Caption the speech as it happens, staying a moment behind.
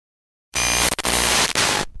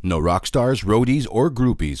No rock stars, roadies, or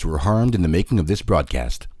groupies were harmed in the making of this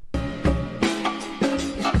broadcast.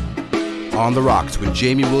 On the Rocks with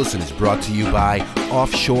Jamie Wilson is brought to you by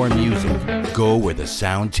Offshore Music. Go where the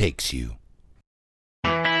sound takes you.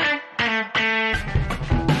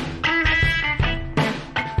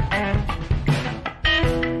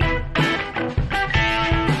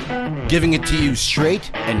 Giving it to you straight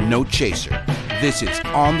and no chaser. This is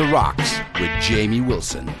On the Rocks with Jamie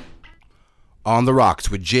Wilson. On the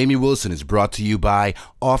Rocks with Jamie Wilson is brought to you by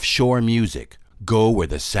Offshore Music. Go where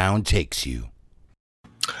the sound takes you.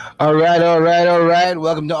 All right.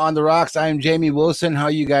 Welcome to On the Rocks. I'm Jamie Wilson. How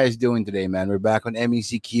are you guys doing today, man? We're back on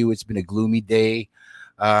MECQ. It's been a gloomy day.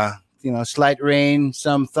 Slight rain,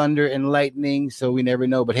 some thunder and lightning, so we never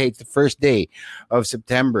know. But hey, it's the first day of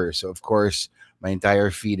September. So, of course, my entire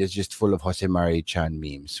feed is just full of Jose Mari Chan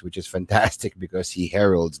memes, which is fantastic because he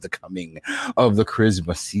heralds the coming of the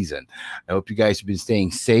Christmas season. I hope you guys have been staying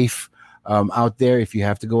safe out there. If you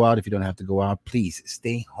have to go out, if you don't have to go out, please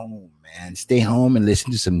stay home, man. Stay home and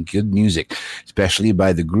listen to some good music, especially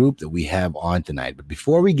by the group that we have on tonight. But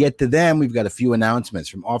before we get to them, we've got a few announcements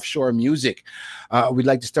from Offshore Music. We'd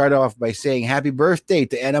like to start off by saying happy birthday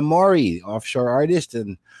to Anna Mori, offshore artist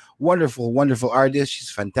and wonderful artist.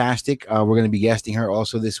 She's fantastic. We're going to be guesting her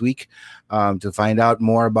also this week to find out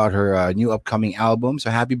more about her new upcoming album.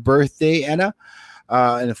 So happy birthday, Anna.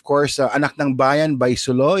 And of course, Anak ng Bayan by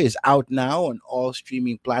Solo is out now on all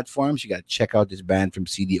streaming platforms. You got to check out this band from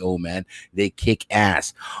CDO, man. They kick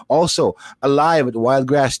ass. Also, Alive at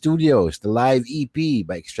Wildgrass Studios, the live EP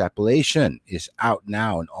by Extrapolation is out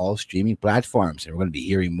now on all streaming platforms. And we're going to be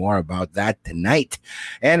hearing more about that tonight.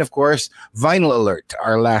 And of course, Vinyl Alert.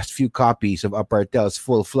 Our last few copies of Apartel's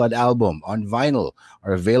Full Flood album on vinyl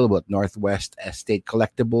are available at Northwest Estate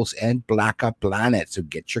Collectibles and Placa Planet. So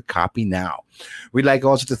get your copy now. We'd like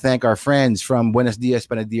also to thank our friends from Buenos Dias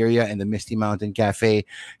Panaderia and the Misty Mountain Cafe.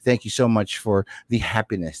 Thank you so much for the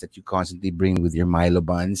happiness that you constantly bring with your Milo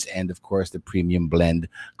buns and, of course, the premium blend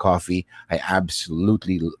coffee. I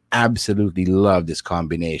absolutely love this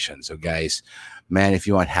combination. So, guys, man, if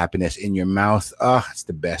you want happiness in your mouth, it's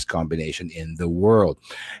the best combination in the world.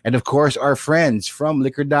 And, of course, our friends from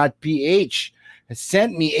Liquor.ph has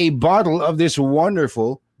sent me a bottle of this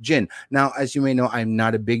wonderful gin. Now, as you may know, I'm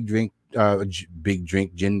not a big gin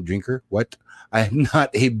drinker. What? I'm not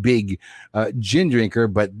a big gin drinker,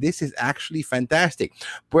 but this is actually fantastic.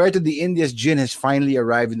 Puerto de Indias gin has finally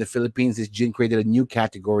arrived in the Philippines. This gin created a new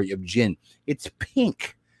category of gin. It's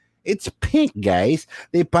pink. It's pink, guys.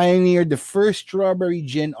 They pioneered the first strawberry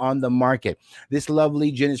gin on the market. This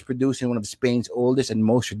lovely gin is produced in one of Spain's oldest and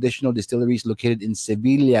most traditional distilleries located in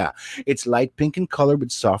Sevilla. It's light pink in color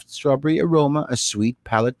with soft strawberry aroma, a sweet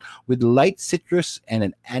palate with light citrus, and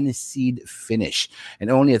an aniseed finish.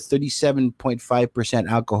 And only at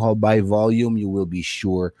 37.5% alcohol by volume, you will be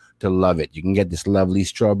sure to love it. You can get this lovely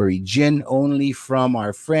strawberry gin only from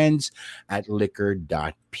our friends at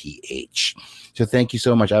Liquor.ph. So thank you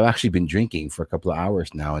so much. I've actually been drinking for a couple of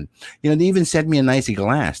hours now, and they even sent me a nice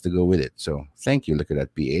glass to go with it. So thank you,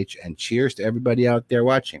 Liquor.ph, and cheers to everybody out there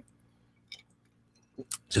watching.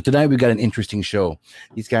 So tonight we got an interesting show.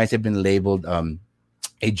 These guys have been labeled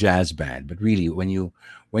a jazz band, but really, when you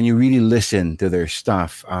really listen to their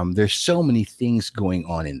stuff, there's so many things going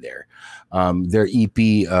on in there. Their EP,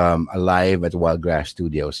 Alive at Wildgrass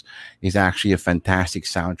Studios, is actually a fantastic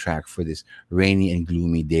soundtrack for this rainy and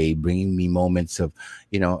gloomy day, bringing me moments of,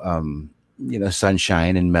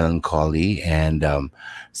 sunshine and melancholy, and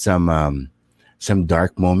some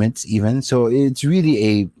dark moments even. So it's really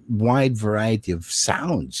a wide variety of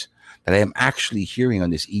sounds that I am actually hearing on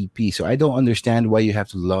this EP. So I don't understand why you have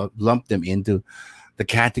to lump them into the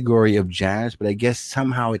category of jazz, but I guess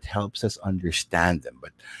somehow it helps us understand them. But,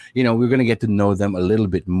 we're going to get to know them a little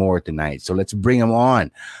bit more tonight. So let's bring them on.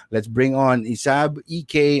 Let's bring on Isab,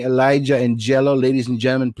 EK, Elijah, and Jello. Ladies and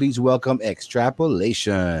gentlemen, please welcome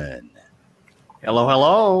Extrapolation.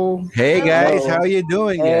 Hello. Hey, guys. How are you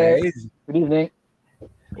doing, guys? Good evening.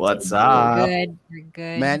 What's up? We're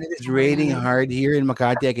good. Man, it is raining hard here in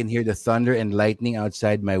Makati. I can hear the thunder and lightning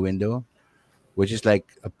outside my window, which is like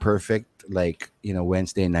a perfect,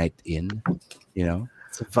 Wednesday night in,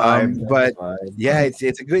 It's a vibe. But yeah, it's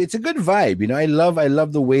a good vibe. I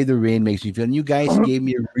love the way the rain makes me feel. And you guys gave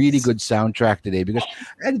me a really good soundtrack today because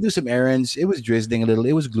I had to do some errands. It was drizzling a little.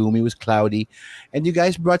 It was gloomy. It was cloudy, and you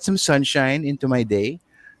guys brought some sunshine into my day.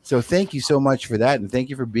 So thank you so much for that, and thank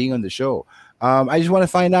you for being on the show. I just want to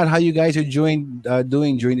find out how you guys are doing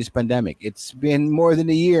during this pandemic. It's been more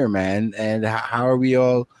than a year, man. And how are we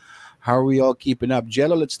all keeping up?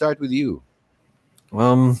 Jello, let's start with you.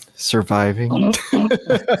 Surviving.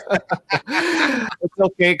 It's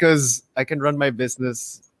okay because I can run my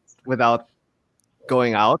business without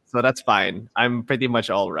going out, so that's fine. I'm pretty much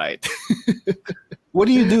all right. What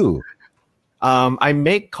do you do? I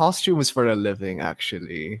make costumes for a living,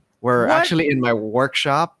 actually. We're What? actually in my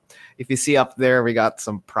workshop. If you see up there, we got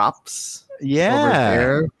some props over Yeah.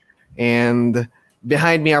 there. And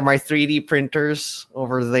behind me are my 3D printers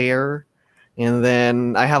over there. And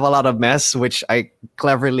then I have a lot of mess, which I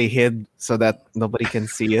cleverly hid so that nobody can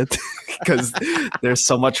see it because there's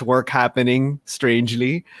so much work happening,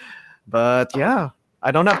 strangely. But yeah,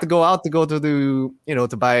 I don't have to go out to go to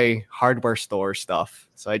to buy hardware store stuff.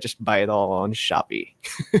 So I just buy it all on Shopee.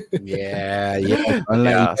 Yeah, yeah. Online.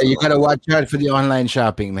 Yeah, You so, gotta watch out for the online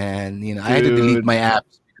shopping, man. I had to delete dude. my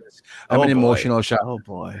apps because I'm Oh an boy. emotional shopper. Oh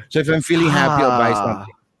boy. So if I'm feeling happy, I'll buy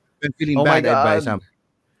something. Ah. If I'm feeling Oh my bad, I buy god. something.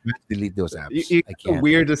 I have to delete those You, apps. you I got the can't.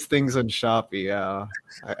 weirdest things on Shopee, yeah.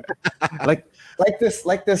 I- like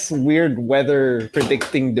like this weird weather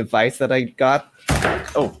predicting device that I got.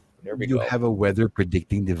 Oh, there we You go. have a weather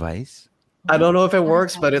predicting device? I don't know if it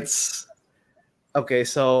works, but it's okay.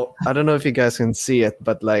 So I don't know if you guys can see it,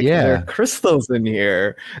 but like there are Yeah. crystals in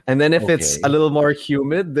here, and then if it's a Okay. little more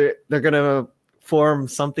humid, they're gonna form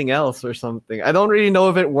something else or something. I don't really know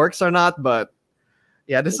if it works or not, but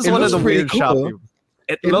yeah, this is It one of looks the pretty weird cool. Shopee.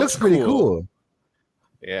 It It looks looks pretty cool. cool.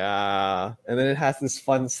 Yeah, and then it has this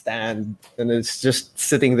fun stand, and it's just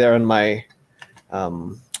sitting there on my,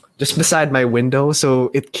 um, just beside my window,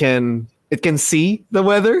 so it can see the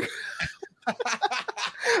weather.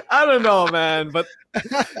 I don't know, man, but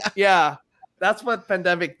yeah, that's what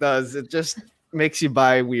pandemic does. It just makes you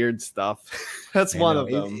buy weird stuff. That's I one know of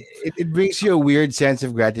it, them. it brings you a weird sense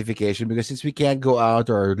of gratification because since we can't go out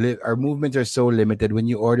or our movements are so limited, when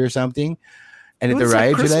you order something and it Dude, it's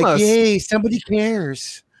like arrives, you're like, Christmas. "Yay! Somebody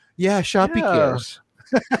cares." Yeah, Shopee Yeah, cares,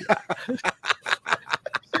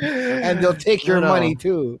 and they'll take no, your money no,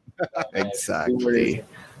 too. Consumers. exactly.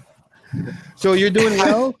 So you're doing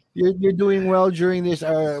well. You're doing well during this.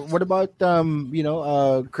 What about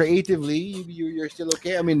creatively? You're still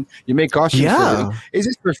okay. I mean, you make costumes for a living. Yeah. Is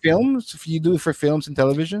this for films? You do it for films and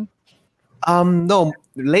television? No,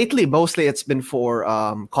 lately mostly it's been for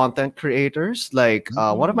content creators. Like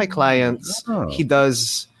one of my clients, Oh, he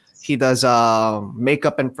does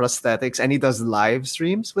makeup and prosthetics, and he does live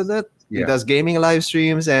streams with it. He yeah. does gaming live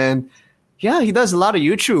streams, and yeah, he does a lot of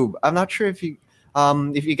YouTube. I'm not sure if you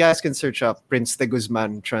guys can search up Prince de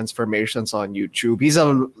Guzman transformations on YouTube. He's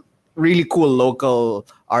a really cool local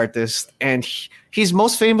artist, and he's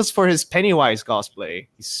most famous for his Pennywise cosplay.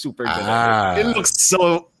 He's super good at it. It Ah, looks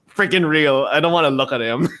so freaking real. I don't want to look at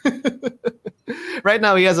him. Right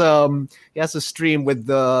now, he has a stream with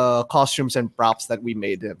the costumes and props that we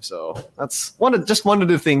made him. So that's one of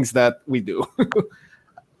the things that we do.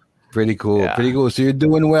 pretty cool. Pretty Yeah. cool. So you're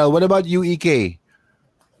doing well. What about you, EK?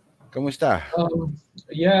 Kamusta?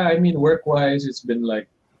 Yeah, I mean, work-wise, it's been like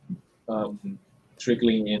um,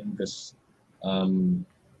 trickling in because, um,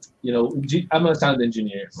 I'm a sound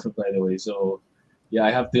engineer, by the way. So, yeah,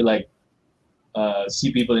 I have to like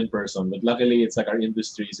see people in person. But luckily, it's like our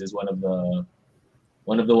industries is one of the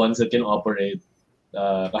ones that can operate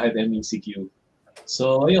kahit MECQ.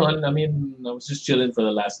 So, I mean, I was just chilling for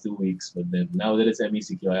the last 2 weeks, but then now that it's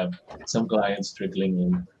MECQ, I have some clients trickling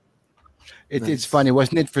in. It's Nice. funny,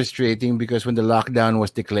 wasn't it frustrating? Because when the lockdown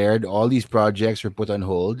was declared, all these projects were put on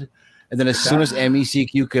hold. And then as soon as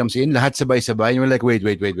MECQ comes in, lahat sabay-sabay. And we're like, wait,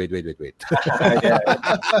 wait, wait, wait, wait, wait, wait. Yeah,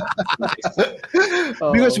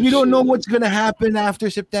 Because Oh we don't know shit. what's going to happen after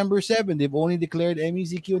September 7th. They've only declared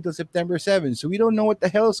MECQ until September 7th. So we don't know what the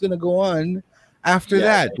hell is going to go on after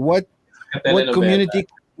yeah, that. What a what telenovela.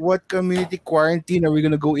 community quarantine are we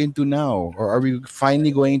going to go into now? Or are we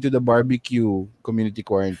finally going into the barbecue community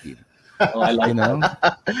quarantine? Oh, I You like that. know?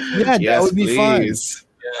 Yeah, that Yes, would be fun. please.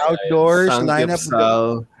 Yeah, Outdoors, line up,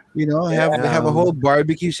 Sanggyeopsal. yeah, have a Yeah. whole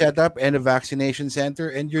barbecue setup and a vaccination center,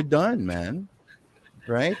 and you're done, man.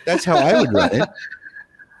 Right? That's how I would run it.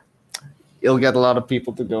 You'll get a lot of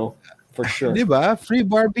people to go for sure. Diba? Free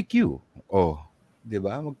barbecue. Oh,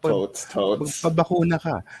 diba? Totes. Magpabakuna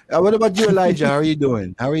ka. What about you, Elijah? How are you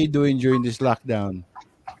doing? How are you doing during this lockdown?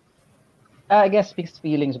 I guess mixed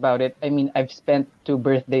feelings about it. I mean, I've spent 2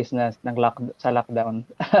 birthdays na sa lockdown.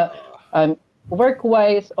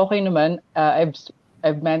 Work-wise, okay naman.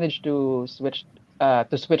 I've managed to switch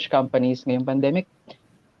companies ngayong pandemic.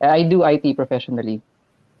 I do IT professionally.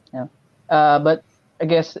 Yeah. But I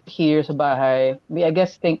guess here sa bahay, I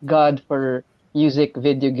guess thank God for music,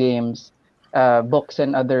 video games, books,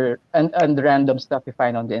 and random stuff you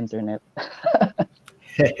find on the internet.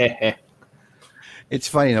 It's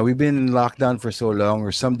funny, we've been in lockdown for so long,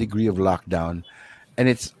 or some degree of lockdown, And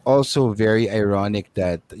it's also very ironic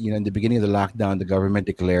that, in the beginning of the lockdown, the government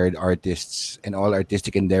declared artists and all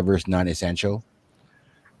artistic endeavors non-essential.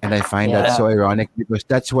 And I find that Yeah. so ironic because Oh,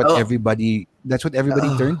 that's what everybody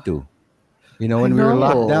oh, turned to. I When we were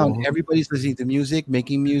locked down, know. everybody's listening to music,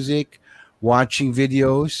 making music, watching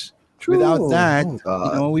videos. Without True. that, Oh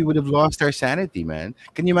God. we would have lost our sanity, man.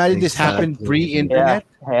 Can you imagine this happened Exactly. Yeah. pre-internet?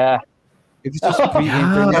 Yeah. If this was Yeah.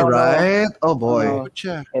 pre-internet, Oh no. Right. Oh Oh boy. no.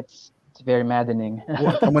 pucha, It's very maddening.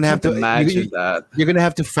 I'm gonna have Can't to imagine that. you're gonna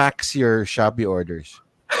have to fax your Shopee orders.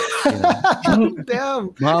 You know,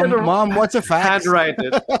 Damn. And mom, what's a fax? handwrite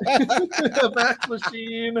it. A fax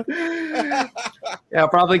machine. Yeah,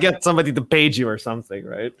 probably get somebody to page you or something,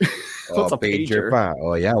 right? Oh, What's a pager pager? pa.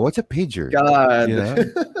 Oh yeah, what's a pager? You God. know.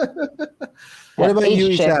 What about you,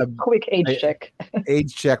 Age check. Isab? Quick age I- check.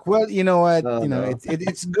 Age check. Well, you know what? No, no.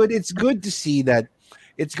 It's good. It's good to see that.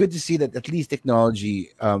 It's good to see that at least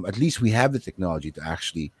technology. At least we have the technology to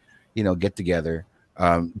actually, get together,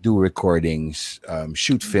 do recordings,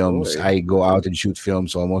 shoot Oh films. boy. I go out and shoot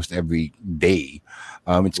films almost every day.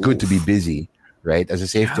 It's good to be Oof. busy, right? As a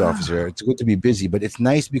safety Yeah. officer, it's good to be busy, but it's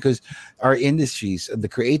nice because our industries, the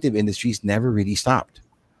creative industries, never really stopped.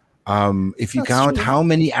 If you That's count true. how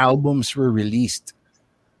many albums were released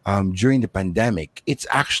during the pandemic, it's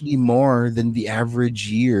actually more than the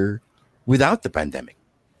average year without the pandemic.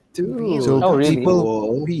 Dude, So Oh that's really? people,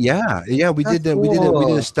 cool. yeah, That's we did a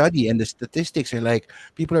cool. study, and the statistics are like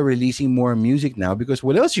people are releasing more music now because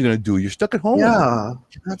what else are you gonna do? You're stuck at home, Yeah,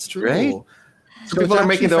 that's right? true. So So it's people are actually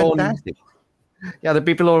making their own. fantastic. Yeah, the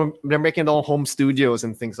people are they're making their own home studios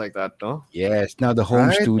and things like that, no? Yes. Now the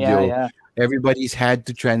home Right? Yeah, studio, yeah. everybody's had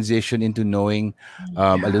to transition into knowing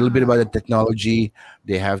a little bit about Yeah. the technology.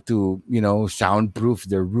 They have to,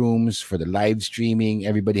 soundproof their rooms for the live streaming.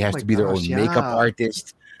 Everybody Oh has my to be their gosh, own makeup yeah.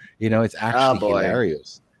 artist. It's Ah, actually boy.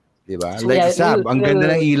 hilarious. Diba? So Like Yeah, Sab, ang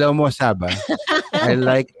ganda ng little ilaw mo, Sab. Ah. I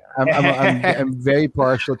like. I'm very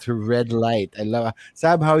partial to red light. I love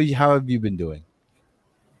Sab. How have you been doing?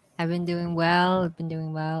 I've been doing well. I've been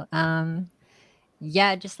doing well.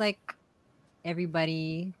 Yeah, just like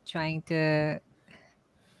everybody trying to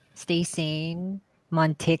stay sane. I'm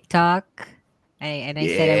on TikTok. I said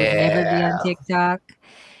I would never be on Yeah. TikTok.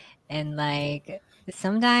 And like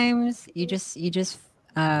sometimes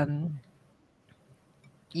um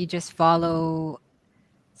you just follow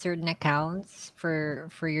certain accounts for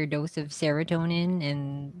your dose of serotonin,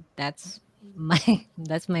 and that's my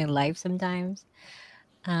that's my life sometimes.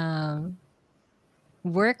 Um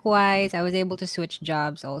Work wise, I was able to switch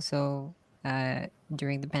jobs also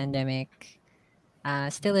during the pandemic.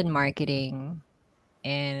 Still in marketing,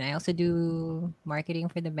 and I also do marketing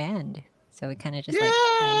for the band. So it kind of just like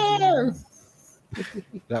ties Yeah. in.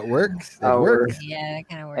 That works. It Our works. Yeah, it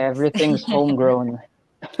kind of works. everything's homegrown.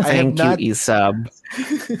 I have thank you, not Isab.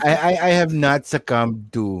 I have not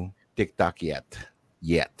succumbed to TikTok yet,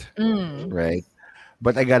 Mm. right?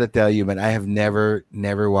 But I gotta tell you, man, I have never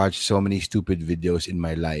watched so many stupid videos in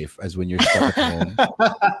my life as when you're stuck at home.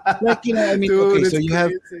 Like, I mean, okay, Dude, so it's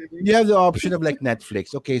crazy. you have the option of like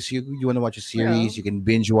Netflix. Okay, so you want to watch a Yeah. series, you can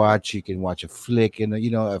binge watch, you can watch a flick, and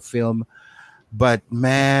a film. But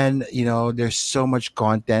man, there's so much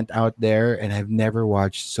content out there, and I've never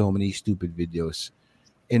watched so many stupid videos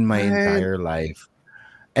in my Right. entire life.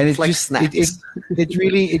 And It's it like just snacks. it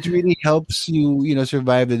really helps you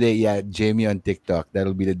survive the day. Yeah, Jamie on TikTok,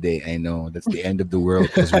 that'll be the day. I know that's the end of the world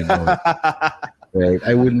as we know it, right?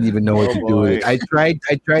 I wouldn't even know what Oh to do with boy. it.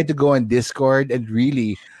 I tried to go on Discord, and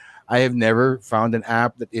really I have never found an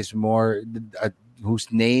app that is more whose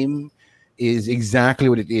name is exactly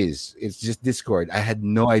what it is. It's just Discord. I had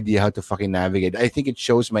no idea how to fucking navigate. I think it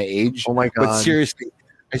shows my age, Oh my but god. seriously,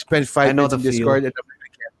 I spent I five know minutes the in feel. Discord, and I'm like, I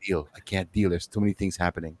can't deal. I can't deal. There's too many things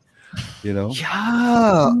happening. You know?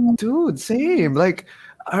 Yeah, dude, same. Like,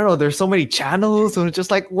 I don't know, there's so many channels, and it's just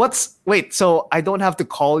like, wait, so I don't have to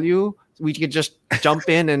call you? We could just jump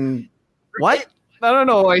in and what? I don't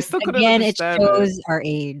know. I still couldn't Again, it understand it. shows our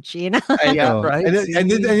age. I Yeah, know. right. And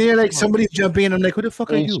you're like Oh, somebody's jumping in. I'm like, who the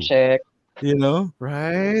fuck are Age you? check. You know?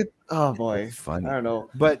 right? Oh boy. It's I funny. don't know.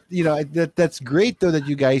 But that's great though that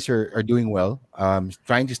you guys are doing well.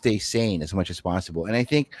 Trying to stay sane as much as possible. And I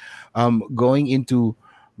think going into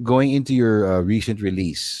your recent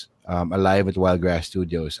release, Alive at Wildgrass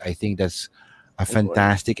Studios, I think that's a Oh boy.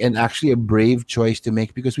 fantastic and actually a brave choice to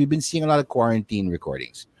make because we've been seeing a lot of quarantine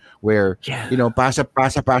recordings where Yeah. pasa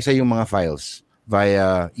yung mga files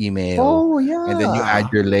via email, Oh and then you add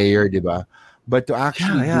yeah. your layer, diba? But to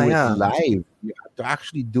actually Yeah,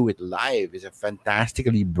 do it yeah. live, is a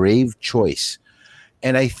fantastically brave choice.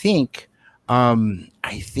 And I think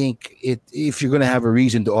it if you're gonna have a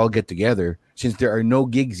reason to all get together, since there are no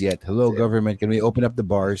gigs yet. Hello, government, can we open up the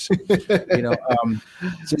bars? You know,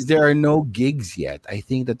 since there are no gigs yet, I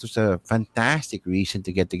think that was a fantastic reason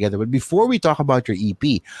to get together. But before we talk about your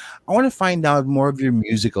EP, I want to find out more of your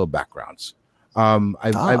musical backgrounds. I'm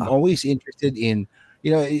Ah. always interested in,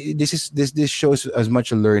 you know, this shows as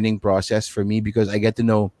much a learning process for me because I get to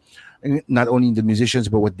know not only the musicians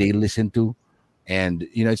but what they listen to. And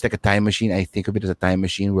you know, it's like a time machine. I think of it as a time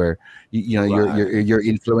machine where you know Right. your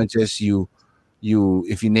influences. You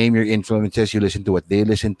if you name your influences, you listen to what they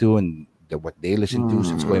listen to and what they listen to.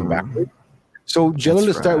 So it's going Hmm. backward. So Jello, That's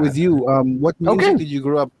let's start right. with you. What music Okay. did you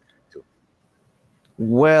grow up to?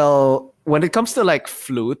 Well, when it comes to like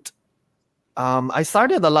flute, I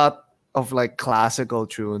started a lot of like classical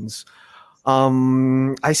tunes.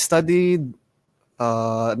 I studied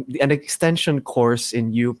an extension course in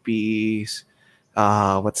UP's.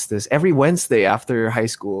 What's this? Every Wednesday after high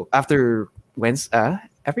school, after Wednesday,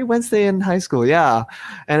 every Wednesday in high school, yeah.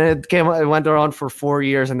 And it went around for 4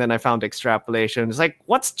 years, and then I found extrapolation. It's like,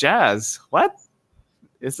 what's jazz? What?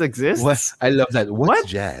 This What exists? I love that. What's What?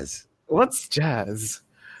 jazz? What's jazz?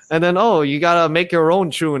 And then, oh, you gotta make your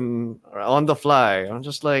own tune on the fly. I'm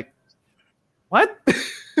just like, what?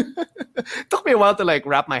 Took me a while to like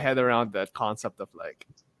wrap my head around that concept of like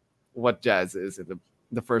what jazz is in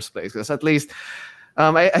the first place. Because at least,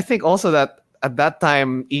 I think also that at that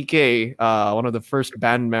time, EK, one of the first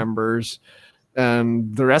band members,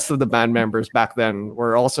 and the rest of the band members back then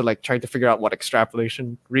were also like trying to figure out what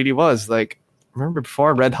extrapolation really was. Like, remember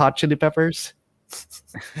before Red Hot Chili Peppers?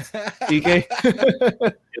 EK?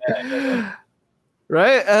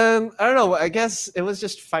 Right? And I don't know. I guess it was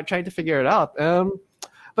just trying to figure it out.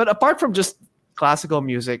 But apart from just classical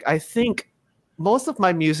music, I think most of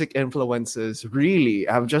my music influences really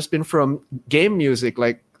have just been from game music,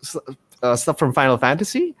 like stuff from Final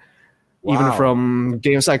Fantasy, even Wow. from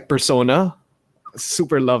games like Persona.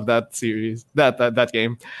 Super love that series, that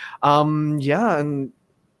game. Yeah, and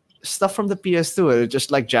stuff from the PS2.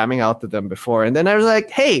 Just like jamming out to them before, and then I was like,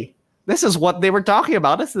 hey. This is what they were talking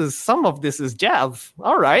about. Some of this is jazz.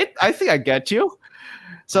 All right, I think I get you.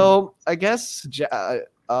 So I guess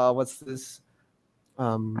what's this?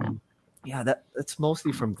 Yeah, that's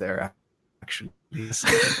mostly from there actually.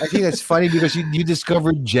 I think that's funny because you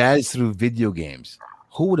discovered jazz through video games.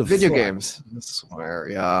 Who would have Video thought? games. I swear,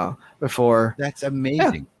 yeah. Before, That's yeah,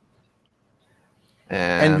 amazing.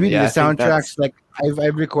 And and really, the yeah, I think soundtracks. that's Like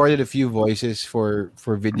I've recorded a few voices for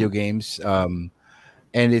video games,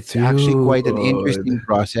 and it's actually quite an dude. interesting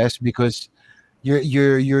process because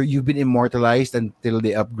you've been immortalized until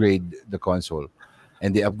they upgrade the console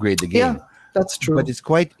and they upgrade the Yeah, game. that's But true. it's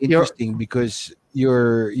quite You're interesting because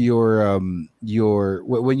when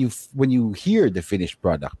you hear the finished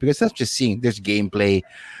product, because that's just seeing, there's gameplay,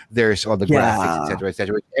 there's all the graphics, yeah, etc.,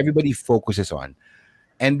 etc., which everybody focuses on.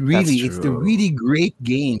 And that's really, it's the true. really great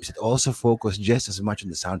games that also focus just as much on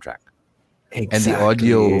the soundtrack and the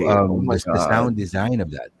audio, Exactly. Oh my the sound god. design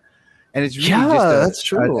of that. And it's really just Yeah, that's a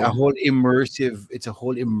true. whole immersive. It's a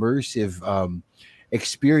whole immersive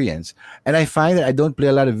experience. And I find that I don't play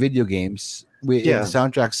a lot of video games. If the Yeah.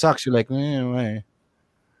 soundtrack sucks, you're like, you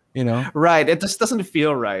know, Right. It just doesn't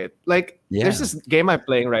feel right. Like there's yeah. this game I'm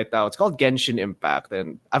playing right now. It's called Genshin Impact,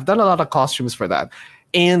 and I've done a lot of costumes for that.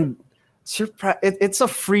 And it's a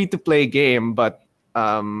free to play game, but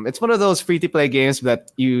it's one of those free to play games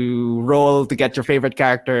that you roll to get your favorite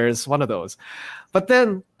characters. One of those. But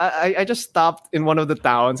then I just stopped in one of the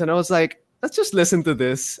towns, and I was like, let's just listen to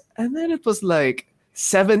this. And then it was like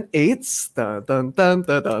 7/8. Dun, dun, dun,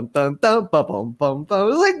 dun, dun, dun, dun, bum, bum, bum, bum. I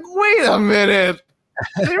was like, wait a minute,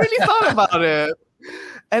 they really thought about it.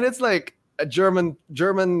 And it's like a German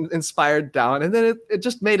inspired down, and then it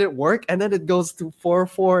just made it work, and then it goes to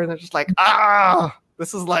 4/4, and it's just like,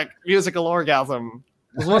 this is like musical orgasm.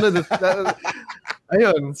 It was one of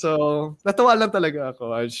ayun, so natawa lang talaga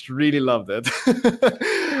ako. I just really loved it.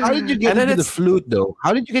 How did you get And then into the it's, flute, though?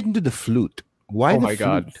 How did you get into the flute? Why oh the my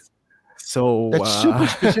god. flute? So That's super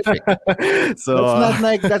specific. so That's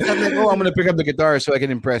not like, oh, I'm gonna pick up the guitar so I can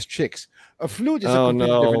impress chicks. A flute is a oh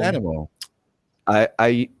completely different no. animal.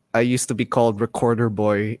 I used to be called recorder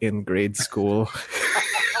boy in grade school.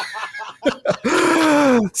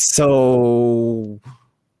 So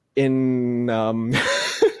in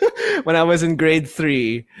when I was in grade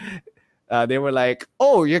 3, they were like,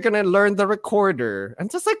 "Oh, you're gonna learn the recorder,"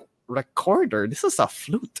 and just like, recorder. This is a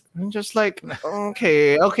flute. I'm just like,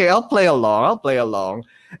 okay, okay, I'll play along. I'll play along.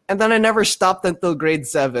 And then I never stopped until grade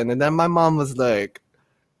 7. And then my mom was like,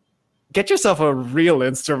 get yourself a real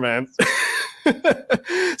instrument.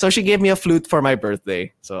 So she gave me a flute for my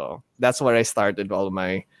birthday. So that's where I started all of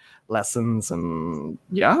my lessons. And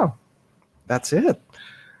yeah, That's it.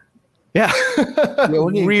 Yeah. The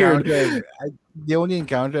only Weird. the only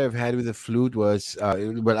encounter I've had with the flute was,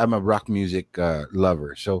 well, I'm a rock music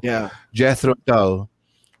lover. So Yeah. Jethro Tull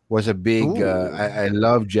was a big. Ooh. I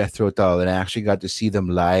love Jethro Tull, and I actually got to see them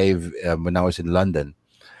live when I was in London.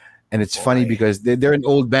 And it's funny Boy. because they're an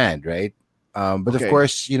old band, right? But of Okay.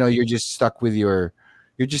 course, you're just stuck with your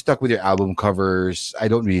album covers. I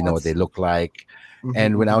don't really know what they That's look like.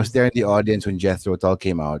 And when I mhm. was there in the audience when Jethro Tull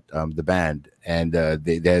came out, the band, and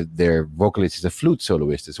their vocalist is a flute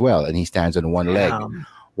soloist as well, and he stands on one leg Damn.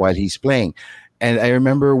 while he's playing. And I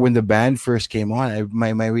remember when the band first came on,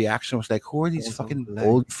 my reaction was like, "Who are these Hands on fucking the leg.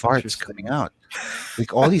 old farts coming Interesting. out?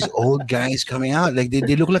 Like all these old guys coming out, like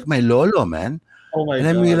they look like my lolo, man." Oh my And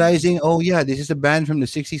I'm god. realizing, oh yeah, this is a band from the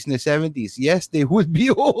 60s and the 70s. Yes, they would be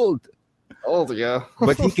old, Oh yeah.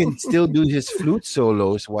 but he can still do his flute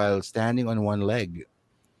solos while standing on one leg.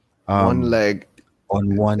 One Um, leg.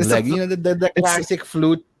 on one It's a leg, the it's classic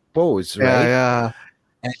flute pose, yeah, right? yeah.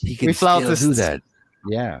 And he We can still do flautists that.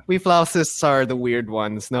 Yeah. we flautists are the weird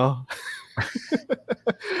ones, no?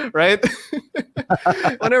 Right?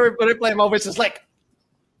 When I play Mob, it's just like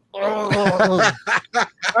oh. I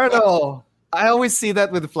don't know. I always see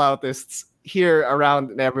that with flautists here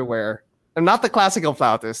around and everywhere. And not the classical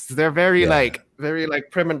flautists. They're Yeah. very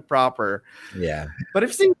like prim and proper. Yeah. But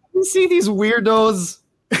if you see these weirdos,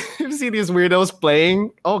 if you see these weirdos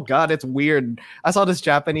playing, oh god, it's weird. I saw this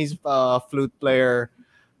Japanese flute player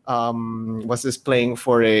was this playing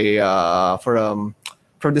for a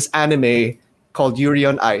for this anime called Yuri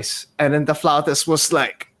on Ice, and then the flautist was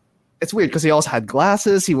like, it's weird because he also had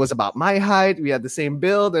glasses. He was about my height. We had the same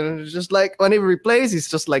build, and it was just like whenever he plays, he's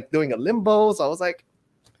just like doing a limbo. So I was like,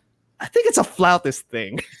 I think it's a flautist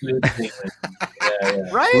thing, Flute thing. Yeah, yeah.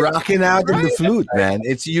 right? Rocking out in the Right? flute, man.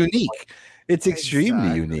 It's unique. It's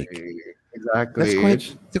extremely unique. That's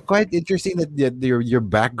Exactly. quite interesting that your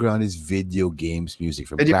background is video games music,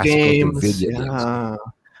 from Video classical to games, video games.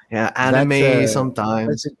 yeah, That's anime that's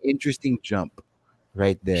sometimes. an interesting jump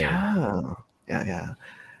right there. Yeah, yeah.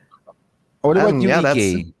 What about And you, yeah, that's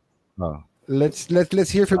EK? Oh, let's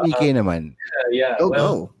hear from EK naman. Yeah. go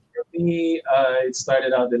Well, go. for me, it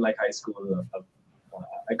started out in like high school.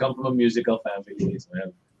 I come from a musical family, so I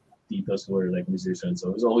have titos who were like musicians, so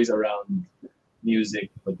it was always around music.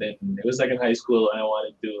 But then it was like in high school, and I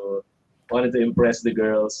wanted to impress the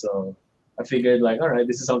girls, so I figured like, all right,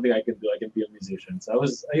 this is something I can do. I can be a musician. So I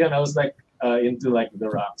was like into like the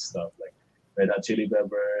rock stuff, like Red Hot Chili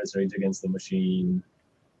Peppers, Rage Against the Machine.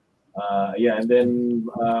 Yeah, and then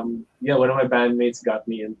yeah, one of my bandmates got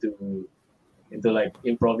me into like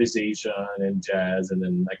improvisation and jazz, and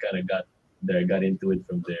then I kind of got into it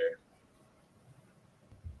from there.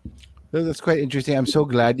 That's quite interesting. I'm so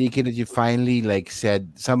glad, EK, that you finally like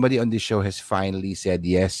said somebody on this show has finally said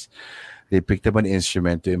yes. They picked up an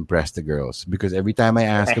instrument to impress the girls, because every time I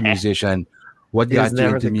ask a musician what It was got you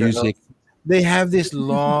never into the girls. music, they have this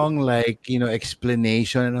long like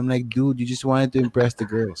explanation, and I'm like, dude, you just wanted to impress the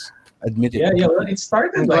girls. Admit it. Yeah, yeah. Well, it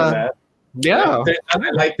started I'm like glad. that. Yeah, Turns out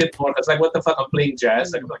I liked it more. Cause like, what the fuck? I'm playing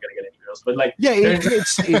jazz. Like, I'm not gonna get any girls. But like, Yeah,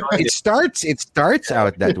 turns out I enjoyed it starts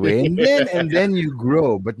out that way, and then you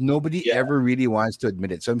grow, but nobody Yeah. ever really wants to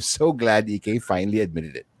admit it. So I'm so glad EK finally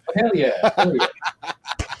admitted it. Hell yeah. Hell yeah.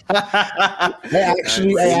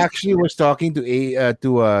 I actually was talking to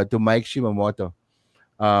Mike Shimamoto.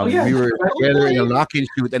 Oh yeah. We were Right. together in a lock-in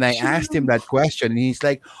shoot, and I asked him that question, and he's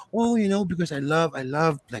like, "Oh, because I love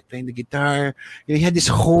like playing the guitar." He had this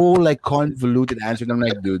whole like convoluted answer, and I'm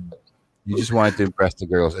like, "Dude, you just wanted to impress the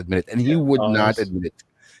girls. Admit it." And he would not admit it.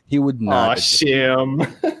 He would oh not admit Shim.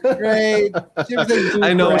 it. Right? Shim's like, "Dude,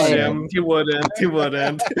 I know come Shim. He wouldn't. He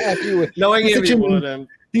wouldn't. on." He would- Knowing he's him, such he a wouldn't.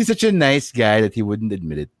 he's such a nice guy that he wouldn't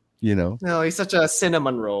admit it. You know. No, he's such a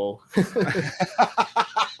cinnamon roll.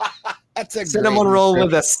 That's a Cinnamon great roll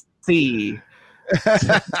with a C.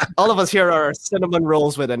 All of us here are cinnamon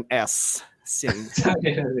rolls with an S. Sin.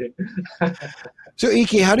 So,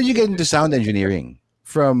 Iki, how did you get into sound engineering?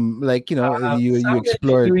 From like you Sound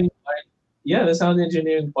explored. engineering part- yeah, the sound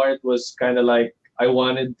engineering part was kind of like I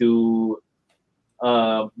wanted to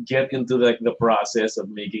get into like the process of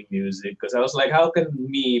making music, because I was like, how can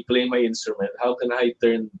me play my instrument? How can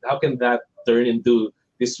that turn into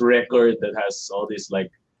this record that has all this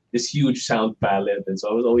like this huge sound palette? And so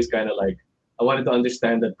I was always kind of like, I wanted to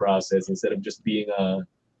understand that process instead of just being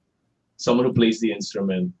someone who plays the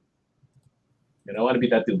instrument. I want to be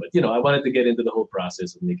that too, but I wanted to get into the whole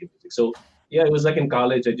process of making music. So yeah, it was like in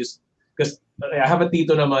college. Because I have a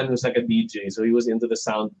tito naman who's like a DJ, so he was into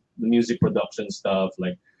the music production stuff,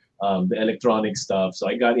 like the electronic stuff. So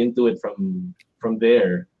I got into it from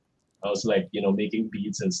there. I was like, making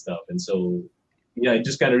beats and stuff. And so, yeah, it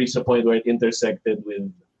just kind of reached a point where it intersected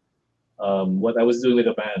with what I was doing with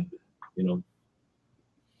the band, you know.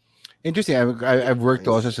 Interesting. I've worked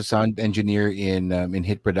also Nice. as a sound engineer in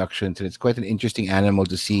hit productions, and it's quite an interesting animal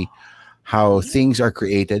to see how things are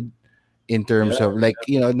created in Yeah. terms of, like,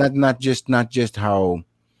 not just how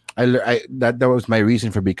that was my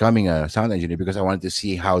reason for becoming a sound engineer, because I wanted to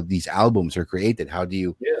see how these albums are created.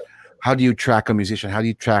 Yeah. How do you track a musician? How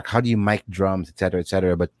do you mic drums, etc.,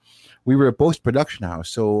 etc. But we were a post production house,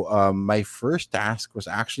 so my first task was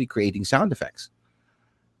actually creating sound effects,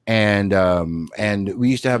 and we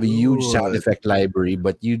used to have a huge sound Good. effect library,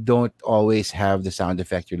 but you don't always have the sound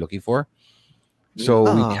effect you're looking for. Mm. So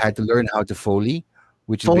we Ah, had to learn how to Foley,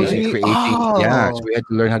 which is basically Foley. creating. Yeah, so Oh, we had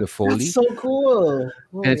to learn how to that's Foley, so cool.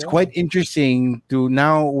 Oh and my it's quite god. interesting to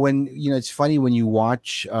now, when it's funny when you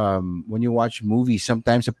watch movies.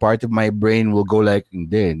 Sometimes a part of my brain will go like,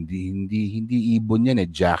 hindi ibon yan,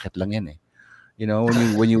 jacket lang yan.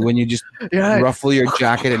 When you just You're right. ruffle your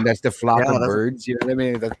jacket and that's the flock Yeah, of that's birds. You know what I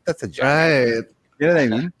mean? That's a jacket. right. You know what I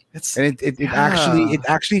mean? It's And it yeah.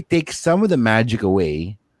 actually takes some of the magic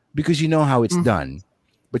away, because you know how it's Mm, done.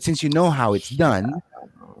 But since you know how it's yeah. done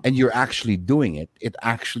and you're actually doing it, it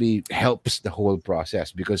actually helps the whole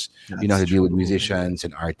process, because you know how That's to deal with true. musicians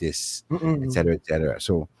and artists, Mm-mm. etc., etc.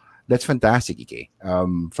 So that's fantastic, Ike.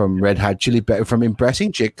 From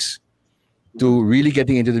impressing chicks to Mhm. really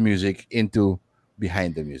getting into the music, into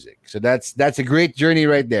behind the music. So that's a great journey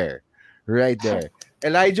right there, right there.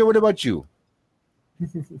 Elijah, what about you?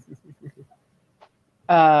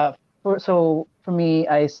 Uh, for me,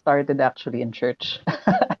 I started actually in church.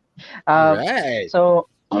 uh, Right.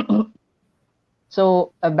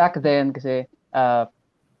 so back then, kasi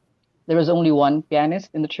there was only one pianist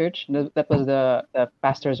in the church. That was the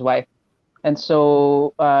pastor's wife, and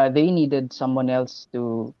so they needed someone else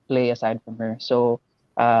to play aside from her. So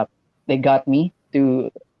they got me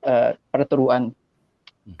to para turuan.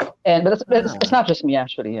 And but it's Ah. not just me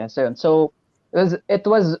actually. Yeah. So it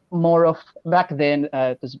was more of back then.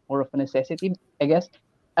 It was more of a necessity, I guess.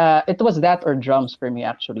 It was that or drums for me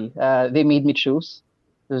actually. They made me choose.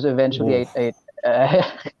 Because Whoa. eventually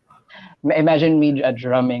imagine me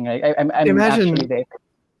drumming. I'm actually Imagine like,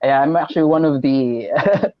 yeah, I'm actually one of the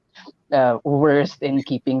worst in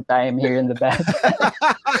keeping time here in the band.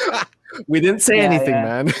 we didn't say Yeah, anything, yeah,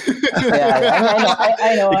 man. yeah.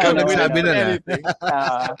 I Ikaw know, I nagsabi know. nun, ah. anything.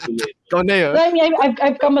 Uh, Too late. Ikaw na yun. No, I mean,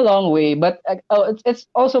 I've come a long way, but it's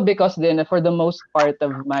also because then for the most part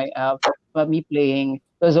of my me playing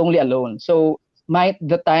was only alone. So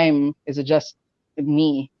the time is just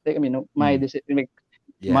me. Like, I mean, Mm, like,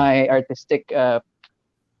 yeah. my artistic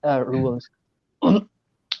rules.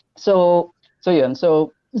 so yun.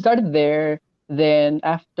 So started there. Then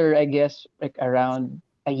after, I guess, like around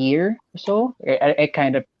a year or so, I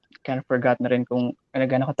kind of forgot na rin kung ano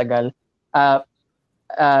gaano katagal. Uh,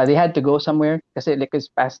 they had to go somewhere kasi like his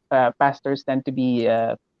pastors tend to be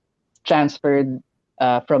transferred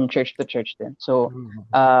from church to church then. So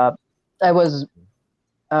uh, I was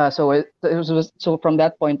so from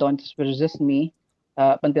that point on, it was just me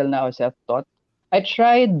up until now, self-taught. I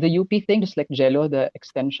tried the UP thing, just like Jello, the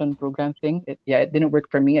extension program thing. It didn't work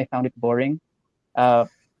for me. I found it boring. Uh,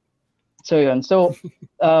 so yun. So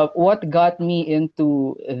what got me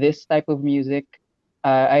into this type of music,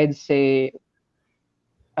 I'd say,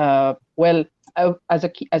 well, as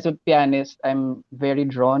a pianist, I was very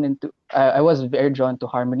drawn to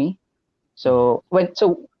harmony. Mm,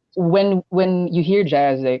 So when you hear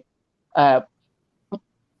jazz, like, uh,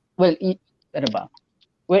 well, ano ba?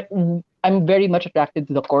 I'm very much attracted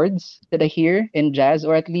to the chords that I hear in jazz,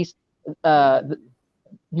 or at least the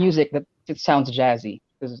music that it sounds jazzy,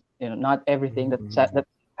 because not everything that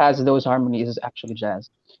has those harmonies is actually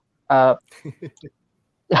jazz. Uh,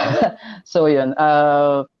 so yun.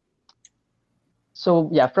 So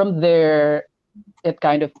yeah, from there it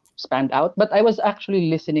kind of spanned out. But I was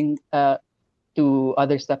actually listening to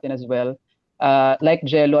other stuff in as well. Like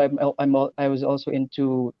Jello, I was also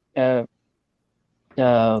into uh,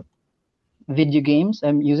 video games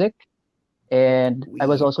and music, and I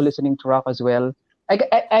was Sweet. also listening to rock as well.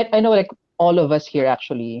 I know, like, all of us here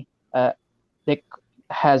actually like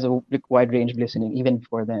has a like, wide range of listening even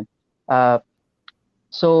before then. Uh,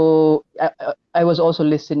 so I was also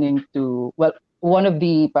listening to, well, one of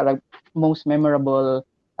the parang most memorable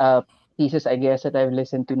uh, pieces, I guess, that I've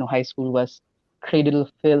listened to in high school was Cradle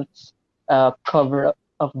of Filth's cover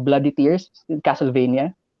of Bloody Tears in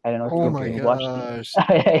Castlevania. I don't know if Oh you've my okay. watched it. gosh.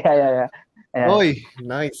 Yeah. Yeah, Oi,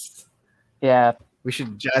 nice. yeah, We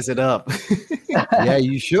should jazz it up. Yeah,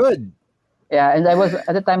 you should. yeah. And I was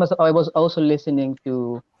at the time, I was also listening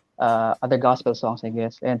to other gospel songs, I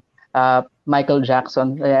guess. And Michael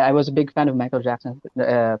Jackson. I was a big fan of Michael Jackson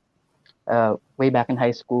way back in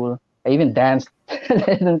high school. I even danced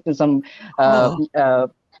to some uh, Oh, uh,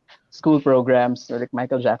 school programs like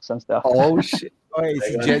Michael Jackson stuff. oh shit. Oh,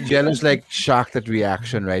 Jello's like shocked at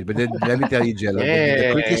reaction, right? But then let me tell you, Jello, the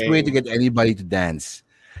quickest way to Yay. get anybody to dance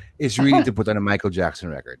is really to put on a Michael Jackson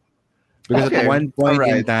record. Because Okay. All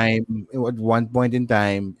right. at one point in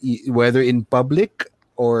time, whether in public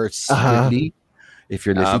or Uh-huh. secretly, if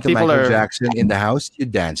you're listening to People Michael are. Jackson in the house, you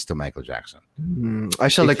dance to Michael Jackson. I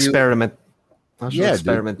shall If you, experiment. I shall yeah, dude,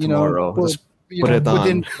 experiment tomorrow. Just put it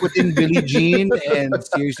on. put in Billie Jean, and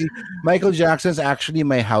seriously, Michael Jackson's actually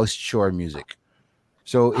my house chore music.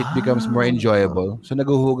 So it becomes more Ah, enjoyable. So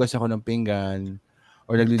naguhugas ako ng pinggan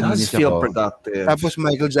or it does naglilinis feel ako. productive. Tapos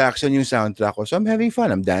Michael Jackson yung soundtrack ko. So I'm having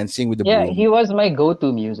fun. I'm dancing with the Yeah, broom. he was my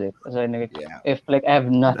go-to music. So like, Yeah. if like I have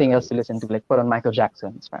nothing else to listen to, like put on Michael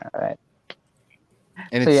Jackson. It's fine, right?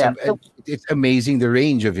 And So yeah, so, it's amazing the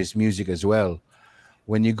range of his music as well.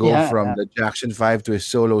 When you go yeah, from yeah. the Jackson 5 to his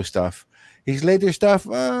solo stuff. His later stuff,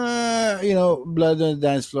 Blood on the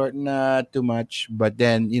Dance Floor, not too much. But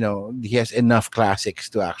then, he has enough classics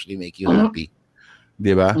to actually make you happy.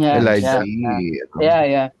 Diba? Yeah, I Elijah. yeah, see.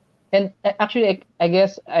 yeah. And actually, I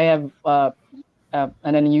guess I have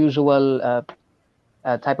an unusual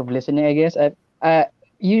type of listening. I guess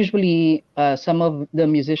usually some of the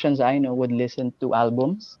musicians I know would listen to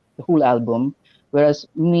albums, the whole album, whereas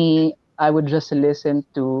me, I would just listen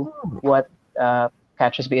to what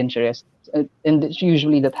catches my interest. And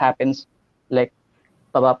usually that happens like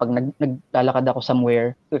pag naglalakad ako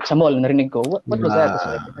somewhere, like sa mall, narinig ko, what was that? It's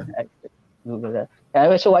like, Ah, I Google that.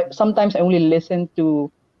 So sometimes I only listen to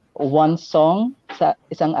one song sa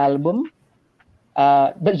isang album,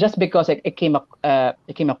 but just because it came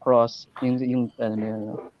across yung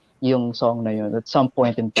song na yun at some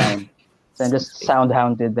point in time. So I just sound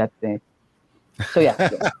hounded that day. So yeah.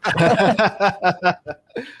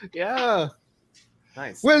 yeah.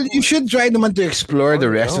 Nice. Well, you should try naman to explore the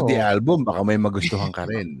Oh, rest of the no. album. Baka may magustuhan ka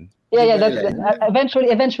rin. Yeah, Diba, that Elijah?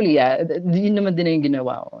 eventually, yeah. Yun naman din yung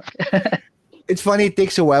ginawa ko. It's funny. It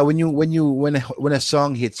takes a while when a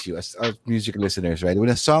song hits you, as music listeners, right? When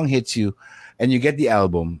a song hits you, and you get the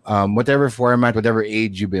album, whatever format, whatever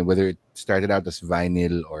age you've been, whether it started out as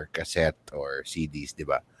vinyl or cassette or CDs,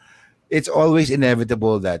 diba? It's always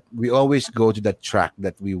inevitable that we always go to that track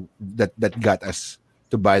that got us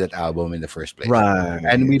to buy that album in the first place, Right.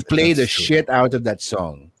 and we play the That's true. shit out of that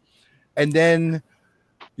song, and then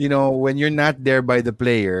when you're not there by the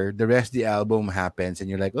player, the rest of the album happens, and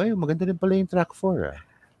you're like, oh, maganda rin pala yung track 4,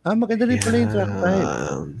 ah. Maganda rin pala yung track 5.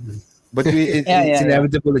 Yeah. But Yeah, it's yeah.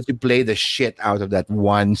 inevitable that you play the shit out of that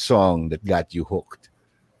one song that got you hooked.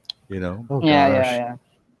 Oh Yeah, gosh. yeah.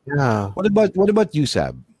 Yeah. What about you,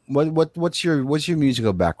 Sab? What's your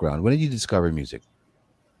musical background? When did you discover music?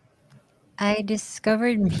 I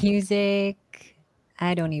discovered music.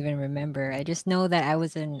 I don't even remember. I just know that I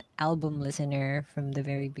was an album listener from the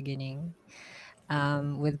very beginning.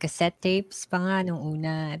 With cassette tapes pa nga nung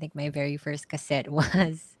una. I think my very first cassette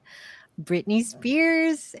was Britney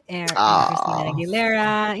Spears and Christina Oh.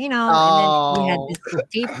 Aguilera, and then we had Oh. this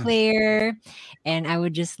tape player, and I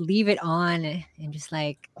would just leave it on and just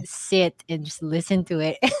like sit and just listen to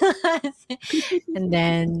it. And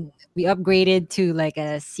then we upgraded to like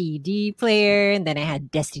a CD player, and then I had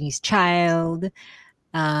Destiny's Child.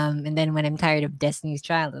 And then when I'm tired of Destiny's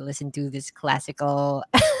Child, I listen to this classical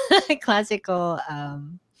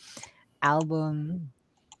album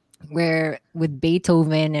where with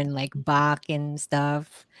Beethoven and like Bach and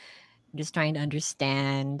stuff, just trying to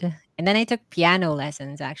understand. And then I took piano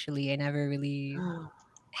lessons actually. I never really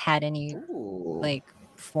had any Ooh. like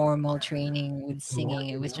formal training with singing.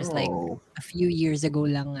 It was just like No. a few years ago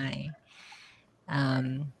lang ay.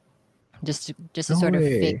 Just to No sort of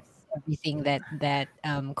way. fix everything that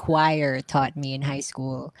choir taught me in high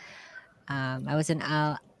school. I'm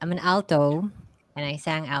an alto, and I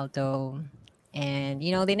sang alto, and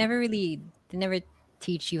they never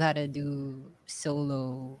teach you how to do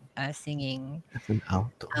solo singing. That's an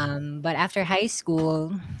alto. But after high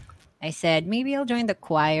school, I said maybe I'll join the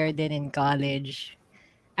choir. Then in college,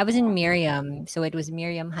 I was in Miriam, so it was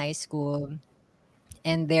Miriam High School,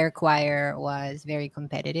 and their choir was very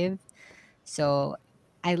competitive. So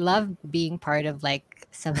I love being part of like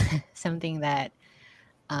something that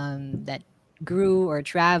grew or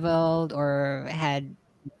traveled or had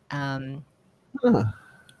Huh.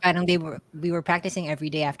 parang we were practicing every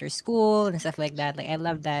day after school and stuff like that. Like I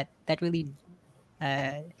love that. That really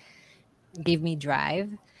uh, gave me drive.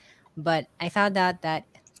 But I found out that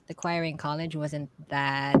the choir in college wasn't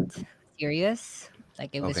that serious.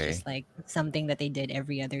 Like it was Okay. just like something that they did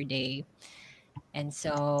every other day. And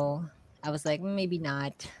so I was like, maybe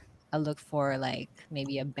not. I'll look for like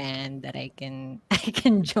maybe a band that I can I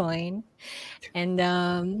can join. And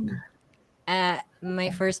my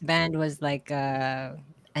first band was like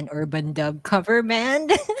an urban dub cover band.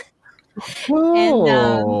 And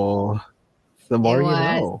Oh, the it more you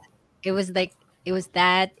was know. it was like it was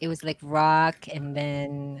like rock, and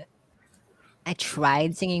then I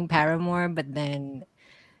tried singing Paramore, but then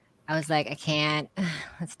I was like, I can't.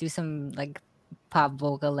 Let's do some like pop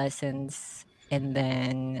vocal lessons. And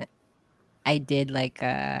then I did like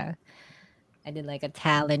a I did like a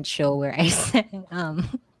talent show where I sang a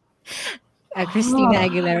Christina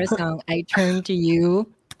Aguilera song, I Turn to You.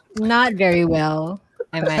 Not very well,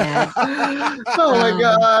 I might add. Oh my Um,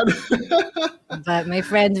 god. but my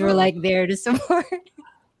friends were like there to support.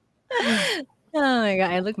 Oh my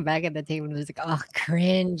god! I look back at the tape and was like, oh,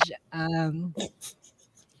 cringe. No,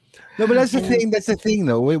 but that's the And thing. That's the thing,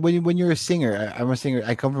 though. When you're a singer, I'm a singer.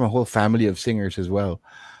 I come from a whole family of singers as well.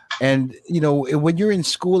 And when you're in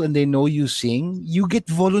school and they know you sing, you get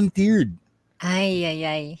volunteered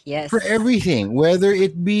ay, for yes. everything, whether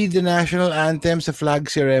it be the national anthem, sa flag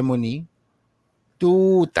ceremony,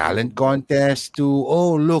 to talent contest, to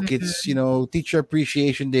look, it's Mhm. teacher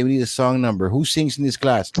appreciation day. We need a song number. Who sings in this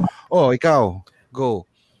class? Oh, ikaw, go.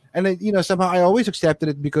 And then, somehow I always accepted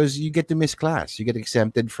it because you get to miss class, you get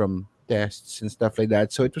exempted from tests and stuff like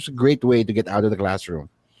that. So it was a great way to get out of the classroom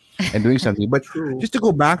and doing something. But True. just to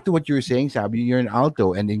go back to what you were saying, Sabi, you're an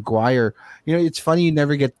alto and in choir. It's funny you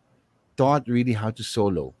never get taught really how to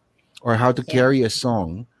solo or how to Yeah. carry a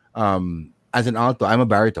song. As an alto, I'm a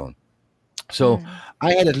baritone, so Mm.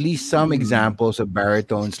 I had at least some Hmm. examples of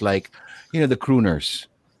baritones, like the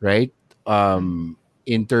crooners, right? Mm.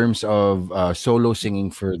 In terms of solo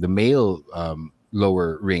singing for the male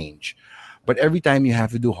lower range. But every time you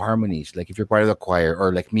have to do harmonies, like if you're part of the choir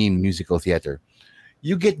or like me in musical theater,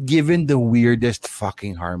 you get given the weirdest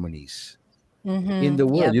fucking harmonies in the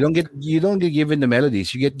world. Yep. You don't get given the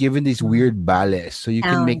melodies. You get given these weird ballets, so you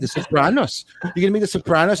can make the Sounds. sopranos. You can make the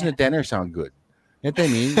sopranos and Yeah. the tenor sound good. You know what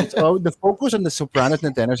I mean? It's all the focus on the sopranos and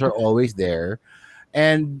the tenors are always there,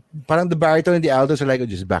 and parang the baritone and the altos are like, oh,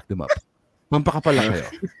 just back them up. Pampakapala kayo,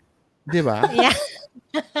 di ba? Yeah.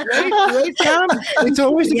 Right, right, Sam. It's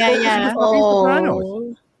always the Yeah, focus on the yeah. fucking sopranos. Oh.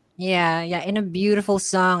 Yeah, yeah. In a beautiful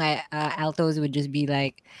song, altos would just be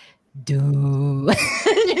like, do.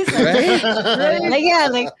 Just Right, right. like, yeah,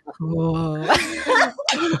 like, whoa.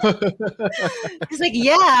 It's like,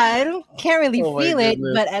 yeah, I can't really Oh my feel it,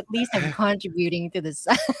 goodness. but at least I'm contributing to the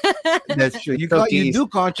song. That's true. You Subtleties. do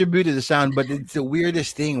contribute to the sound, but it's the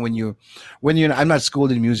weirdest thing when I'm not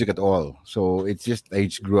schooled in music at all, so it's just I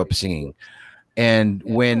just grew up singing. And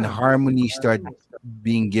when Yeah. harmonies start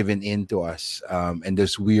being given into us, and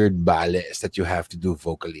those weird ballets that you have to do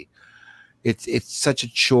vocally, it's such a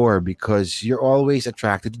chore because you're always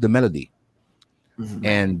attracted to the melody, Mhm.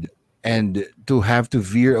 Right. and to have to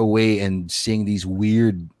veer away and sing these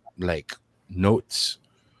weird like notes,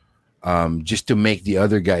 just to make the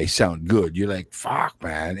other guy sound good. You're like, fuck,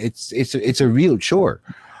 man. It's a real chore.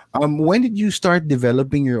 When did you start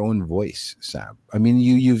developing your own voice, Sam? I mean,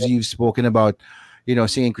 you've spoken about,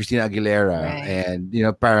 singing Christina Aguilera Right. and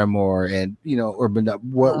Paramore and urban.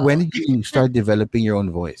 When Oh. did you start developing your own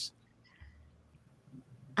voice?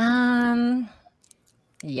 Um,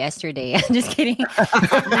 Yesterday. I'm just kidding.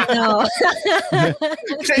 No.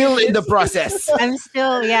 Still in the process. I'm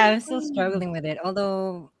still struggling with it.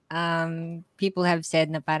 Although people have said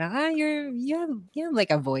na parang you have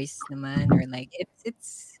like a voice naman, or like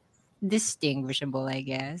it's distinguishable, I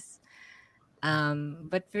guess.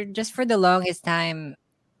 But for the longest time,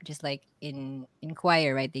 just like in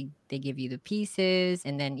choir, right? They give you the pieces,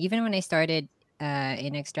 and then even when I started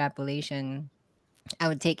in extrapolation, I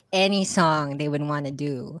would take any song they would want to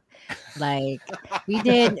do. Like we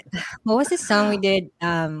did, what was this song we did?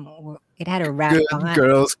 It had a rap pa Good nga.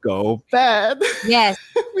 girls go bad. Yes,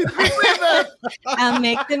 We did play that. I'll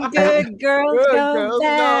make them good girls Good go girls go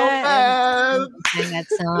bad. bad. And sang that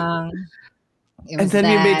song. It And was then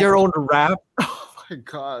you made that. your own rap. Oh my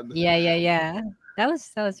god. Yeah. That was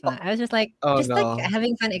fun. I was Oh just like no.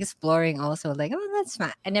 having fun exploring also. Like, oh, that's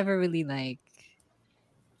fun. I never really like,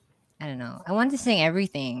 I don't know. I wanted to sing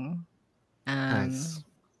everything. Nice. Um,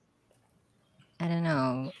 I don't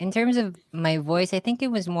know. In terms of my voice, I think it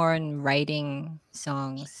was more on writing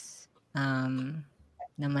songs. Naman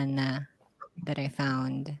na that I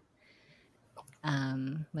found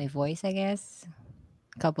my voice, I guess.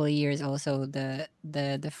 A couple of years also.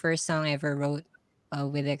 The first song I ever wrote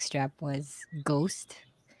with Extrap was Ghost.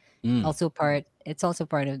 Mm. It's also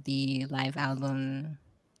part of the live album,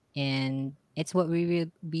 and it's what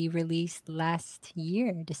we released last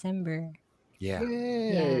year, December. Yeah.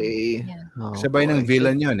 Yeah, Yay! yeah, Oh Sabay ng boy.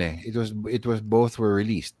 villain yun eh. It was both were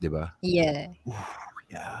released, di ba? yeah.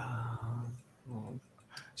 Yeah. Oh,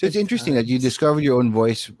 So it's good interesting that you times. discovered your own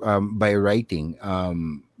voice by writing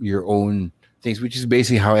your own things, which is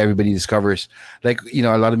basically how everybody discovers. Like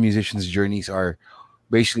a lot of musicians' journeys are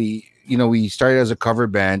basically we started as a cover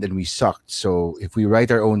band and we sucked. So if we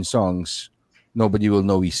write our own songs, nobody will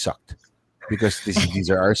know we sucked because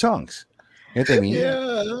these are our songs. You know what I mean? Yeah.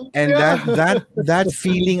 Yeah. And that Yeah. that that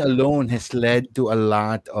feeling alone has led to a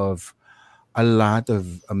lot of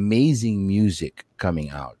amazing music coming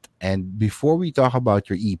out. And before we talk about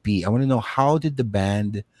your EP, I want to know, how did the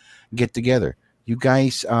band get together? You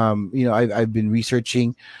guys, I've been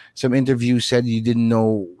researching. Some interviews said you didn't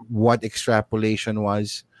know what Extrapolation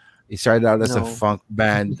was. It started out as a No. funk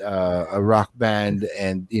band, a rock band,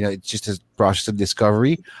 and it's just a process of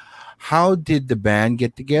discovery. How did the band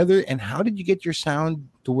get together, and how did you get your sound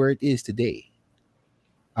to where it is today?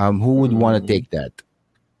 Who would want to Hmm. take that?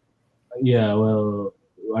 Yeah, well,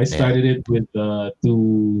 I Yeah. started it with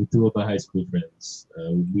two of my high school friends.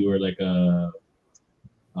 We were like a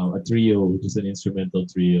trio, just an instrumental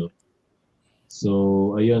trio.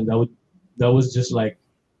 So yeah, that was just like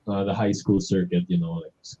the high school circuit,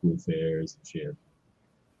 like school fairs and shit.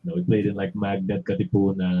 We played in like Magnet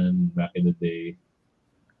Katipunan back in the day.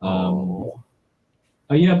 Um,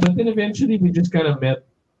 Oh. yeah, but then eventually we just kind of met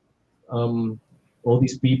um, all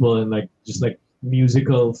these people and like just like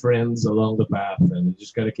musical friends along the path, and it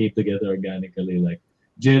just kind of came together organically. Like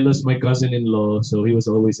Jealous, my cousin-in-law, so he was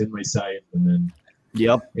always in my side, and then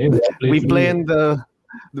Yep. yeah, we all played We play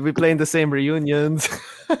through. in the same reunions.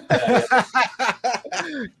 Yeah, yeah,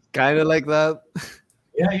 Kind of like that.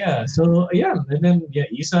 yeah. So yeah, and then yeah,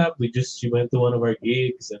 Isa, she went to one of our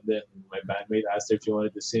gigs, and then my bandmate asked her if she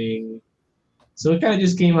wanted to sing. So it kind of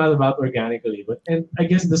just came out about organically, and I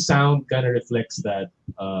guess the sound kind of reflects that,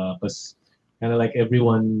 because kind of like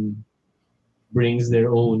everyone brings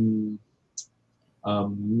their own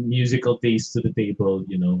musical taste to the table,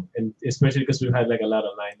 and especially because we've had like a lot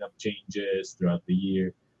of lineup changes throughout the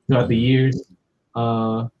Mhm. years.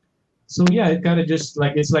 Uh, so yeah, it kind of just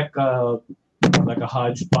like it's like a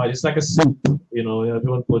hodgepodge. It's like a soup,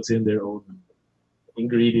 Everyone puts in their own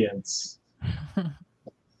ingredients.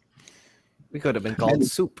 We could have been called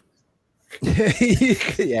soup.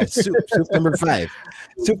 Yeah, soup number five,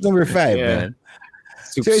 soup number five, Yeah. man.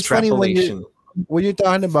 Soup So it's funny when extrapolation. you're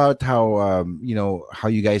talking about how how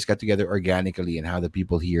you guys got together organically and how the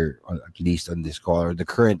people here, at least on this call, or the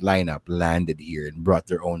current lineup, landed here and brought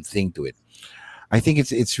their own thing to it. I think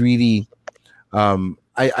it's really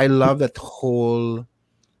I love that whole,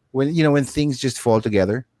 when things just fall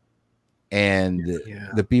together, and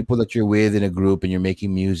Yeah. the people that you're with in a group and you're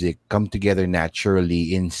making music come together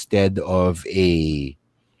naturally instead of a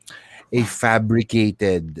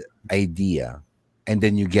fabricated idea, and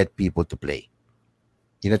then you get people to play.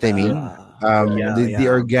 You know what I Yeah, mean? Uh, right. yeah, yeah.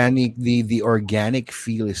 The organic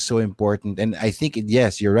feel is so important, and I think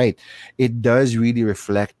yes, you're right. It does really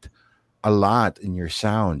reflect a lot in your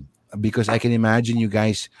sound, because I can imagine you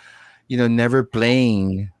guys, never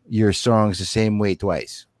playing your songs the same way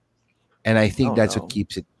twice, and I think Oh that's what no.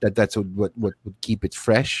 keeps it. That's what would keep it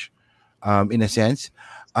fresh, in a sense.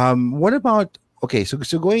 What about, okay? So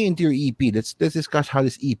going into your EP, let's discuss how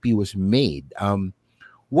this EP was made.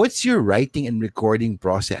 What's your writing and recording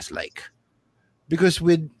process like? Because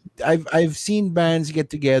I've seen bands get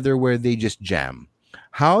together where they just jam.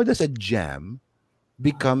 How does a jam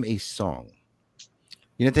become a song?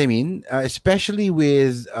 You know what I mean? Especially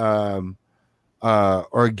with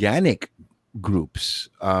organic groups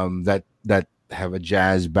that have a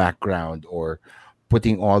jazz background, or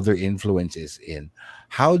putting all their influences in.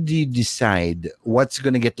 How do you decide what's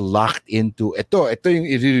gonna get locked into ito yung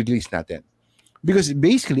i-release natin? Because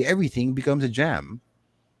basically everything becomes a jam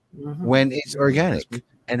Mm-hmm. when it's organic.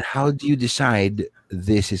 And how do you decide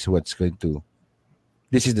this is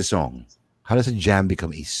the song? How does a jam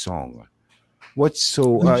become a song? What's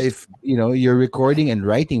so if your recording and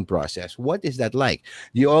writing process, what is that like?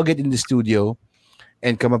 You all get in the studio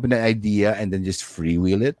and come up with an idea and then just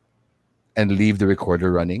freewheel it and leave the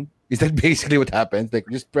recorder running? Is that basically what happens? Like,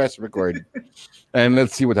 just press record and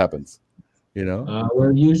let's see what happens. You know?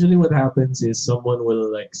 Well, usually what happens is someone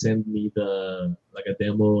will like send me the like a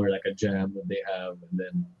demo or like a jam that they have, and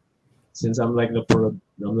then since I'm like the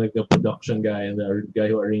production guy and the guy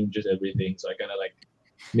who arranges everything, so I kind of like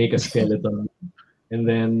make a skeleton, and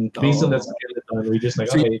then based on that Oh. skeleton, we just like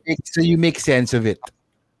So you okay, make sense of it.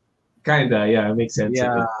 kinda yeah, make sense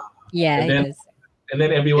of Yeah. it. Yeah, and it then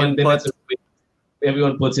is. everyone then Input. that's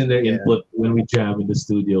everyone puts in their Yeah. input when we jam in the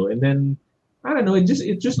studio, and then I don't know, it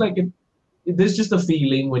just like there's just a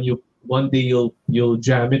feeling when you one day you'll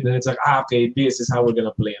jam it and it's like okay, this is how we're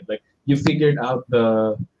gonna play it. Like you figured out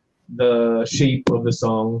the shape of the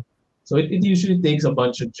song. So it usually takes a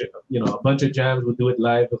bunch of a bunch of jams. We'll do it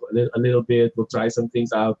live a little bit. We'll try some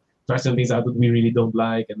things out that we really don't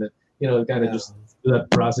like, and then kind of Yeah. just do that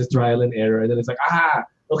process, trial and error, and then it's like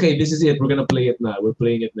okay, this is it. We're gonna play it now. We're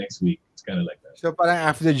playing it next week. It's kind of like that. So parang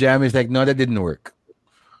after the jam, it's like, no, that didn't work.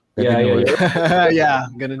 That Yeah, didn't yeah, work. yeah. Yeah.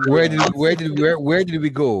 Gonna do Where that. did we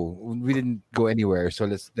go? We didn't go anywhere. So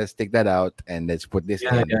let's take that out and let's put this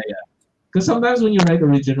Yeah, in. yeah, yeah. Because sometimes when you write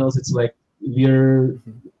originals, it's like you're,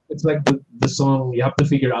 it's like the song. You have to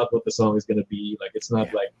figure out what the song is gonna be. Like it's not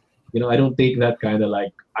Yeah. like, I don't take that kind of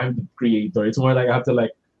like I'm the creator. It's more like I have to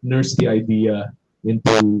like nurse the idea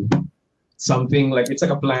into something. Like it's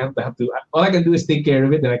like a plant. I have to. All I can do is take care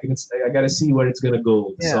of it, and I gotta see where it's gonna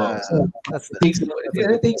go. The song. Yeah. So That's it takes that's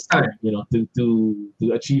a it takes time,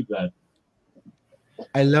 to achieve that.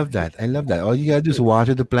 I love that. I love that. All you gotta do is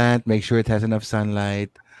water the plant, make sure it has enough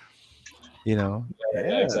sunlight. You know, Yeah, yeah,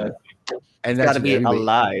 yeah. exactly. and Got that's to be everybody.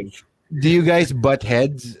 alive. Do you guys butt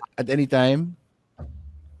heads at any time?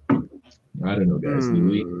 I don't know, guys.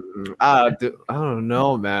 I don't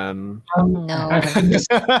know, man. No. Actually,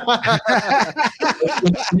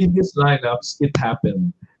 with previous lineups, it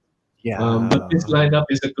happened. Yeah. But this lineup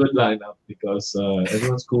is a good lineup because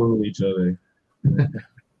everyone's cool with each other.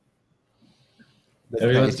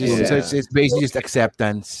 Everyone's It's just, cool. so it's basically just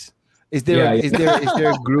acceptance. Is there Yeah, yeah. is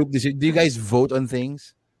there a group? Do you guys vote on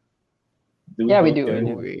things? Yeah, we do. Yeah.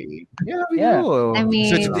 Yeah, we Yeah. do. I mean,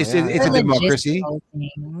 So it's for a democracy. logistical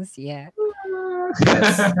things, yeah.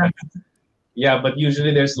 Yes. Yeah, but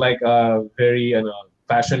usually there's like a very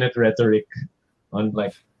passionate rhetoric on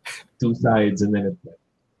like two sides, and then it's like,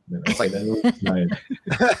 okay, then we'll slide.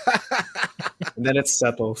 And then it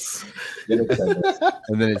settles. Then it's settles.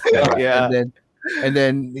 And then it's Yeah. and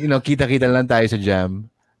then kita-kita lang tayo sa jam,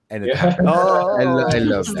 and it Yeah. happens. Oh, I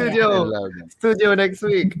love that. studio. I love that. Studio next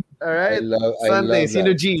week. All I right. love Sunday, that.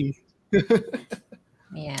 Sino G.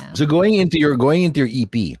 Yeah. So going into your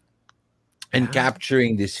EP and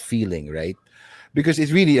capturing this feeling, right? Because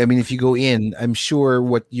it's really, I mean, if you go in, I'm sure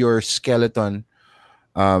what your skeleton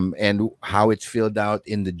and how it's filled out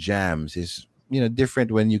in the jams is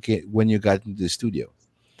different when you got into the studio.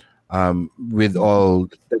 With all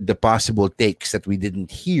the possible takes that we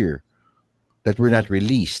didn't hear, that were not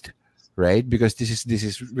released, right? Because this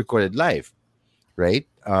is recorded live, right?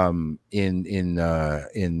 In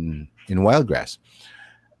Wildgrass.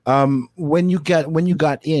 When you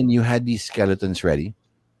got in, you had these skeletons ready,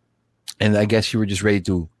 and I guess you were just ready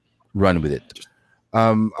to run with it.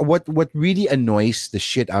 What really annoys the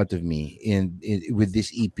shit out of me with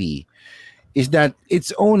this EP is that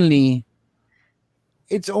it's only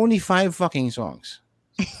 5 fucking songs.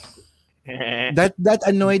 That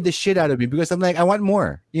annoyed the shit out of me because I'm like, I want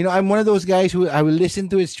more. I'm one of those guys who I will listen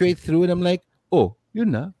to it straight through, and I'm like, oh,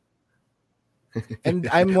 na. And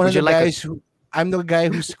I'm one of the guys who I'm the guy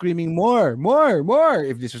who's screaming more.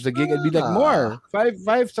 If this was a gig, I'd be like, more.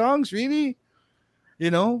 Five songs, really?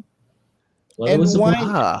 Well, it And was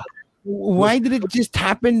why did it just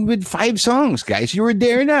happen with 5 songs, guys? You were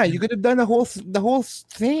there now. You could have done the whole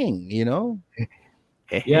thing,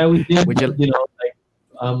 Yeah, we did. Would you-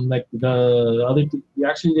 Like the other two, we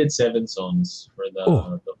actually did 7 songs for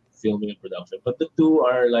Oh. the filming and production, but the 2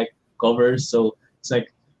 are like covers, so it's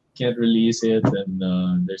like can't release it, and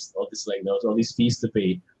there's all these fees to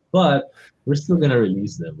pay. But we're still gonna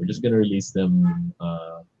release them. We're just gonna release them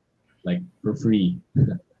like for free.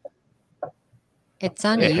 It's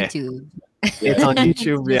on Yeah. YouTube. It's on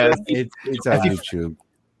YouTube. Yes. It's on YouTube.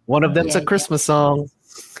 One of them's a Yeah. Christmas song.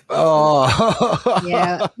 Oh,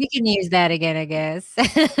 Yeah, we can use that again, I guess.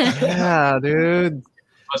 Yeah, dude.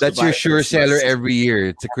 that's your sure seller every year.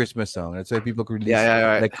 It's a Christmas song. That's why people release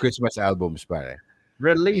Yeah. like Christmas albums, pare.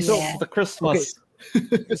 Release Yeah. of the Christmas.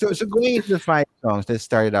 So going into the 5 songs that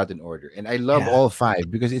started out in order, and I love Yeah. all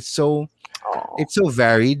 5 because it's so Aw.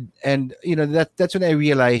 varied, and that's when I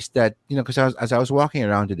realized that because as I was walking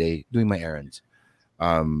around today doing my errands,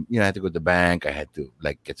 I had to go to the bank, I had to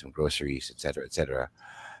like get some groceries, etc.,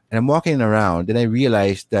 and I'm walking around, and I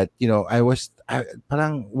realized that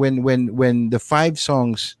parang when the 5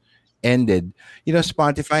 songs ended,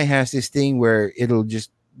 Spotify has this thing where it'll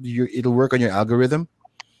work on your algorithm.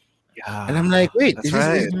 Yeah. And I'm like, wait, That's is this,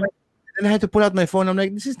 right. is this and I had to pull out my phone. I'm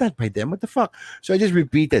like, this is not by them. What the fuck? So I just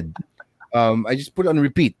repeated. I just put on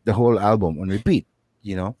repeat the whole album on repeat,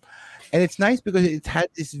 And it's nice because it had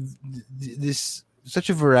this such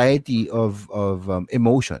a variety of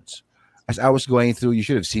emotions. As I was going through, you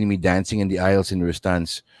should have seen me dancing in the aisles in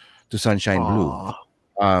Rustans to Sunshine Blue. Aw.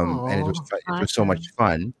 And it Aw. was so much Awesome.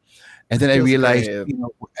 fun. And then I Feels realized, great.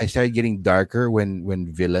 I started getting darker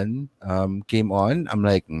when Villain came on. I'm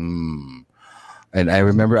like, and I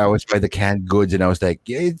remember I was by the canned goods, and I was like,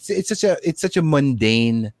 yeah, it's such a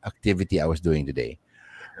mundane activity I was doing today.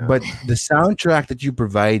 But the soundtrack that you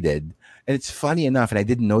provided, and it's funny enough, and I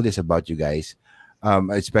didn't know this about you guys,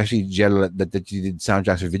 especially Jello, that you did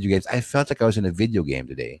soundtracks for video games. I felt like I was in a video game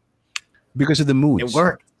today because of the It moods.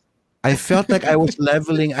 worked. I felt like I was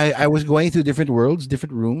leveling. I was going through different worlds,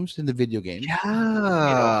 different rooms in the video game,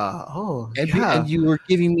 Yeah. Oh, and yeah. you were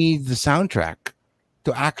giving me the soundtrack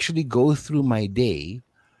to actually go through my day.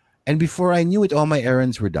 And before I knew it, all my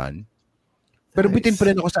errands were done. Pero bitin pa Nice.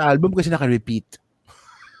 rin ako sa album kasi naka-repeat.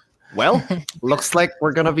 Well, looks like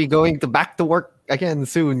we're gonna be going to back to work again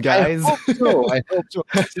soon, I guys. hope so. I hope so.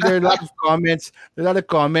 So there are a lot of comments. There are a lot of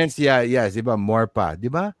comments. Yeah, yes, diba? More pa.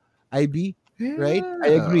 Diba? IB, right?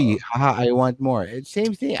 I Yeah. agree. Haha, I want more. It's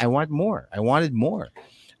same thing. I want more. I wanted more.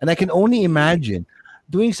 And I can only imagine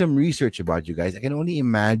doing some research about you guys. I can only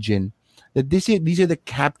imagine that these are the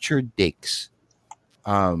captured takes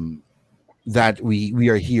um that we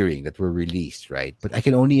are hearing that were released, right? But I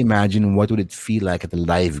can only imagine what would it feel like at a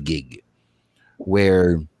live gig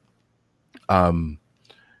where um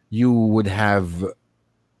you would have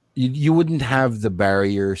you wouldn't have the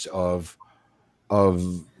barriers of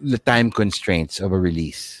the time constraints of a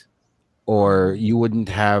release, or you wouldn't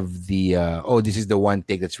have the oh, this is the one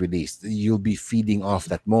take that's released. You'll be feeding off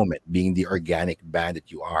that moment, being the organic band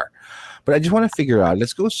that you are. But I just want to figure out,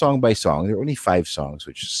 let's go song by song. There are only 5 songs,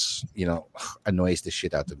 which is, annoys the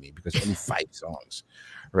shit out of me because only 5 songs,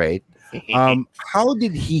 right? How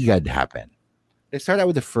did Higad happen? Let's start out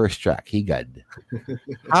with the first track, Higad.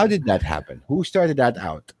 How did that happen? Who started that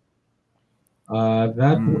out?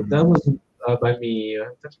 That was by me.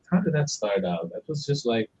 How did that start out? That was just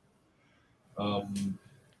like um,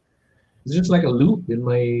 it's just like a loop in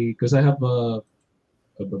my, because I have a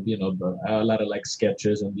lot of like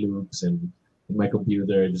sketches and loops and in my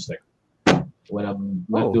computer, just like when I'm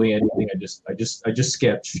not Oh, doing anything, I just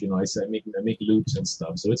sketch. I make loops and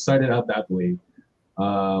stuff. So it started out that way.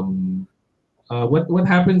 Um, what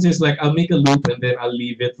happens is like I'll make a loop and then I'll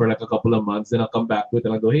leave it for like a couple of months. Then I'll come back to it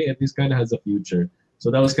and I'll go, hey, this kind of has a future. So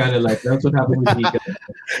that was kind of like that's what happened with Nika.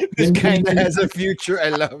 This Then kind of has a future. I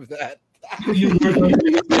love that. you work on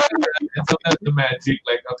things and sometimes the magic,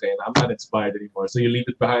 like, okay, I'm not inspired anymore. So you leave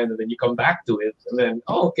it behind and then you come back to it and then,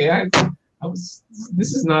 oh, okay, I was,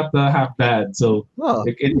 this is not half bad. So well,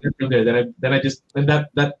 it went from there. Then I just, and that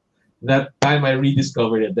time I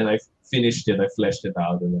rediscovered it. Then I finished it. I fleshed it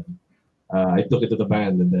out, and then I took it to the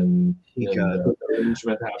band, and then Higad. the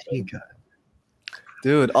arrangement happened. Higad.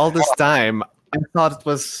 Dude, all this time I thought it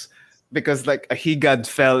was because like a Higad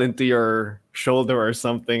fell into your shoulder or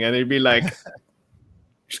something, and it'd be like,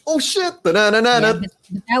 oh shit! Yeah, Da-da-da-da-da, but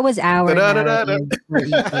that was our da-da-da-da-da. narrative for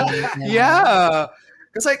eating. Yeah,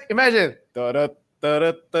 because like imagine. Yeah,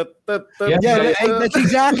 Yeah, that's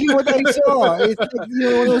exactly what I saw. It's like,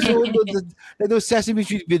 those Sesame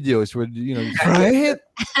Street videos where Right?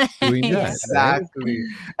 doing that. Yes. Right? Exactly.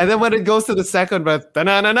 And then when it goes to the second breath,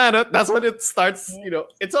 that's when it starts,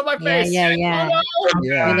 it's on my Yeah, face. yeah, yeah.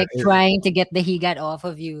 Yeah. You're like trying to get the he got off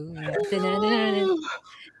of you. Then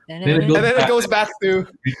it And goes then it back. goes back to,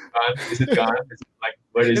 Is it gone? Is it gone? Is it like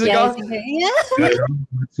where is Is it? it Yeah, gone? yeah. I'm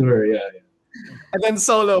not sure. Yeah. and then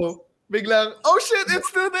solo. Biglang, oh shit, it's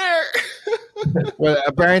still there. Well,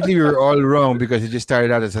 apparently we were all wrong because it just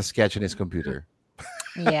started out as a sketch on his computer.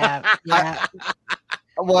 Yeah, yeah.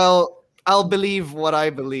 Well, I'll believe what I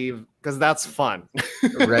believe because that's fun.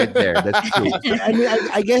 Right there. That's true. I mean,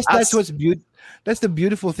 I guess that's That's- what's that's the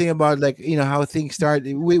beautiful thing about, like, how things start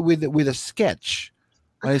with a sketch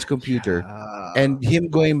on his computer. And him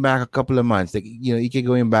going back a couple of months, like, Ike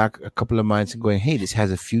going back a couple of months and going, hey, this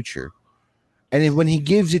has a future. And then when he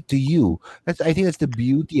gives it to you, I think that's the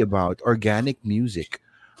beauty about organic music,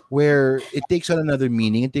 where it takes on another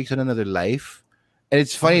meaning, it takes on another life. And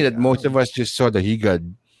it's funny that most of us just saw the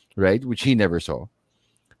Higad, right? Which he never saw.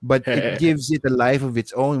 But it gives it a life of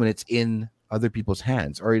its own when it's in other people's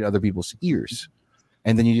hands or in other people's ears.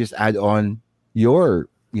 And then you just add on your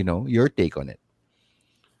take on it.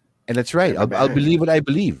 And that's right. I'll believe what I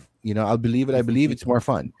believe. I'll believe what I believe. It's more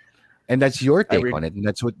fun. And that's your take on it. And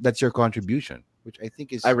that's your contribution, which I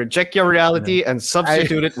think is. I reject your reality and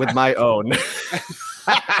substitute it with my own.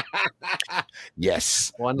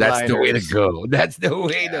 Yes. One That's the way to liners. go. That's the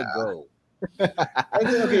way to go. And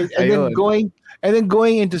then Ayun.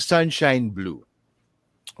 going into Sunshine Blue,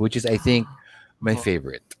 which is, I think, my Oh,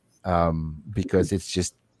 favorite. Because it's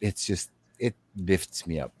just it lifts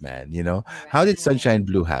me up, man. How did Right. Sunshine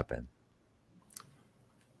Blue happen?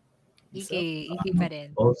 what's Ike, up? Ike pa rin.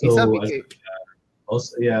 What's up, Also, as Ike?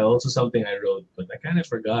 also yeah, also something I wrote, but I kind of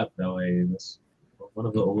forgot how I was one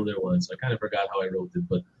of the older ones. I kind of forgot how I wrote it,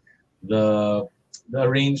 but the the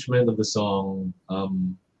arrangement of the song,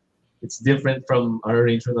 it's different from our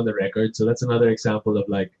arrangement on the record. So that's another example of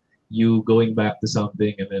like you going back to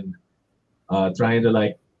something and then trying to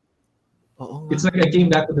like. Oo nga. It's like I came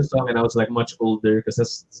back to the song and I was like much older because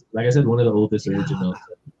that's like I said one of the oldest Yeah. originals.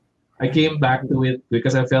 I came back to it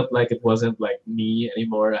because I felt like it wasn't like me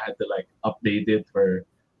anymore. I had to like update it for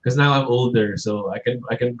because now I'm older, so I can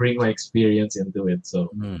bring my experience into it. So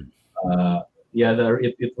Mm. uh, yeah,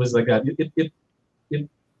 it was like that. It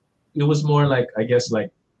it was more like I guess like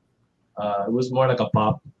it was more like a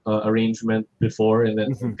pop arrangement before, and then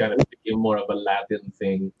it Mhm. kind of became more of a Latin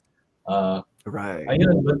thing. Uh, Right.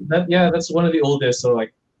 yeah, but that's one of the oldest. So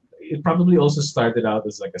like it probably also started out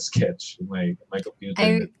as like a sketch in my computer, and I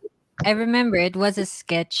then I remember it was a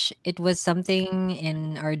sketch. It was something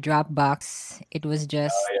in our Dropbox. It was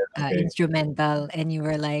just yeah, okay. instrumental, and you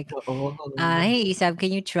were like, Oo. "Hey, Isab,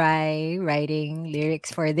 can you try writing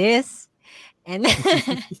lyrics for this?" And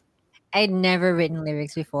I'd never written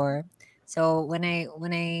lyrics before, so when I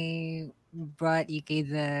brought Ike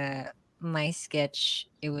the my sketch,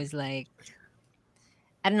 it was like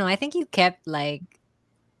I don't know. I think you kept like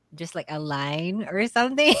just like a line or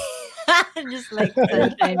something, just like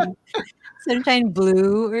sunshine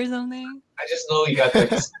blue or something. I just know he got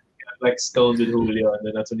like like stoned with Julio, and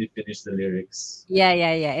then that's when he finished the lyrics. Yeah,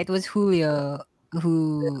 yeah, yeah. It was Julio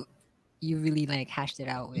who you really like hashed it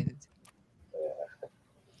out with.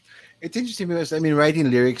 It's interesting because I mean, writing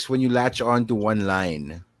lyrics when you latch on to one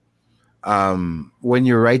line. When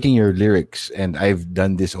you're writing your lyrics, and I've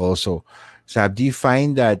done this also. Sab, do you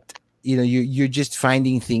find that you're just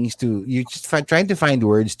finding things to you just trying to find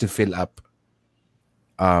words to fill up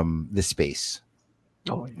the space,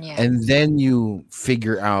 Oh, yeah. Yeah. and then you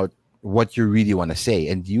figure out what you really want to say,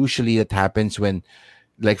 and usually that happens when,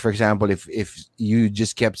 like for example, if you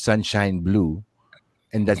just kept Sunshine Blue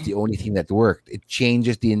and that's the only thing that worked, it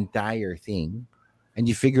changes the entire thing, and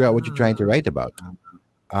you figure out what you're trying to Ah. write about.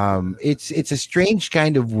 It's a strange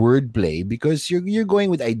kind of wordplay because you're going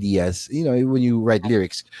with ideas. When you write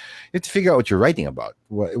lyrics, you have to figure out what you're writing about.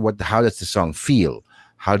 What how does the song feel?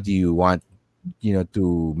 How do you want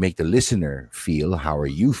to make the listener feel? How are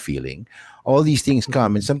you feeling? All these things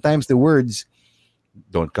come, and Mhm. sometimes the words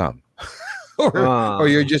don't come, or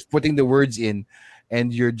you're Ah, just putting the words in,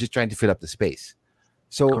 and you're just trying to fill up the space.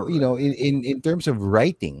 So, correct. in terms of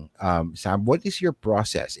writing, Sam, what is your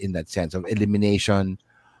process in that sense of elimination,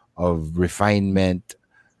 of refinement?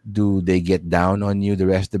 Do they get down on you, the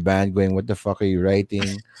rest of the band, going, "What the fuck are you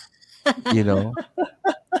writing?" You know,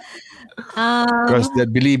 because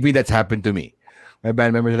um believe me, that's happened to me. My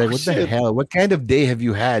band members are like, Oh, "What the shit. hell? What kind of day have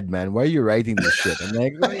you had, man? Why are you writing this shit?" I'm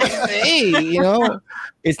like, "Well, hey,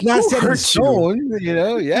 it's not Who set in hurt you? stone.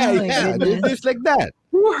 Yeah, oh my yeah. There's goodness. just like that.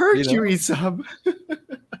 Who You hurt you, know, Isab?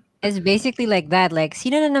 It's basically like that. Like,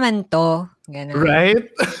 sino na naman to? Ganon. Right?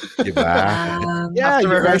 diba? Um, Yeah,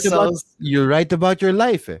 After rehearsals. you write about your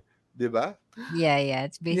life, diba? yeah, yeah.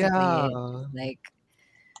 It's basically Yeah. it. Like,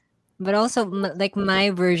 but also like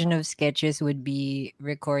my version of sketches would be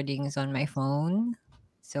recordings on my phone.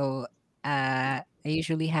 So, I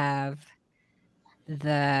usually have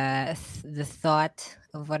the thought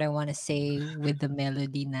of what I want to say with the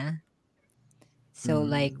melody na. So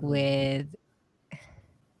like Mm.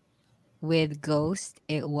 with Ghost,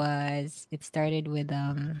 it started with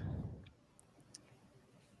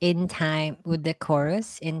in time with the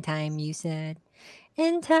chorus. In time you said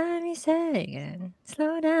again,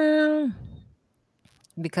 slow down,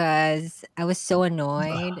 because I was so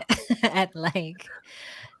annoyed at like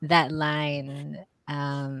that line.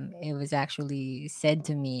 It was actually said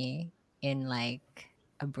to me in like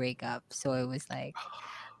a breakup, so it was like,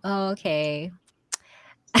 oh, okay.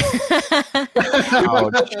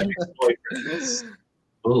 Ouch. Ex-boyfriends.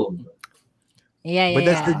 Boom. Yeah, yeah, But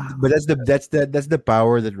yeah. that's the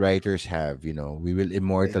power that writers have. We will They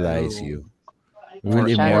immortalize do. you. We will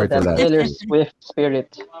For Channel sure. that immortalize Taylor you. Swift spirit.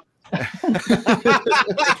 Hey,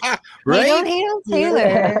 don't Right? hate on You know?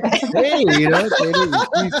 Taylor. Hey, Taylor,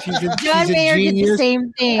 she's John a Mayer did the genius.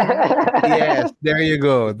 same thing. Yes, there you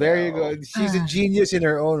go. There you No. go. She's a genius in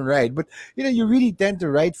her own right. But you really tend to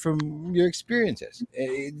write from your experiences.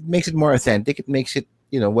 It makes it more authentic. It makes it,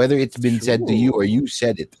 whether it's been said to you or True. you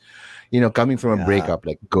said it, coming from a Yeah. breakup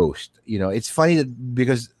like Ghost. It's funny that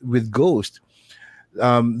because with Ghost,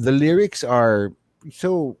 the lyrics are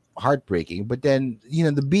so heartbreaking, but then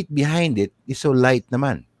the beat behind it is so light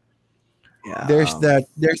naman. There's Yeah.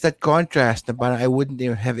 that contrast na parang I wouldn't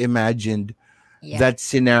even have imagined Yeah. that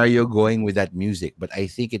scenario going with that music, but I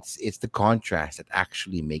think it's the contrast that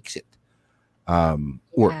actually makes it Yeah.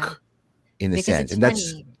 work in a Because sense. it's And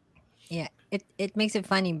that's funny. Yeah. It makes it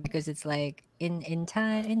funny because it's like in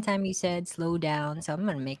time you said slow down, so I'm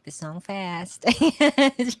gonna make the song fast.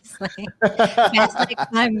 It's just like fast like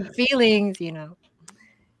time feelings.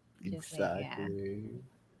 Just like yeah. Exactly.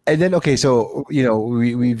 and then okay, so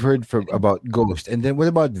we've heard about Ghost, and then what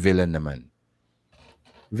about Villain naman?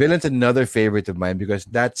 Villain's another favorite of mine because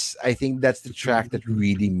I think that's the track that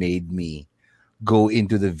really made me go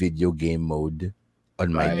into the video game mode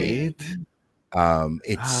on my day. Right?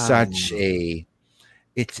 It's Ah, such a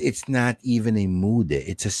it's not even a mood,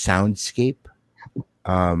 it's a soundscape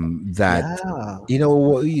that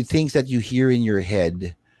yeah. things that you hear in your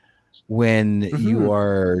head when Hmm. you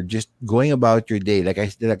are just going about your day, like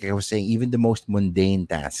I was saying, even the most mundane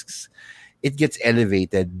tasks, it gets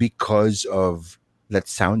elevated because of that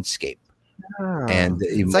soundscape Yeah. and the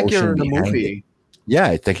It's like you're emotion in a behind it. movie,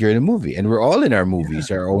 Yeah, it's like you're in a movie, and we're all in our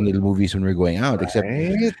movies, our own little movies when we're going out. Except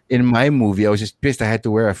right? in my movie, I was just pissed I had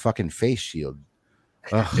to wear a fucking face shield.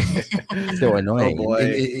 Ugh, so Oh annoying. boy.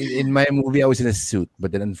 In my movie, I was in a suit,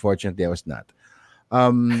 but then unfortunately, I was not.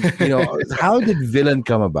 How did Villain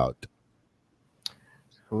come about?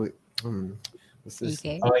 Wait, hmm. Was this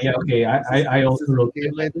EK. Oh yeah, okay. I, was I this I was also this wrote okay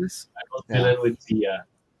by Villain. this? I wrote Yeah. Villain with Zia.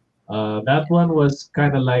 That one was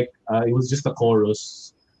kind of like it was just a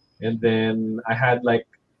chorus, and then I had like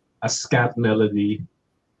a scat melody,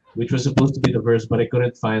 which was supposed to be the verse, but I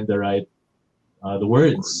couldn't find the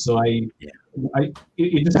words. So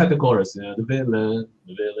it just had the chorus, the villain.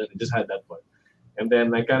 It just had that part, and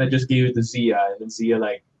then I kind of just gave it to Zia, and then Zia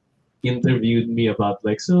like interviewed me about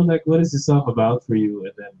like so like what is this song about for you,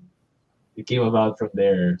 and then it came about from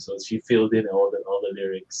there. So she filled in all the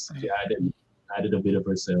lyrics. She added a bit of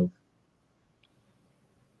herself.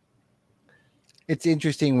 It's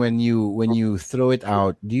interesting when you throw it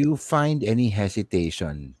out. Do you find any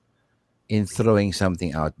hesitation in throwing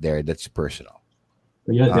something out there that's personal?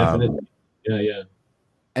 But yeah, Um, definitely. Yeah, yeah,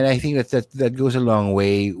 and I think that goes a long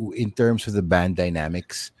way in terms of the band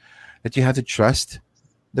dynamics. That you have to trust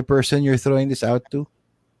the person you're throwing this out to,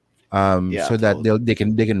 Yeah, so that totally.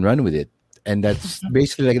 they can run with it. And that's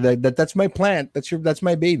basically like that's my plant. That's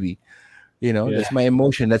my baby. yeah. That's my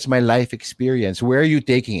emotion. That's my life experience. Where are you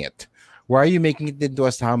taking it? Why are you making it into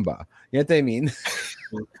a samba? You know what I mean?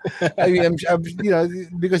 I mean,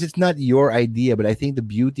 because it's not your idea, but I think the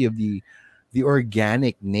beauty of the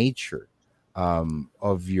organic nature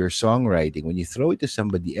of your songwriting, when you throw it to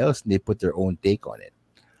somebody else and they put their own take on it,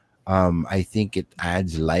 I think it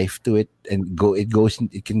adds life to it, and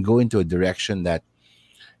it can go into a direction that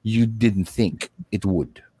you didn't think it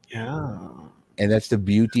would. Yeah. And that's the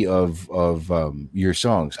beauty of your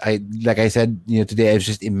songs. Like I said, today I was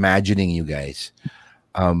just imagining you guys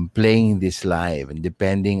playing this live, and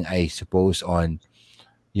depending, I suppose, on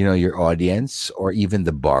your audience or even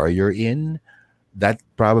the bar you're in, that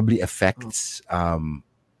probably Oh, affects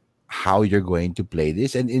how you're going to play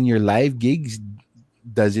this. And in your live gigs,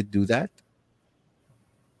 does it do that?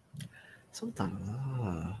 sometimes.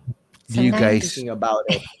 Do you Sometimes guys Thinking about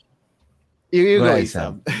it. You go go, ahead,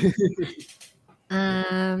 Sam? Isam.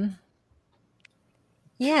 um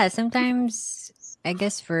yeah, sometimes I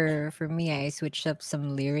guess for me I switch up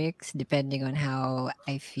some lyrics depending on how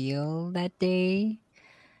I feel that day.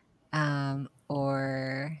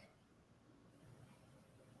 Or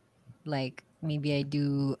like maybe I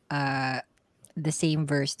do the same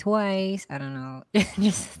verse twice. I don't know.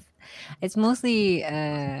 Just it's mostly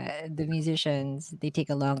the musicians, they take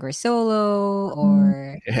a longer solo,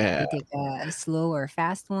 or Yeah. they take a slow or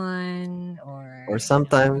fast one, Or or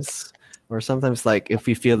sometimes like if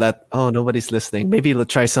we feel that nobody's listening, maybe we'll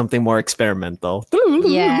try something more experimental.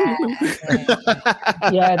 yeah, yeah.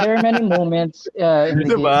 Yeah, there are many moments in the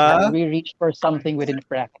gigs that Diba? we reach for something within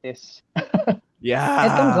practice. It comes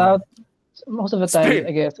Yeah. out most of the time. Spain.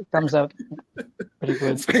 I guess it comes out pretty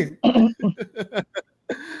good. Spain.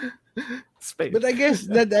 Spain. But I guess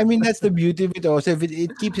that's the beauty of it also. If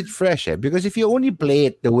it keeps it fresh, because if you only play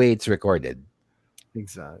it the way it's recorded,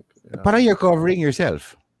 Exactly. Yeah. parang you're covering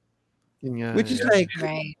yourself, Yeah. which is Yeah. like,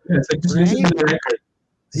 Right. Yeah, it's like just listen right? to the record.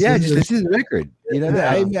 Just Yeah, listen just to listen to the record.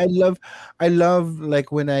 I Yeah. I love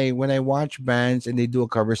like when I watch bands and they do a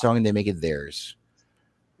cover song and they make it theirs.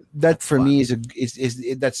 That That's for fun. me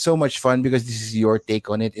that's so much fun because this is your take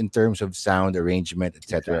on it in terms of sound arrangement,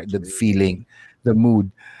 etc. The Exactly. feeling, the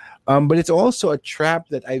mood. But it's also a trap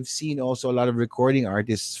that I've seen also a lot of recording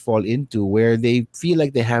artists fall into, where they feel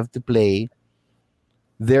like they have to play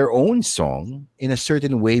their own song in a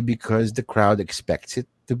certain way because the crowd expects it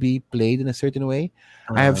to be played in a certain way.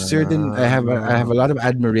 I have a lot of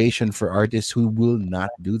admiration for artists who will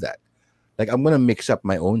not do that. Like, I'm gonna mix up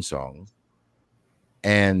my own song,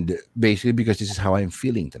 and basically because this is how I'm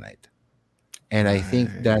feeling tonight. And I think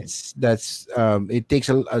Right. that's it takes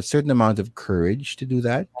a certain amount of courage to do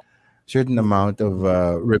that, certain amount of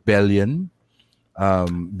rebellion,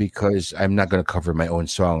 because I'm not going to cover my own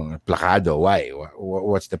song. Placado, why?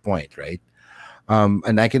 What's the point, right?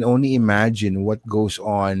 And I can only imagine what goes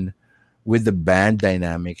on with the band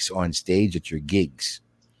dynamics on stage at your gigs.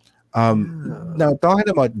 Yeah. Now, talking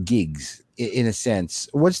about gigs, in a sense,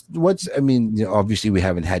 what's I mean, obviously we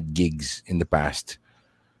haven't had gigs in the past,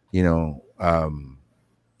 you know,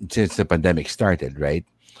 since the pandemic started, right?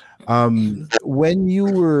 When you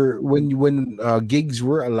were when gigs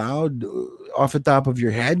were allowed, off the top of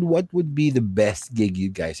your head, what would be the best gig you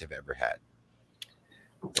guys have ever had?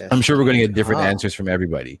 I'm Best sure we're going to gig. get different answers from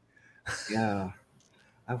everybody. Yeah.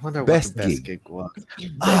 I wonder what the Best best gig. gig was.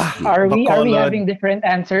 Best gig. Are we Bacolod. having different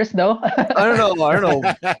answers though? I don't know. I don't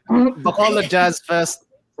know. Bacolod Jazz Fest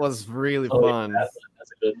was really Oh, yeah, fun. that's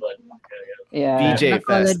a good one. Yeah. VJ Fest.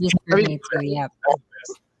 Bacolod is I for mean, me too. Yeah.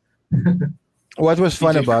 What was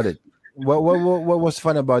fun VJ about it? What was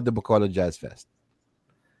fun about the Bacolod Jazz Fest?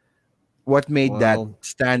 What made that Well,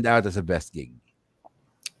 stand out as a best gig?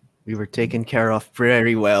 we were taken care of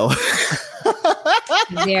very well.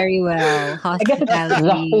 Very well. I guess it's the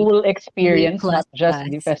Hospitality. whole A experience, plus not just the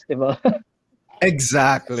plus. festival.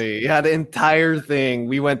 Exactly. Yeah, the entire thing.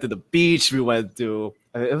 We went to the beach. We went to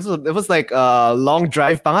it was like a long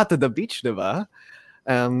drive pa nga to the beach, diba?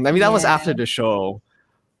 I mean that was Yeah. after the show.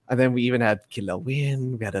 And then we even had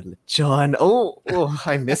kilawin, we had a lechon. Oh,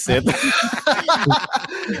 I miss it.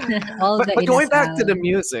 All but, the but going back to inasal. the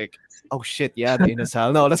music. Oh shit, yeah, the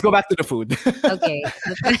inasal. No, let's go back to the food. Okay.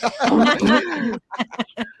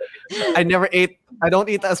 I don't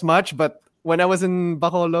eat as much, but when I was in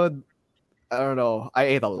Bacolod, I don't know, I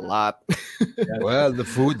ate a lot. Well, the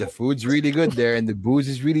food's really good there, and the booze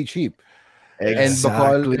is really cheap. And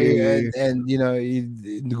Exactly. and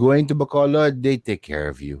going to Bacolod, they take care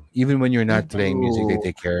of you. Even when you're They not playing music, they do.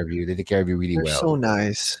 take care of you. They take care of you really They're well. so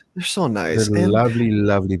nice. They're so They're nice. And lovely,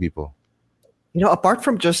 lovely people. apart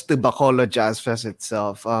from just the Bacolod Jazz Fest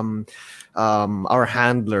itself, our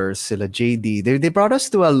handlers, sila JD, they brought us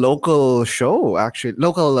to a local show, actually,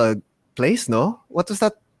 local place. No, what was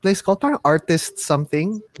that place called? Parang Artist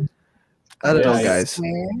something. I don't know, Yeah, Artist guys.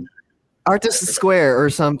 Square. Artist Square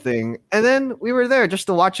or something. And then we were there just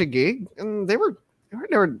to watch a gig, and they were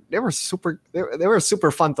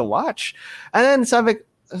super fun to watch. And then sabi,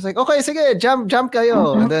 I was like, okay, sige, jump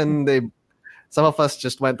kayo. And then some of us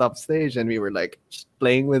just went up stage and we were like just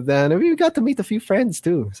playing with them, and we got to meet a few friends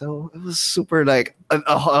too. So it was super like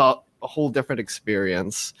a whole different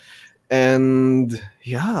experience. And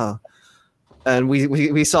yeah, and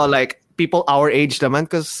we saw like people our age naman,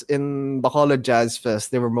 because in Bacolod Jazz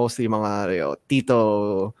Fest they were mostly mga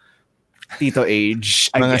tito age,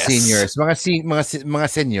 I Mga guess. seniors, mga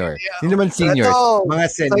senior. Hindi naman seniors, Ito, mga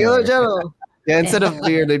sa'yo, senior. Jero. Yeah, instead of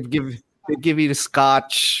beer, they'd give you the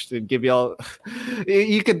scotch. They'd give you all.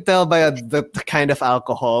 You could tell by the kind of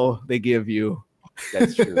alcohol they give you.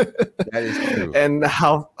 That's true. That is true. And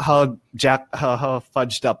how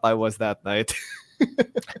fudged up I was that night.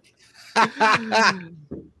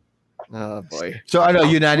 Oh boy. So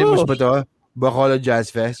unanimous Woo. ba to? Bacolod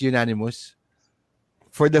Jazz Fest, unanimous?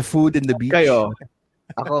 For the food and the beach? Kayo.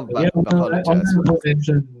 Ako Yeah, I Bacolod Jazz. want to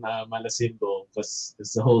mention Malasimbo because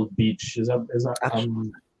it's the whole beach.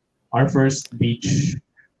 Our first beach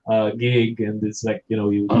gig, and it's like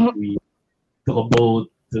we took a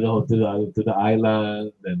boat to the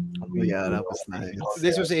island, and Yeah, that was nice.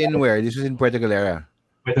 This was in where? This was in Puerto Galera.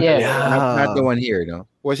 Yeah. Not the one here, no?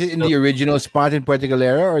 Was it in the original spot in Puerto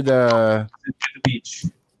Galera or the beach.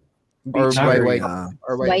 or Beach white area.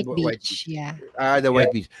 or White Beach. Yeah. the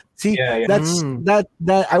White Beach. See, Yeah.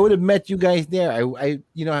 that I would have met you guys there.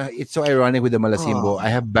 It's so ironic with the Malasimbo. Oh. I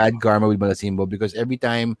have bad karma with Malasimbo because every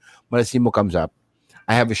time Malasimbo comes up,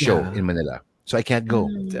 I have a show Yeah. in Manila, so I can't go.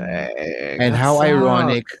 Dang, And that how sucks.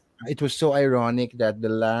 ironic! It was so ironic that the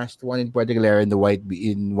last one in Puerto Galera in White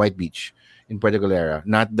Beach in Puerto Galera,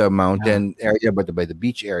 not the mountain area, but by the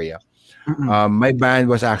beach area. Mm-mm. My band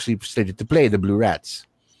was actually slated to play the Blue Rats,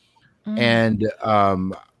 Mm.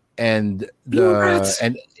 and Blue Rats?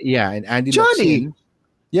 and Andy Johnny! Locsin.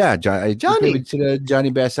 Yeah, Johnny! with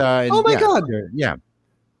Johnny Bessa. And, Oh my yeah, God! yeah.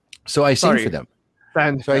 So I sing Sorry. for them. So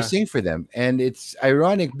I Santa. sing for them, and it's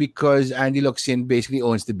ironic because Andy Locsin basically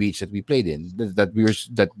owns the beach that we played in,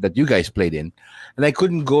 that you guys played in, and I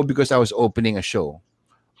couldn't go because I was opening a show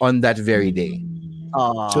on that very day.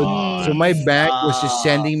 Mm. So Oh, so my Dang. band was just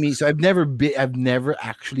sending me. So I've never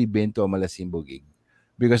actually been to a Malasimbo gig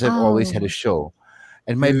because I've always had a Oh. show,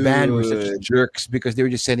 and my band were such dude. jerks because they were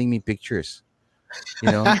just sending me pictures.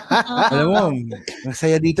 You know, alam mo, ang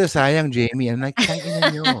saya dito, sayang, Jamie. I'm like, tangina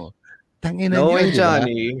nyo. Tangina nyo, Knowing di ba?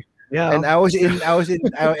 Johnny. Yeah. And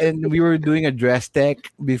and we were doing a dress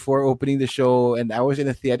tech before opening the show, and I was in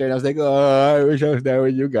a theater, and I was like, oh, I wish I was there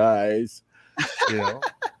with you guys. You know?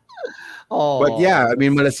 But yeah, I Oh,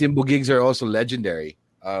 mean, Malasimbo gigs are also legendary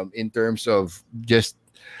in terms of just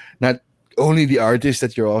not only the artists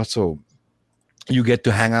that you get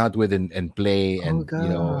to hang out with and play oh and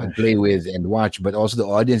and gosh. play with and watch, but also the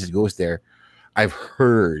audience that goes there. I've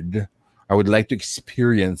heard. I would like to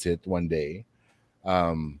experience it one day.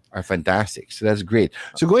 Are fantastic. So that's great.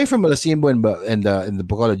 So going from Malasimbo and the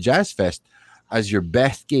Bacolod Jazz Fest as your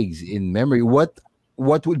best gigs in memory, what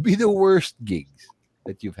would be the worst gigs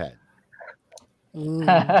that you've had? Ooh.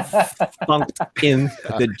 Funked in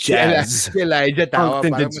the jazz. Si Elijah tawa,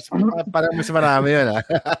 Punked in the parang mas marami yun, ah.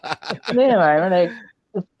 Hindi naman, like,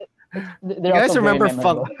 they're You guys also very remember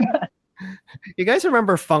memorable. You guys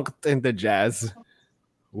remember Funked in the Jazz?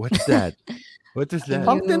 What's that? What is Can that?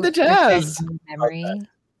 Punked in you the Jazz. refresh my memory?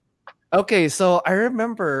 Okay, so I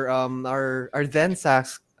remember our then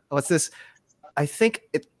sax. What's this? I think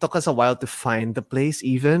it took us a while to find the place.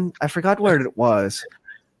 Even I forgot where it was.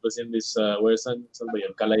 Was in this where san ba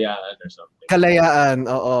yun? Kalayaan or something. Kalayaan.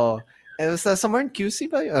 Oh, it was somewhere in QC.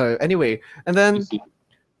 Ba? Anyway, and then You see,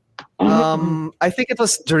 I think it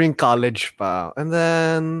was during college, pa. And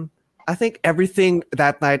then I think everything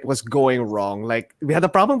that night was going wrong. Like we had a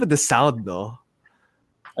problem with the sound, though.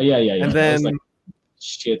 yeah. And I was then like,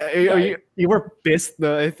 shit. you were pissed,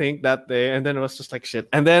 though, I think, that day. And then it was just like shit.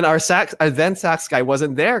 And then our then sax guy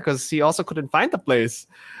wasn't there because he also couldn't find the place.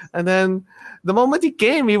 And then the moment he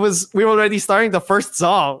came, we were already starting the first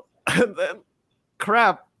song. And then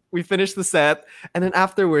crap, we finished the set. And then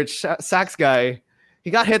afterwards, sax guy, he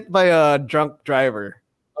got hit by a drunk driver.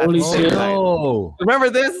 at Holy the same shit. time. Oh, Remember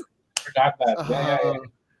this? Forgot that. Yeah.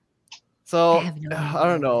 So I have no I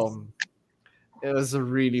don't know. It was a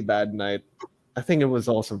really bad night. I think it was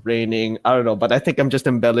also raining. I don't know, but I think I'm just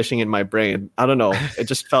embellishing in my brain. I don't know. It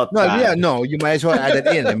just felt no, bad. yeah, no, you might as well add it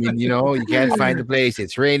in. I mean, you can't find the place.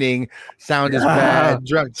 It's raining. Sound is Yeah. bad.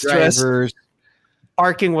 Drunk Stress. drivers.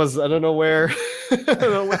 Parking was I don't know where. I don't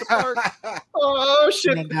know where to park. Oh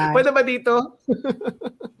shit. my God. Pwede ba dito?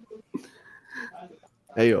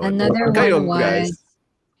 Ayun. Another Kayo, one guys.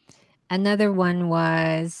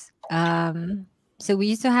 was so we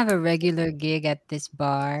used to have a regular gig at this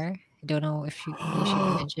bar. I don't know if we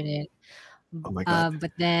should mention it. Oh my God.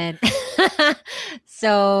 But then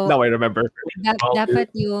so Now I remember. dapat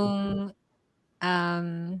yung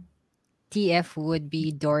TF would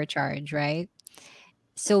be door charge, right?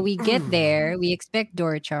 So we get there, we expect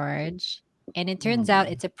door charge, and it turns out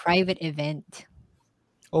it's a private event.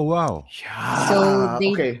 Oh wow. Yeah.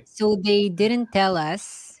 So they didn't tell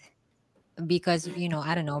us because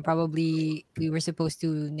I don't know, probably we were supposed to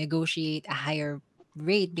negotiate a higher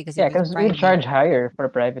rate because Yeah, it was because we private. charge higher for a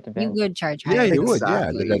private You event. would charge Yeah, higher. you would. Yeah,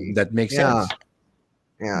 Exactly. that makes Yeah. sense.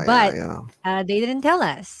 Yeah. But- yeah. They didn't tell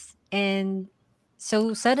us, and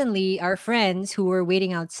so suddenly our friends who were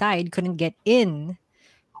waiting outside couldn't get in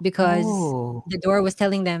because Oh. the door was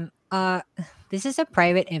telling them, this is a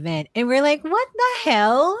private event. And we're like, what the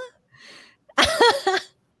hell?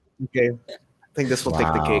 Okay. I think this will take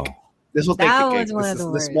the Wow. cake. This will take That the cake. was one of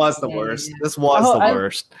the This worst. was the Yeah, worst. yeah. This was Oh, the I-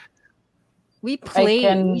 worst. We played.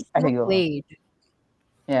 We I still can go. played.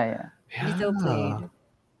 Yeah. We still played.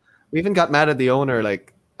 We even got mad at the owner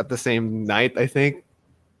like at the same night, I think.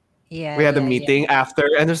 Yeah. We had a yeah, meeting after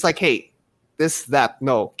and it's like, hey,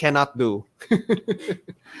 no, cannot do.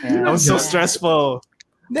 Yeah. That was so Yeah. stressful.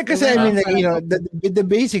 Because I mean, like, the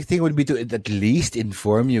basic thing would be to at least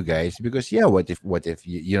inform you guys because what if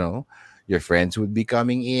your friends would be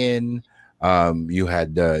coming in, you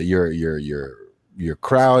had your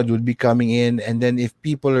crowd would be coming in, and then if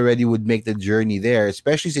people already would make the journey there,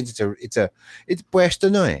 especially since it's puesto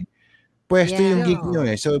no eh, puesto Yeah. yung gig nyo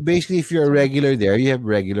eh. So basically, if you're a regular there, you have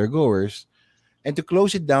regular goers, and to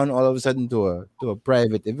close it down all of a sudden to a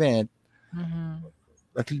private event. Mhm.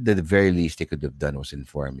 At the very least they could have done was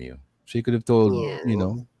inform you. So you could have told, Yeah.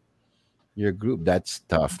 your group. That's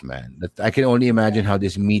tough, man. I can only imagine how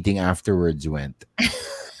this meeting afterwards went.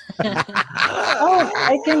 Oh,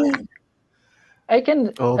 I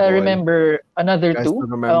can Oh, boy. remember another Guys two. don't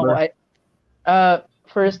remember?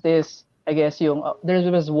 First is I guess yung there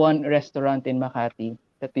was one restaurant in Makati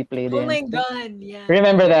that we played Oh in. my god, yeah.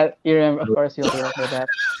 Remember that? You remember? Of course, you'll remember that.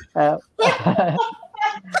 Uh,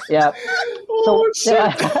 yeah. So Oh shit!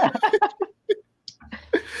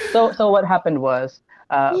 so what happened was,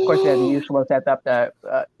 of course, we had the usual setup that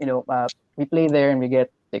we play there and we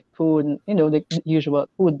get like food, the usual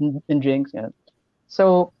food and drinks.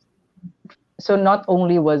 So so not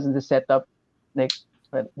only was the setup like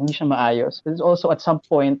hindi siya maayos, but it's also at some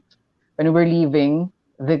point when we were leaving,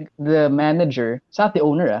 the manager, it's not the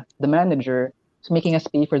owner, the manager is making us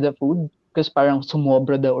pay for the food because parang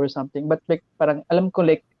sumobra daw or something. But like parang alam ko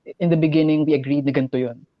like in the beginning we agreed na ganito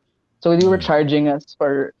yun. So they were Mm. charging us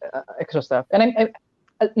for extra stuff. And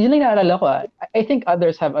yun lang naalala ko. I think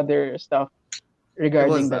others have other stuff It was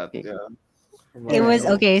regarding that that, case. yeah. From what It I Yeah. was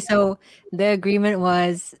know. okay. So the agreement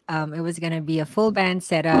was it was gonna be a full band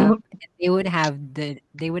setup. And they would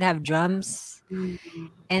have drums.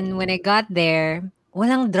 And when I got there,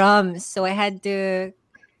 walang drums. So I had to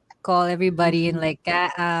call everybody and like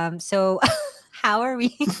so how are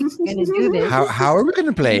we gonna do this? How are we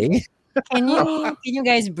gonna play? Can you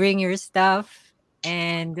guys bring your stuff?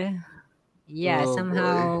 And yeah, Oh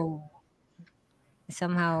boy.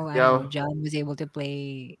 somehow I don't know, Yeah, John was able to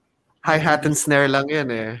play hi the hat and lead. snare lang yun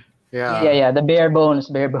eh. Yeah, Yeah, Yeah, yeah, the bare bones,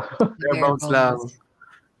 bare bones. the bare bare bones lang. bones.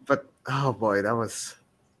 But oh boy, that was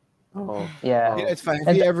Yeah. You know, oh it's fine.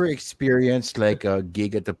 Have And you ever experienced like a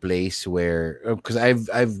gig at a place where, because I've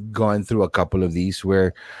gone through a couple of these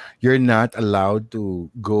where you're not allowed to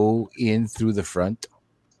go in through the front.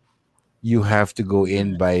 You have to go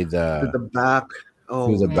in by to the back.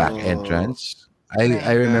 through Oh the Right, back no. entrance. I right.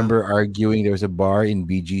 Yeah. remember arguing. There was a bar in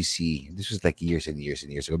BGC. This was like years and years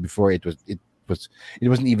and years ago. Before was it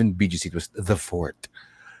wasn't even BGC. It was the Fort.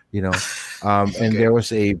 You know, and Okay. there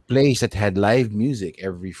was a place that had live music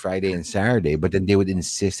every Friday and Saturday. But then they would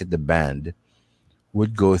insist that the band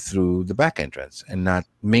would go through the back entrance and not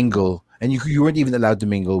mingle. And you weren't even allowed to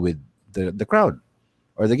mingle with the crowd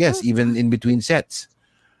or the guests, even in between sets.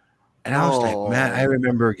 And I was like, man, I Oh.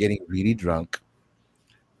 remember getting really drunk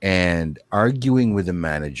and arguing with the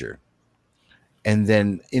manager. And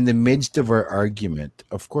then in the midst of our argument,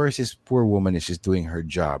 of course, this poor woman is just doing her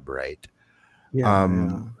job, right? Yeah,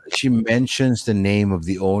 yeah. She mentions the name of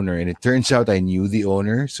the owner, and it turns out I knew the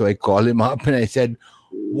owner. So I call him up and I said,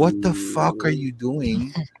 "What the fuck are you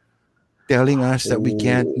doing? Telling us that we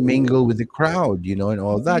can't mingle with the crowd, and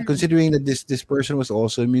all that, Yeah. considering that this person was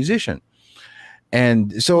also a musician."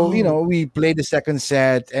 And so, Oh, we played the second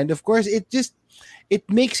set, and of course, it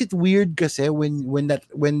makes it weird because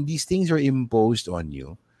when these things are imposed on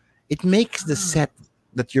you, it makes the set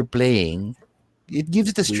that you're playing, it gives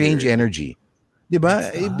it a strange weird. energy, It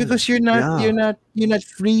diba? Because does. you're not Yeah. you're not you're not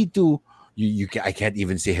free to I can't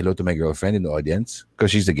even say hello to my girlfriend in the audience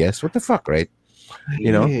because she's a guest. What the fuck, right?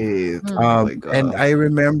 You know. Right. Mm. Oh my And god. I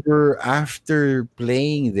remember after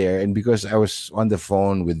playing there, and because I was on the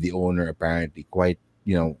phone with the owner, apparently quite,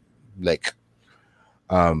 like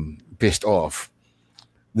pissed off.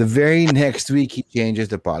 The very next week, he changes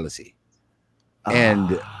the policy.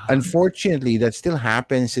 And Ah. unfortunately, that still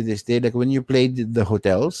happens to this day. Like when you play the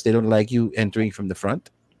hotels, they don't like you entering from the front.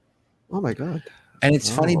 Oh my god. And it's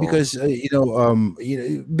funny Oh. because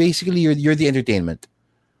basically you're the entertainment.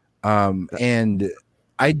 That, And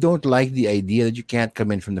I don't like the idea that you can't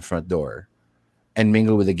come in from the front door and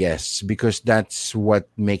mingle with the guests because that's what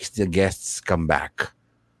makes the guests come back.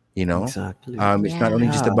 You know, exactly. it's not Yeah.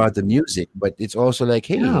 only just Yeah. about the music, but it's also like,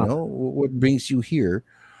 hey, Yeah. what brings you here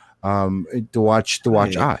to watch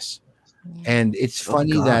Right. us? Yeah. And it's Oh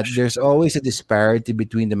funny that gosh. there's always a disparity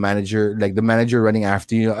between the manager, like the manager running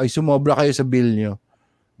after you, ay sumobra kayo sa bill nyo,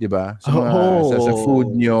 'di ba? Sa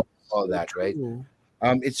food Oh. nyo, all So that, right? true.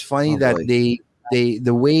 It's funny Oh that boy.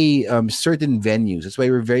 the way certain venues. That's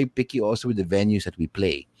why we're very picky also with the venues that we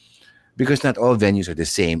play because not all venues are the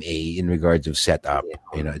same. In regards of setup,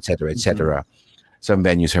 et cetera, et Mhm. cetera. Some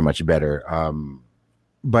venues are much better.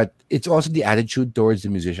 But it's also the attitude towards the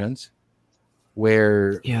musicians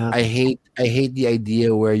where Yeah. I hate the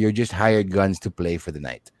idea where you're just hired guns to play for the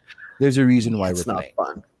night. There's a reason why we're It's not playing.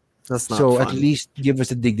 fun. That's not So at fun. least give us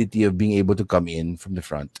the dignity of being able to come in from the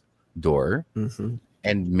front door Hmm.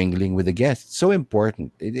 and mingling with the guests. So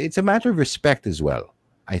important. It's a matter of respect as well.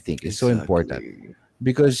 I think it's so important Exactly.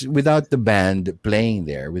 because without the band playing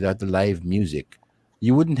there, without the live music,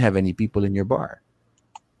 you wouldn't have any people in your bar.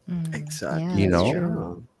 Yeah, You Exactly. that's know, true.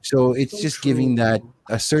 Yeah. so it's So just giving that true.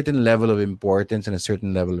 a certain level of importance and a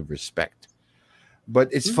certain level of respect. But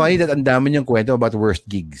it's funny Mm. that ang dami niyang kwento about worst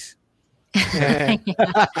gigs. Yeah.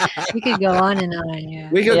 Yeah. We could go on and on. Yeah.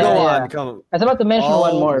 We could Yeah, go yeah. on. Come. I was about to mention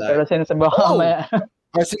one All more, night. pero since baka Oh, mamaya.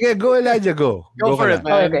 Oh, sige, go Elijah, go. go Go ka for it,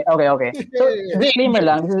 lang. Oh, man. okay. So, disclaimer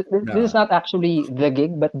lang, this is No. not actually the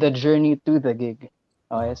gig, but the journey to the gig.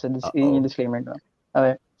 Okay, so this in yung Uh-oh. disclaimer no.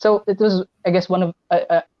 Okay, so it was, I guess, one of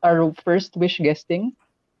our first Wish guesting,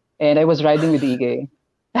 and I was riding with Ige.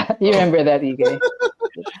 You remember that, Ige?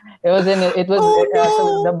 So the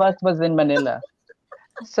Oh bus was in Manila.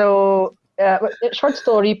 So, short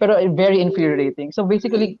story, pero very infuriating. So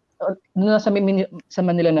basically, nung sa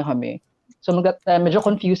Manila na kami, so medyo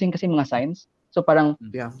confusing kasi mga signs. So parang no.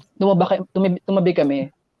 Yeah. tumabi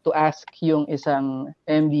kami to ask yung isang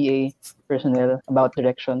MDA personnel about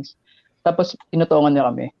directions. Tapos tinutungan niya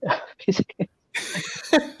kami. Basically.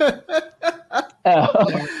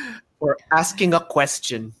 Yeah. Or asking a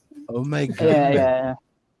question. Oh my God.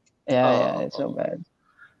 Yeah, it's so bad.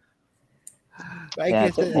 I Yeah,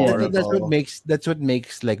 guess so- Horrible. that's what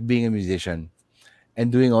makes like being a musician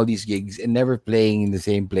and doing all these gigs and never playing in the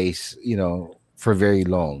same place, for very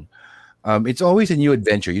long. It's always a new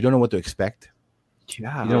adventure. You don't know what to expect.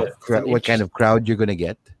 Yeah. You don't know It's an what kind of crowd you're gonna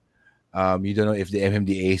get. You don't know if the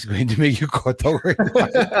MMDA is going to make you quota or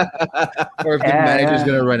not, or if the manager is Yeah.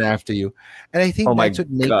 gonna run after you. And I think Oh my that's what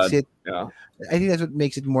makes God. it. Yeah. I think that's what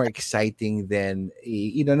makes it more exciting than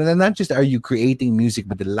not just are you creating music,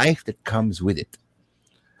 but the life that comes with it.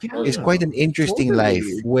 It's quite an interesting life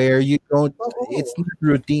Totally. where you don't. Oh. It's not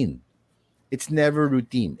routine. It's never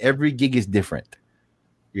routine. Every gig is different.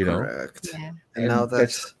 Correct. Yeah. And now And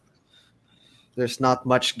that's- there's not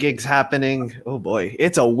much gigs happening. Oh boy,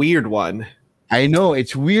 it's a weird one. I know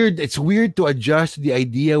it's weird. It's weird to adjust to the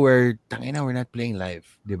idea where tangina we're not playing live,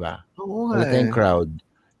 diba? Oh, Wala tayong crowd.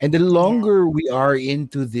 And the longer we are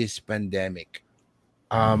into this pandemic,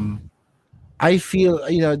 I feel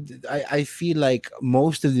I feel like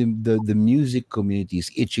most of the music community is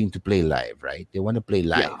itching to play live, right? They want to play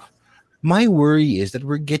live. Yeah. My worry is that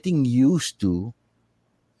we're getting used to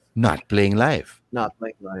not playing live. Not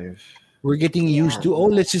like live. We're getting used to,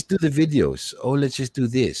 let's just do the videos. Oh, let's just do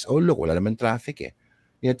this. Oh, look, wala naman traffic eh.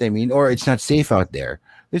 You know what I mean? Or it's not safe out there.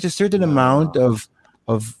 There's a certain amount of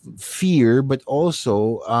fear, but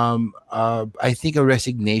also I think a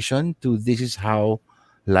resignation to this is how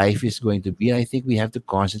life is going to be. And I think we have to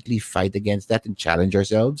constantly fight against that and challenge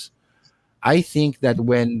ourselves. I think that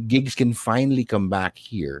when gigs can finally come back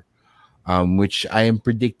here, which I am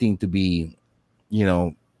predicting to be,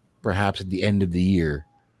 perhaps at the end of the year,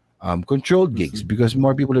 controlled gigs because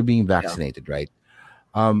more people are being vaccinated, right?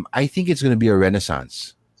 I think it's going to be a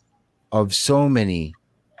renaissance of so many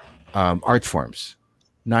art forms,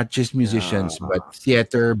 not just musicians, but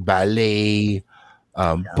theater, ballet,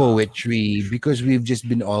 poetry, because we've just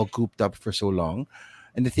been all cooped up for so long.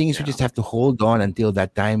 And the thing is, we just have to hold on until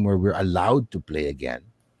that time where we're allowed to play again.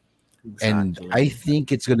 And I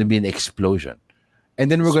think it's going to be an explosion.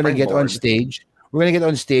 And then we're going to get on Springboard. stage. We're going to get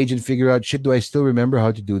on stage and figure out, shit, do I still remember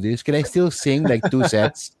how to do this? Can I still sing like 2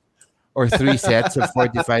 sets or 3 sets of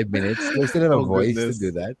 45 minutes? Do I still have a Oh, voice goodness.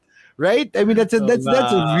 to do that? Right? I mean, that's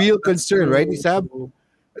a real concern, right, Isab?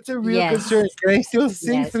 That's a real Yes. concern. Can I still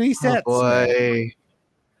sing Yes. 3 Oh sets? man? boy.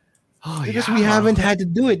 Oh, Because we haven't had to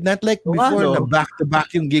do it. Not like before no. na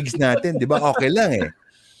back-to-back yung gigs natin. Di ba? Okay lang eh.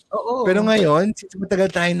 Oo. Pero ngayon, since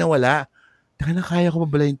matagal tayo nawala, kaya ko pa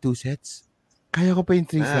bala yung 2 sets? Kaya ko pa yung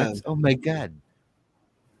 3 Man. sets? Oh my God.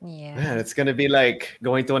 Yeah. Man, it's gonna be like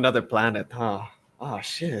going to another planet, huh? Oh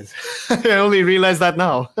shit. I only realized that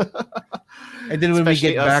now. And then when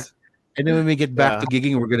Especially we get back Yeah. to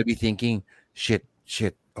gigging, we're gonna be thinking, shit.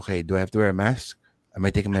 Okay, do I have to wear a mask? Am I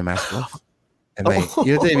taking my mask off?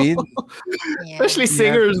 You know what I mean? Yeah. Especially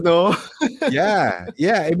singers, though. Yeah.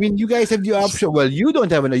 I mean, you guys have the option. Well, you don't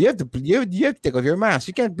have you have to take off your mask.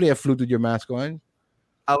 You can't play a flute with your mask on.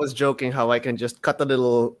 I was joking how I can just cut a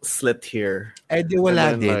little slit here. Eh di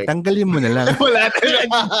wala And then, din. like- Tanggalin mo na lang. Wala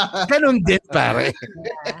Ganon din, pare.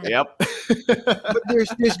 Yep. But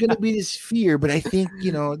there's gonna be this fear, but I think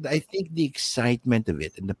the excitement of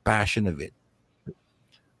it and the passion of it.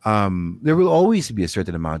 There will always be a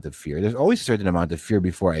certain amount of fear. There's always a certain amount of fear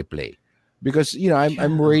before I play, because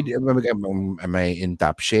I'm worried. Am I in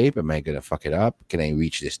top shape? Am I gonna fuck it up? Can I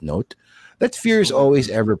reach this note? That fear is always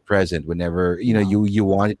ever present whenever you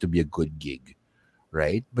want it to be a good gig,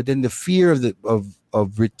 right? But then the fear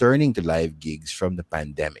of returning to live gigs from the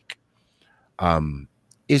pandemic,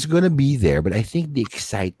 is gonna be there. But I think the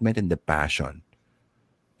excitement and the passion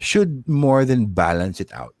should more than balance it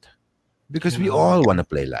out. Because we all want to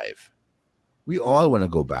play live. We all want to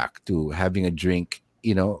go back to having a drink,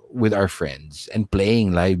 with our friends and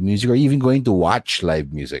playing live music, or even going to watch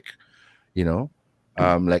live music,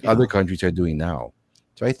 like other countries are doing now.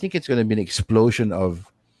 So I think it's going to be an explosion of,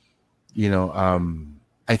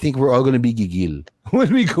 I think we're all going to be gigil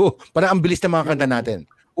when we go. Parang ang bilis ng mga kanta natin.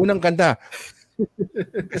 Unang kanta,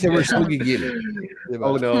 kasi we're so gigil. Diba?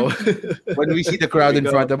 Oh no. When we see the crowd in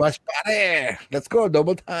go. front of us, pare, let's go,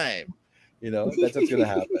 double time. That's what's going to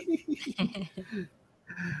happen.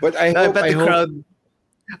 But I hope, bet the hope, crowd.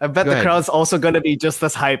 I bet Go the ahead. crowd's also gonna be just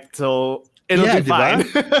as hyped, so it'll be diba? fine.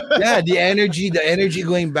 Yeah, the energy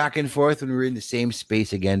going back and forth when we're in the same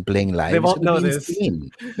space again playing live. They It's won't gonna be notice.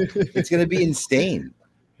 insane. It's gonna be insane,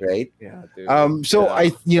 right? Yeah, dude. So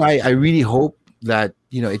Yeah. I really hope that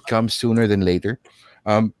it comes sooner than later.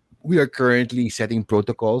 We are currently setting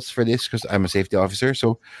protocols for this because I'm a safety officer.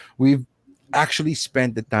 So we've actually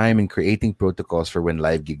spent the time in creating protocols for when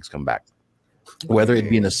live gigs come back, whether it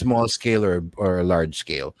be in a small scale or a large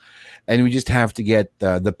scale. And we just have to get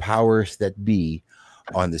the powers that be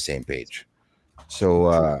on the same page. So,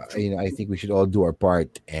 I think we should all do our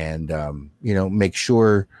part and, make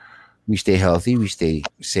sure we stay healthy, we stay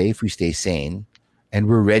safe, we stay sane, and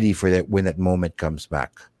we're ready for that when that moment comes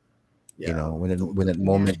back. When that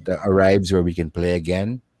moment arrives where we can play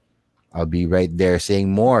again, I'll be right there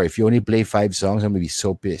saying more. If you only play 5 songs, I'm going to be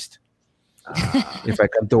so pissed. If I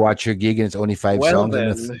come to watch your gig and it's only 5 Well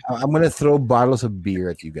songs, then. I'm gonna throw bottles of beer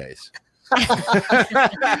at you guys.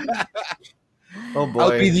 Oh boy.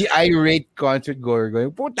 I'll be the irate concert goer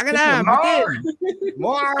going, "Putang na,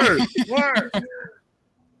 more.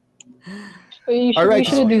 You All right.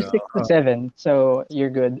 should do 6 to 7, so you're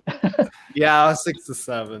good. Yeah, 6 to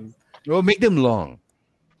 7. Well, make them long.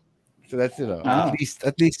 So that's Ah.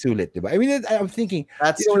 at least sulit, diba? I mean, I'm thinking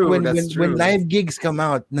That's you know, true. when that's when true. when live gigs come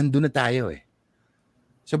out, nandun na tayo eh.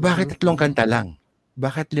 So bakit 3 kanta lang?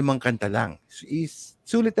 Bakit 5 kanta lang?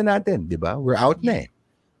 Sulit na natin, diba? We're out na eh.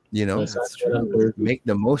 That's true. Make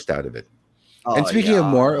the most out of it. Oh, And speaking of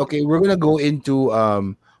yeah. more, okay, we're gonna go into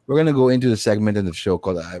the segment in the show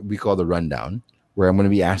called we call the rundown, where I'm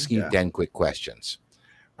gonna be asking you Yeah. 10 quick questions.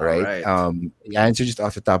 All right. Alright. The answer just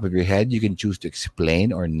off the top of your head. You can choose to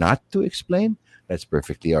explain or not to explain. That's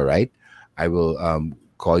perfectly all right. I will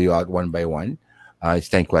call you out one by one. It's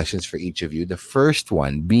 10 questions for each of you. The first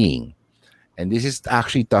one being, and this is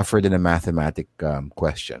actually tougher than a mathematic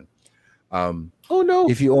question. Oh no.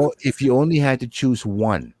 If you only had to choose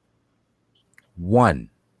one,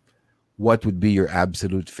 what would be your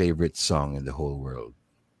absolute favorite song in the whole world?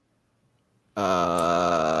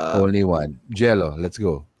 Only one. Jello, let's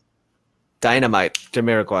go. Dynamite,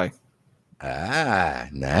 Jamiroquai. Ah,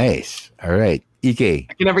 nice. All right. EK.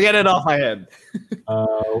 I can never get it off my head.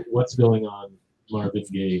 What's going on, Marvin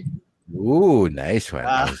Gaye? Ooh, nice one.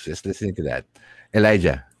 I Ah. was just listening to that.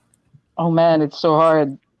 Elijah. Oh man, it's so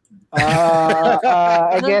hard.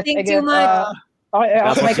 I Don't think too much.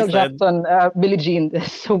 That's what Michael she said. Jackson, Billie Jean.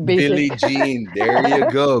 So basic. Billie Jean. There you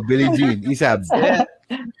go. Billie Jean. Isab.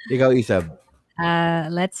 Ikaw, Isab.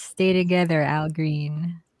 Let's stay together, Al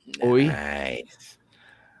Green. Uy. Nice.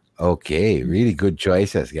 Okay, really good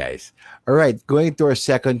choices, guys. All right, going to our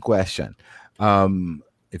second question.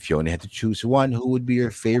 If you only had to choose one, who would be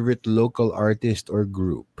your favorite local artist or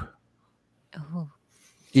group? Oh,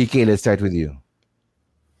 EK, let's start with you.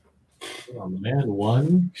 Oh man,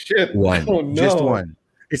 one. Shit. One. Oh, no. Just one.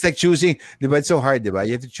 It's like choosing, diba? It's so hard, diba?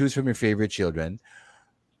 You have to choose from your favorite children.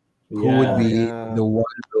 Who would be Yeah. the one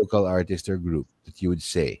local artist or group that you would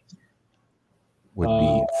say would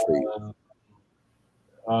be for you?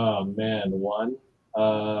 Oh man, one.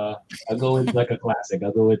 I'll go with like a classic.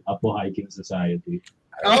 I'll go with Apo Hiking Society.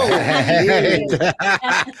 Oh,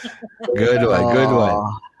 Good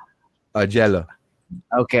one. Jello.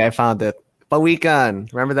 Okay, I found it.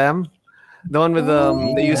 Pawikan. Remember them? The one with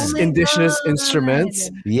they use Oh my indigenous God. instruments.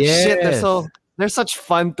 Yes. Shit, they're such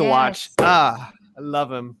fun to watch. Yes. I love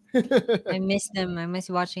them. I miss them. I miss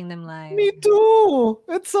watching them live. Me too.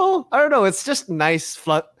 It's so I don't know. It's just nice.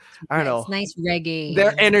 I don't know. It's nice reggae.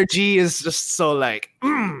 Their energy is just so like.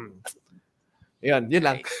 Yun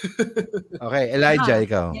lang. Okay, Elijah, Ah,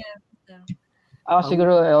 ikaw. yeah.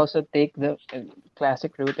 Siguro I also take the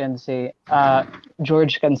classic route and say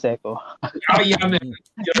George Canseco. Oh yeah, man.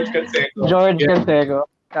 George Canseco. George Canseco.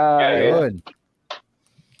 Good.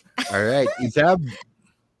 All right, Isab.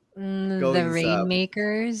 Go The Isab.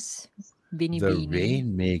 Rainmakers. Bini The Bini.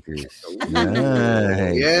 Rainmakers.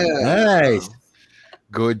 Nice. Yeah. Nice.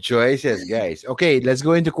 Good choices, guys. Okay, let's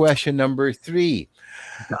go into question number 3.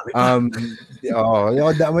 Madami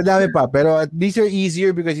pa. Pero these are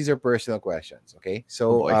easier because these are personal questions. Okay,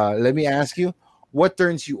 so Oh, boy. let me ask you, what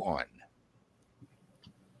turns you on?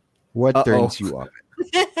 What Uh-oh. turns you on?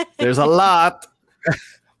 There's a lot.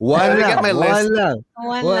 Let me get my list. One lang.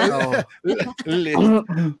 One One lang. Oh, list.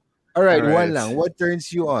 All right, All one right. lang. What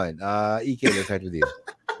turns you on? EK, let's start with you.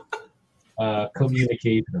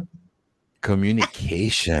 Communication.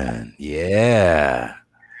 Communication. Yeah.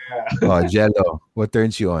 Yeah. Oh, Jello, what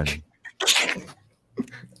turns you on?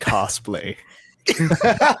 cosplay.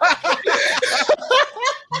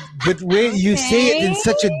 But wait, you say it in Okay.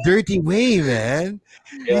 such a dirty way, man.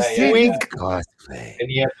 You Yeah, say yeah, it yeah. with cosplay. And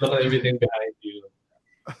you have to look at everything behind you.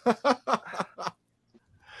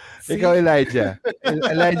 Ikaw, Elijah.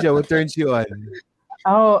 Elijah, what turns you on?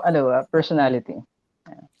 Oh, personality.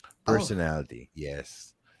 Personality.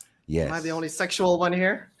 Yes. Yes. Am I the only sexual one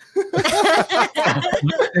here?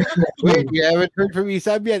 Wait, you haven't heard from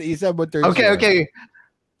Isab yet. Isab, what turns you Okay, on? okay.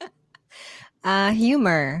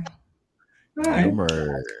 Humor.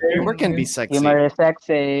 Humor. Humor can be sexy. Humor is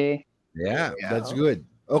sexy. Yeah, Yeah. that's good.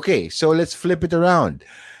 Okay, so let's flip it around.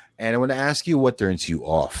 And I want to ask you what turns you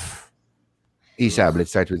off. Isab,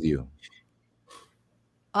 let's start with you.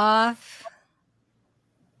 Off.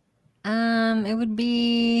 It would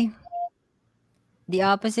be the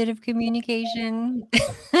opposite of communication.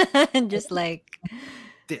 Just like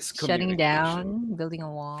This shutting communication. down, building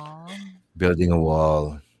a wall. Building a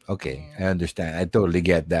wall. Okay, I understand. I totally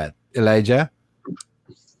get that. Elijah?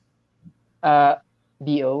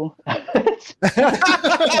 BO.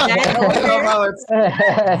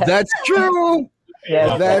 That's true.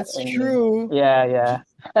 Yes, That's and- true. Yeah.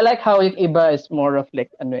 I like how yung iba is more of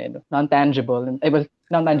like non-tangible.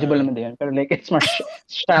 Non-tangible naman din yun. Pero like it's more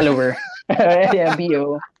shallower. Yeah,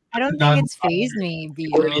 BO. I don't think it's phased me,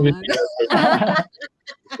 Or even Bio.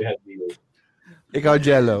 they had the- Ikaw,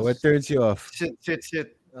 Jello, what turns you off? Shit.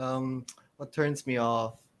 What turns me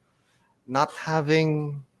off? Not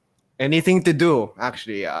having anything to do.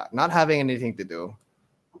 Actually, not having anything to do.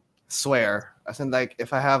 Swear. As in, like,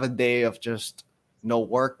 if I have a day of just no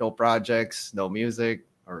work, no projects, no music,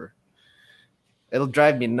 or it'll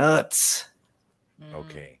drive me nuts.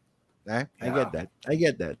 Okay. I Yeah. get that. I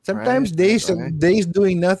get that. Sometimes Right. days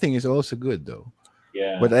doing nothing is also good though.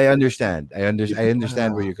 Yeah. But I understand. I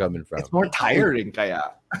understand where you're coming from. It's more tiring,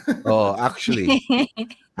 kaya. Oh, actually.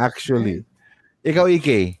 Ikaw,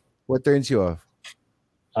 Ike, what turns you off?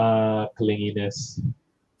 Clinginess.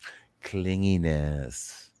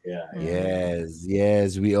 Clinginess. Yeah.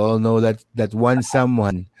 Yes. We all know that one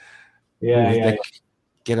someone Yeah. who's Yeah. like,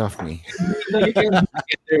 get off me. You can't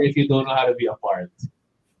get there if you don't know how to be apart.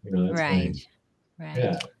 That's Right. why- Right.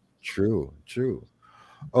 Yeah. True.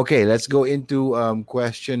 Okay, let's go into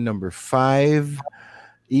question number 5.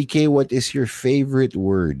 EK, what is your favorite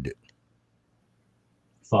word?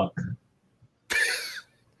 Fuck.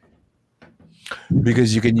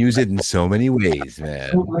 Because you can use it in so many ways, man.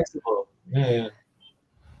 So flexible. Yeah.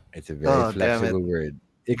 It's a very Oh, damn flexible word.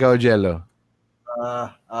 Ikaw, Jello.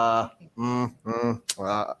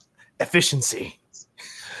 Efficiency.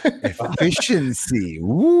 Efficiency.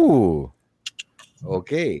 Woo.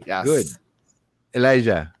 Okay, Yes. good.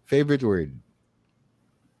 Elijah, favorite word?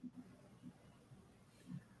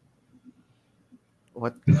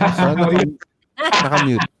 What?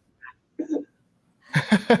 Nakamute.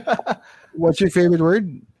 What's your favorite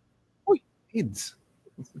word? Kids.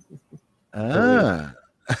 Ah.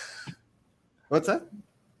 What's that?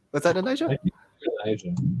 What's that, Elijah?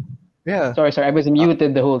 Elijah. Yeah. Sorry. I was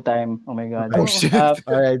muted the whole time. Oh my god. Oh, shit. All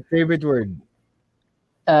right, favorite word.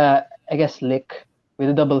 I guess lick with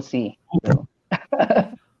a double C.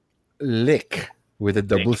 Lick with a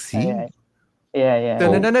double C. Yeah.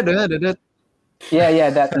 Dun-dun-dun-dun-dun-dun. Yeah,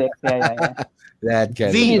 that lick. Yeah. That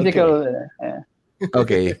kind The- of Musical.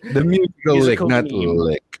 okay. The musical lick, Musical not meme.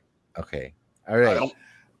 lick. Okay. All right.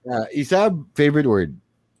 Isab, favorite word.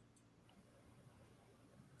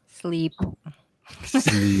 Sleep.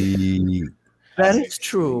 Sleep. That is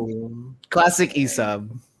true. Classic Isab.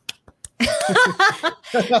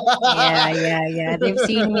 Yeah. They've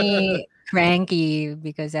seen me cranky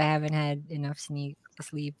because I haven't had enough sleep.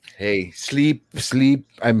 Hey, sleep.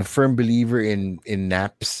 I'm a firm believer in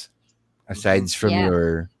naps. Aside from Yeah.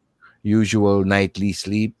 your usual nightly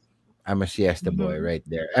sleep, I'm a siesta boy right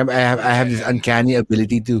there. I have this uncanny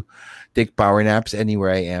ability to take power naps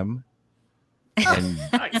anywhere I am. And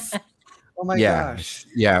Nice. Oh my yeah, gosh.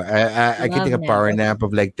 yeah, I can Love take a power naps. nap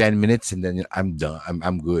of like 10 minutes and then I'm done.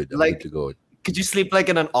 I'm good. I'm Like- good to go. Could you sleep like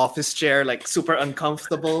in an office chair, like super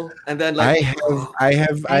uncomfortable, and then I like have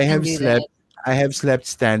do slept. I have slept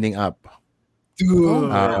standing up. Dude.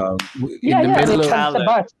 In the middle of Talent.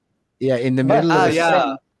 Sa bus. in the Bus. middle of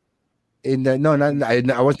yeah. in the no, not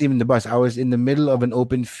I wasn't even in the bus. I was in the middle of an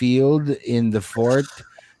open field in the fort,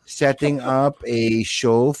 setting up a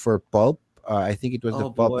show for Pulp. I think it was the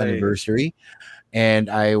Oh, Pulp boy. anniversary, and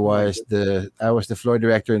Oh my god. I was the floor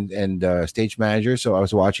director and stage manager. So I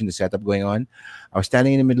was watching the setup going on. I was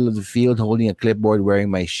standing in the middle of the field, holding a clipboard,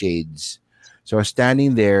 wearing my shades. So I was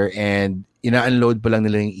standing there, and ina-unload pa lang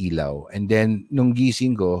nila yung ilaw. And then nung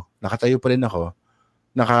gising ko, nakatayo pa rin ako.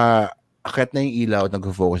 Akit na yung ilaw at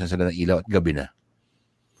nag-focus na sila ng ilaw at gabi na.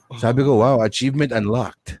 Sabi ko, wow, achievement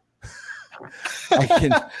unlocked. I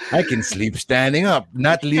can I can sleep standing up,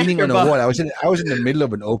 not leaning Your on a ba- wall. I was in the middle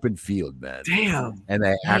of an open field, man, Damn. and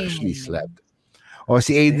I actually Damn. slept. Oh,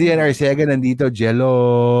 si Adrian Damn. Arcega nandito,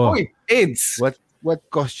 Jello. Oy, AIDS. What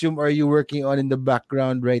costume are you working on in the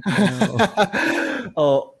background right now?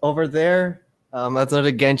 Oh, over there, that's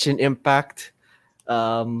another Genshin Impact.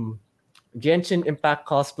 Um, Genshin Impact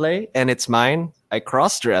cosplay, and it's mine. I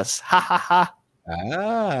cross dress. Ha ha ha.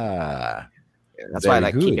 Ah, That's why I very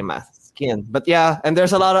like good. keeping my skin. But yeah, and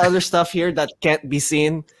there's a lot of other stuff here that can't be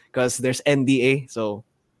seen because there's NDA. So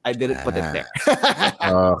I didn't put it there.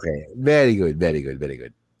 Okay, very good, very good, very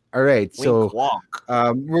good. All right, so Wink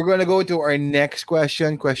wonk. we're gonna go to our next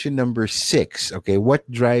question. Question number 6. Okay, what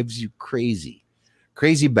drives you crazy?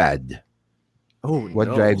 Crazy bad. Oh What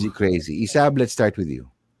no. drives you crazy? Isab, let's start with you.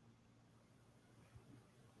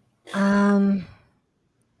 Um,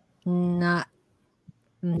 not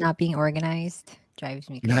not being organized drives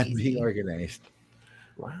me Not being crazy. organized.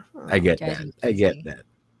 Wow. I get Drives that. me I get crazy. that.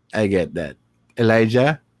 I get that.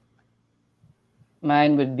 Elijah?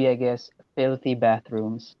 Mine would be, I guess, filthy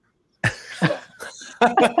bathrooms.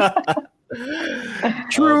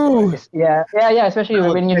 True. Yeah. Especially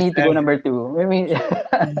Oh, when you yes, need to go number two. I mean,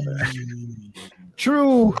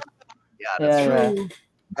 True. Yeah, that's yeah, true. yeah. True.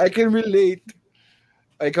 I can relate.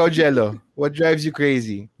 Ikaw, Jello, what drives you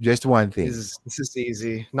crazy? Just one thing. This is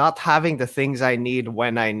easy. Not having the things I need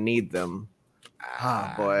when I need them.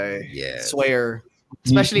 Ah, boy. Yes. Swear.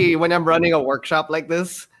 Especially when I'm running a workshop like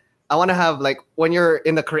this, I want to have like when you're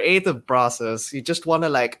in the creative process, you just want to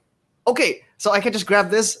like, okay, so I can just grab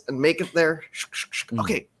this and make it there. Mm.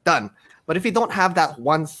 Okay, done. But if you don't have that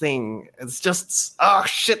one thing, it's just oh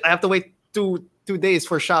shit, I have to wait two days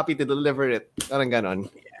for Shopee to deliver it. Ganun ganon.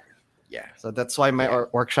 Yeah. So that's why my Yeah.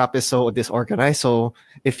 workshop is so disorganized. So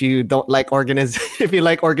if you don't like if you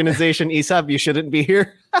like organization, Isab, you shouldn't be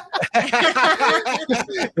here.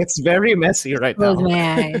 It's very messy right Close now.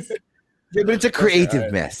 my eyes. Yeah, but it's a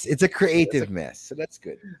creative mess. It's a creative mess. So that's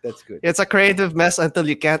good. That's good. It's a creative mess until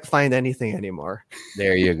you can't find anything anymore.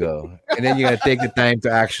 There you go. And then you gotta take the time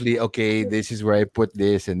to actually, okay, this is where I put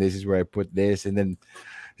this, and this is where I put this, and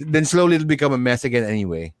then slowly it'll become a mess again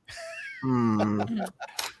anyway. Hmm.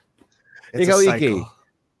 It's Ikaw, a Ike. cycle.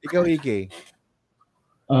 Ikaw, Ike.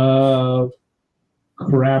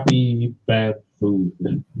 Crappy bad food.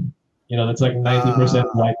 That's like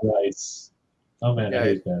 90% white rice. Oh man, I Yeah.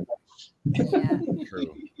 hate that. Yeah.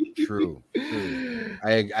 True.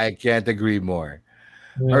 I can't agree more.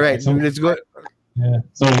 Yeah, All right, like let's go. yeah.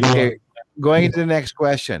 Sorry, go Okay, on. going into the next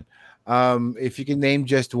question. If you can name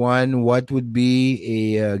just one, what would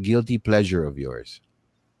be a guilty pleasure of yours?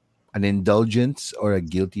 An indulgence or a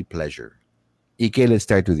guilty pleasure? Ike, let's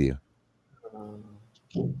start with you.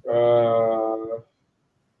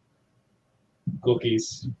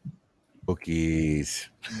 Cookies. Cookies.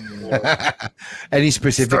 Yeah. Any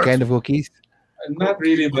specific kind of cookies? Not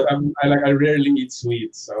really, but I rarely eat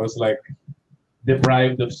sweets. I was like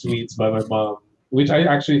deprived of sweets by my mom, which I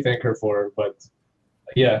actually thank her for. But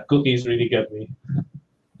yeah, cookies really get me.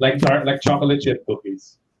 Like chocolate chip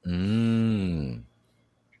cookies. Mm,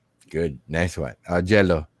 good, nice one.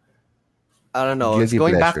 Jello, I don't know. It's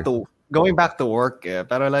guilty pleasure. going back to work, yeah.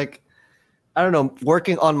 But I don't know,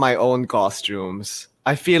 working on my own costumes.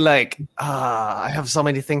 I feel like I have so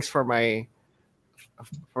many things for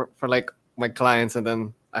like my clients, and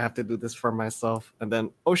then I have to do this for myself, and then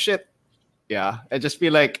oh shit, yeah. I just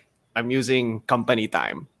feel like I'm using company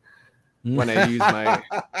time when I use my.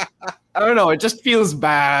 I don't know. It just feels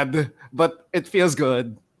bad, but it feels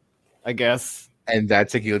good, I guess. And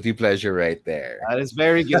that's a guilty pleasure right there. That is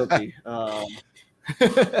very guilty.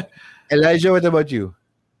 Elijah, what about you?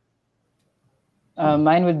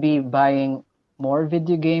 Mine would be buying more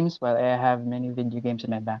video games while I have many video games in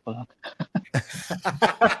my backlog.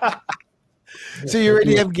 So you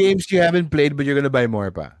already have games you haven't played, but you're gonna buy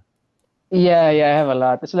more, pa? Yeah, I have a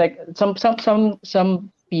lot. It's like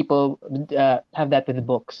some people have that with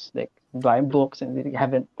books, like buy books and they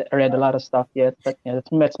haven't read a lot of stuff yet. But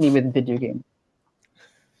that's me with video games.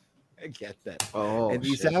 I get that. Oh, And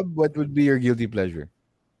shit. Isab, what would be your guilty pleasure?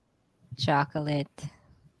 Chocolate.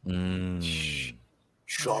 Mm.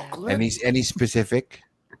 Chocolate. Any specific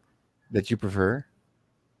that you prefer?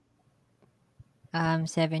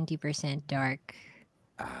 70% dark.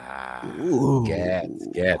 Gets, Ooh.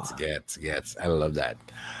 gets, gets, gets. I love that.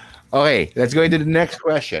 Okay, let's go into the next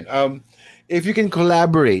question. If you can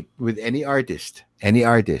collaborate with any artist,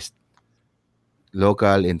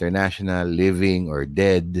 local, international, living or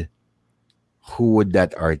dead, who would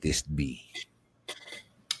that artist be?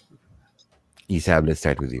 Isab, let's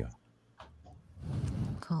start with you.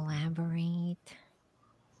 Collaborate.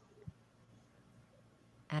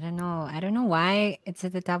 I don't know. I don't know why it's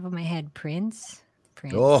at the top of my head. Prince.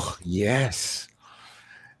 Oh, Prince. yes.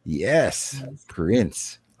 Yes. Prince.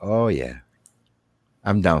 Prince. Oh, yeah.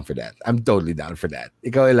 I'm down for that. I'm totally down for that.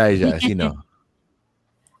 Ikaw, Elijah, sino?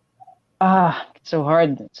 It's so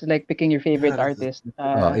hard. It's like picking your favorite Yeah, this is artist.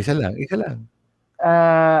 Oh, isa lang, isa lang.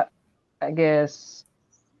 Uh, I guess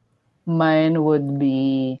mine would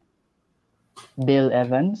be Bill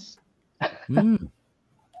Evans. Hmm.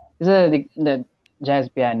 He's the jazz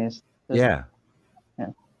pianist. Yeah. Yeah.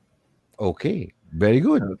 Okay. Very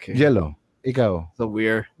good. okay. Jello, ikaw.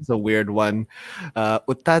 It's a weird one.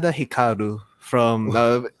 Utada Hikaru from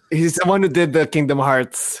he's the one who did the Kingdom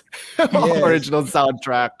Hearts Yes. original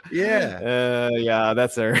soundtrack. Yeah. Yeah,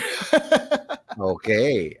 that's her.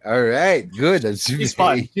 Okay. All right. Good. That's He's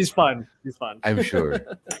fun. He's fun. He's fun. I'm sure.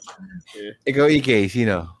 Yeah. Ikaw, Ike,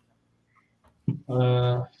 sino?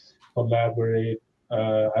 Collaborate.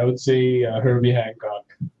 I would say Herbie Hancock.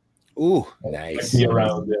 Ooh, Like nice. be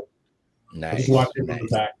around him. I Nice. just watch him from the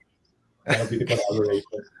Nice. back. That'll be the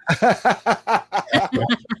collaboration.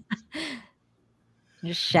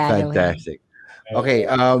 Just shadow him. Fantastic. Okay.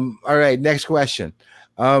 All right. Next question.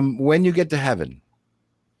 When you get to heaven,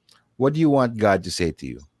 what do you want God to say to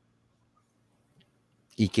you?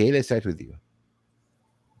 Ike, let's start with you.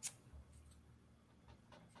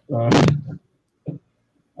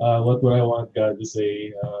 Uh, what would I want God to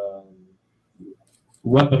say?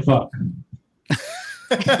 What the fuck?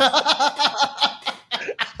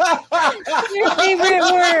 Your favorite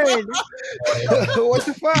word. What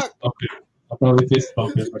the fuck? Okay. I'll probably fist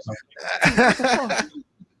bump him or something.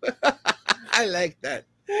 I like that.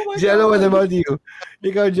 Jello, what about you?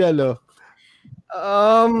 Ikaw, Jello.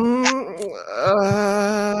 Um.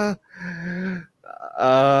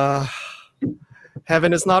 Uh.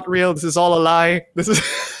 Heaven is not real. This is all a lie. This is.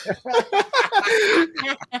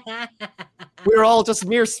 We're all just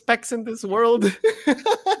mere specks in this world.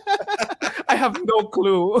 I have no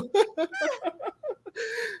clue.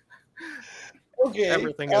 Okay.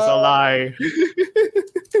 Everything is a lie.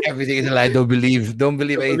 Everything is a lie. Don't believe. Don't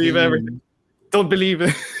believe Don't anything. believe everything. Don't believe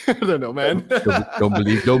it. I don't know, man. Don't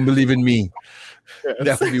believe. Don't believe in me.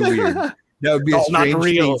 That would be weird. That would be a Oh, not strange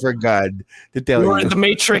real. thing for God to tell You're you. in the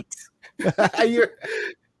Matrix. you're,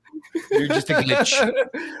 you're just a glitch.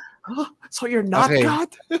 So you're not Okay. God?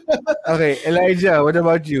 Okay, Elijah, what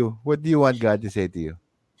about you? What do you want God to say to you?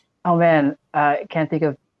 Oh man, I can't think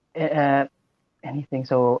of anything.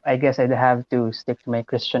 So I guess I'd have to stick to my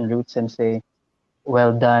Christian roots and say,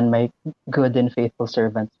 "Well done, my good and faithful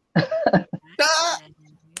servant."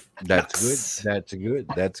 That's Yes. good. That's good.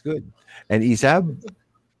 That's good. And Isab?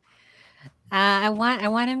 I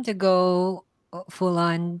want him to go full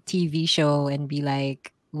on TV show and be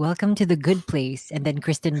like, "Welcome to the good place," and then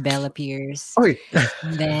Kristen Bell appears, Oy.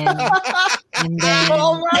 and then and then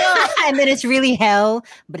Oh, wow. and then it's really hell,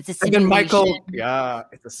 but it's a And then simulation. Michael, yeah,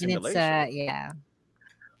 it's a And it's simulation. yeah,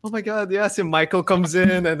 Oh my God, yes. And Michael comes in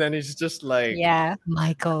and then he's just like, yeah,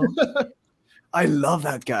 Michael. I love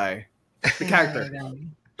that guy. The character.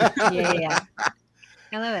 Yeah.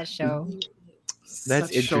 I love that show. That's That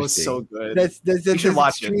show is interesting. so good. That's You should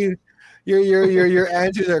watch it. extreme. Your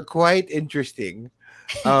answers are quite interesting.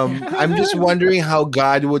 I'm just wondering how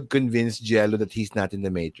God would convince Jello that he's not in the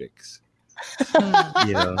Matrix.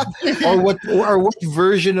 You know, or what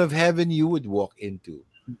version of heaven you would walk into.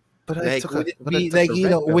 But I Like, took would a, it but I be took like, the you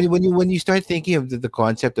know, red pill. when you start thinking of the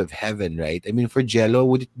concept of heaven, right? I mean, for Jello,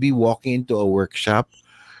 would it be walking into a workshop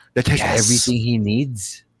that has Yes. everything he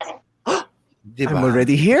needs? Diba? I'm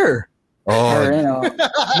already here. Oh, Or, you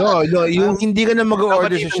know, no, yung hindi ka na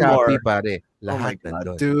mag-order Dapat sa even more. Shopee, pare. Oh my Lahat God,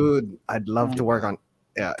 nandun. dude, I'd love to work on.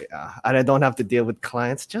 Yeah, yeah, and I don't have to deal with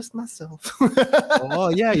clients, just myself. Oh,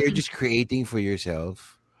 yeah, you're just creating for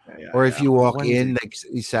yourself. Yeah, Or if yeah. you walk One in, day. like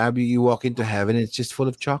Isabi, you walk into heaven, it's just full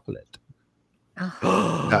of chocolate.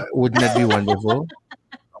 Oh, Wouldn't that be wonderful?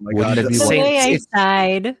 Oh my Wouldn't God, that be the the way I It's-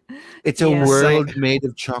 sighed. It's a Yeah. world made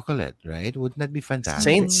of chocolate, right? Wouldn't that be fantastic?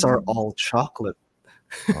 saints are all chocolate.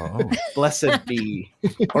 Oh. Blessed be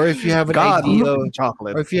Or if you have an God, idea of,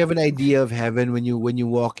 chocolate. or if you have an idea of heaven when you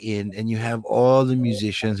walk in and you have all the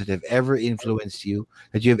musicians that have ever influenced you,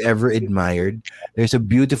 that you have ever admired, there's a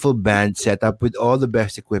beautiful band set up with all the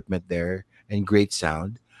best equipment there and great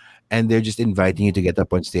sound. and they're just inviting you to get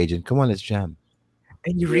up on stage and come on, let's jam.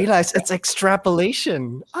 And you realize it's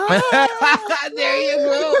extrapolation. There you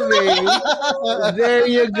go, baby. There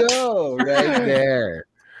you go. Right there.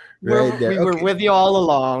 Right there. We were Okay. with you all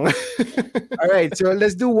along. All right. So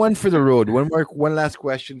let's do one for the road. One last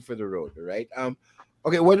question for the road. All right.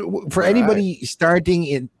 Okay. For All right. anybody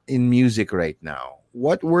starting in music right now,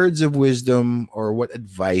 what words of wisdom or what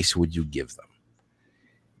advice would you give them?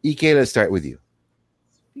 EK, let's start with you.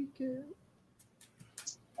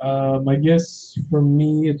 I guess for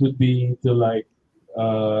me it would be to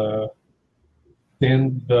uh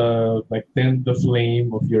tend the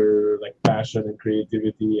flame of your like passion and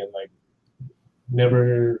creativity, and like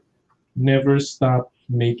never never stop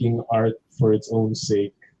making art for its own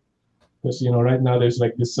sake. Because right now there's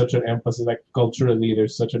like this such an emphasis, like culturally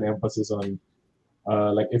there's such an emphasis on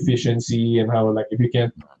like efficiency, and how like if you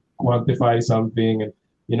can't quantify something,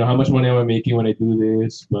 and how much money am I making when I do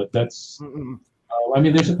this. But that's Mm-mm. I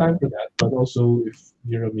mean, there's a time for that, but also if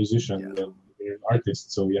you're a musician, Yeah. then you're an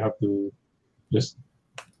artist, so you have to just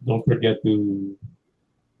don't forget to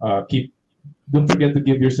keep don't forget to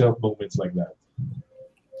give yourself moments like that.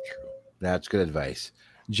 That's good advice.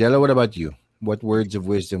 Jello, what about you? What words of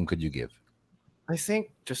wisdom could you give? I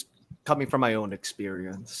think just coming from my own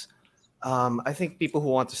experience, I think people who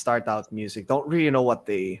want to start out music don't really know what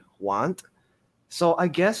they want. So I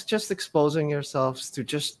guess just exposing yourselves to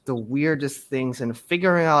just the weirdest things and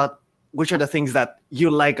figuring out which are the things that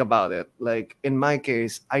you like about it. Like in my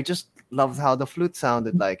case, I just loved how the flute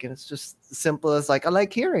sounded like, and it's just as simple as like I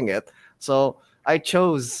like hearing it. So I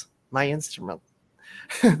chose my instrument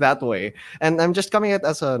that way, and I'm just coming at it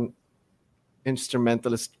as an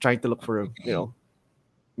instrumentalist trying to look for a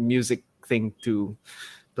music thing to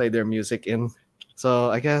play their music in.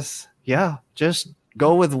 So I guess yeah, just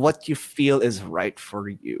go with what you feel is right for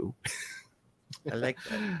you. I like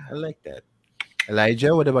that. I like that.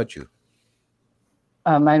 Elijah, what about you?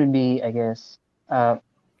 Mine would be, I guess, uh,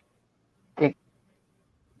 it,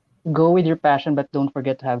 go with your passion, but don't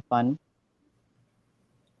forget to have fun.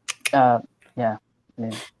 Uh, yeah. I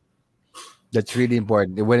mean, That's really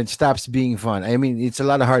important. When it stops being fun, I mean, it's a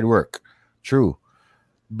lot of hard work, true,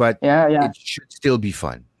 but yeah, yeah, it should still be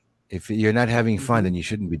fun. If you're not having fun, Mhm. then you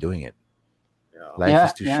shouldn't be doing it. Yeah. Life is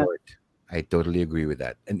yeah, too yeah. short. I totally agree with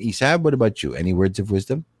that. And Isab, what about you? Any words of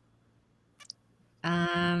wisdom?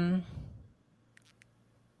 Um,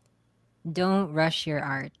 don't rush your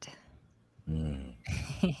art. Mm,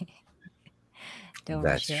 Don't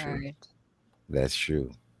that's rush your true. art. That's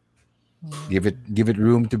true. Yeah. Give it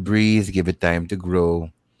room to breathe. Give it time to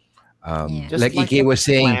grow. Yeah. Just Like like Ike a was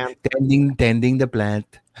saying, plant. tending the plant,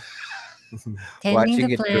 Tending the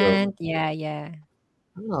watching it grow. plant. Yeah, yeah.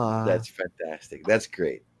 Ah, That's fantastic. That's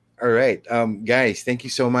great. All right, guys, thank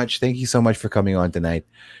you so much. Thank you so much for coming on tonight.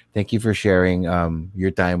 Thank you for sharing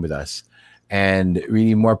your time with us. And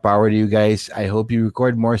really, more power to you guys. I hope you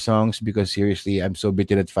record more songs because seriously, I'm so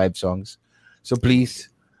bitter at 5 songs. So please,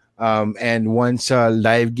 and once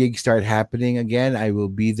live gigs start happening again, I will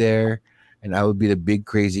be there, and I will be the big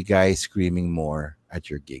crazy guy screaming more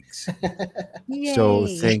at your gigs. So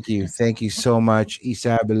Yay. thank you so much,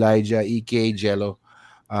 Isab, Elijah, Ek, Jello.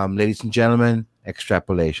 Ladies and gentlemen,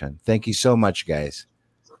 extrapolation. Thank you so much, guys.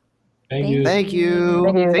 Thank Thank you. thank you.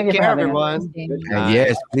 Thank you. you. Thank Take you for care, having us. Thanks, everyone. Good Jamie. And night.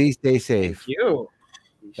 yes, please stay Thank safe. you.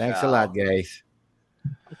 We Thanks a lot, shall. guys.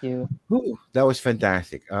 Thank you. Whew, that was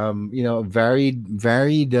fantastic.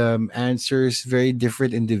 Varied answers, very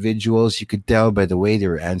different individuals. You could tell by the way they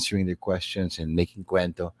were answering their questions and making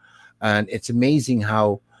cuento. And it's amazing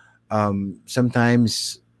how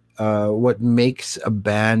sometimes what makes a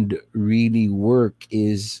band really work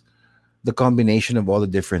is the combination of all the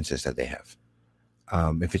differences that they have.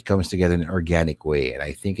 If it comes together in an organic way. And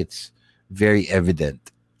I think it's very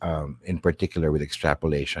evident, in particular with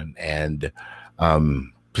extrapolation. And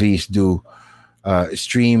please do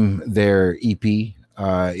stream their EP.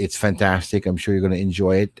 It's fantastic. I'm sure you're going to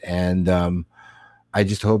enjoy it. And I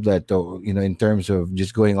just hope that, though, in terms of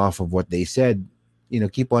just going off of what they said,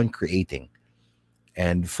 keep on creating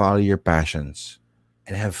and follow your passions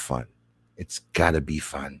and have fun. It's got to be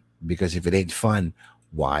fun because if it ain't fun,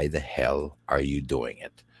 why the hell are you doing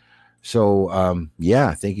it? So,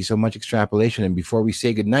 yeah, thank you so much, Extrapolation. And before we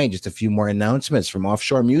say goodnight, just a few more announcements from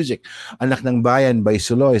Offshore Music. Anak ng Bayan by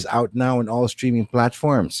Sulo is out now on all streaming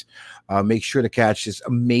platforms. Make sure to catch this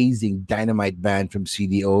amazing dynamite band from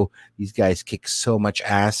CDO. These guys kick so much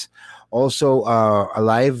ass. Also,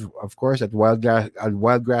 alive, of course, at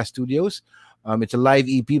Wildgrass Studios. It's a live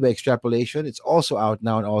EP by Extrapolation. It's also out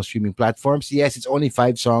now on all streaming platforms. Yes, it's only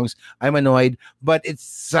 5 songs. I'm annoyed, but it's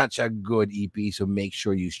such a good EP, so make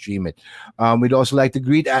sure you stream it. We'd also like to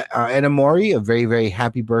greet Anna Mori, a very, very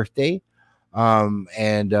happy birthday.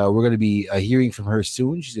 And we're going to be hearing from her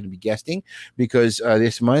soon. She's going to be guesting because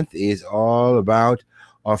this month is all about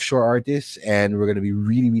offshore artists, and we're going to be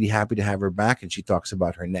really, really happy to have her back. And she talks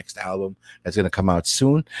about her next album that's going to come out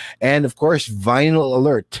soon. And of course, Vinyl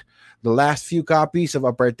Alert. The last few copies of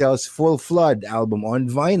Apartel's Full Flood album on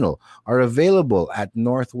vinyl are available at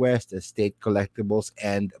Northwest Estate Collectibles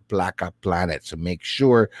and Placa Planet. So make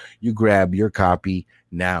sure you grab your copy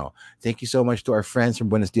now. Thank you so much to our friends from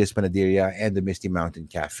Buenos Dias Panaderia and the Misty Mountain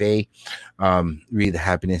Cafe. Really, the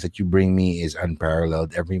happiness that you bring me is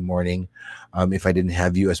unparalleled every morning. If I didn't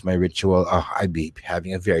have you as my ritual, I'd be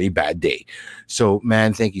having a very bad day. So,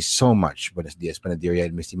 man, thank you so much, Buenos Dias Panaderia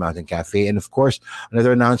and Misty Mountain Cafe. And of course,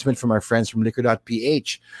 another announcement from our friends from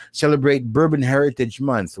Liquor.ph. Celebrate Bourbon Heritage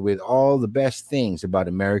Month with all the best things about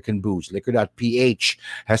American booze. Liquor.ph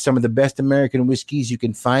has some of the best American whiskeys you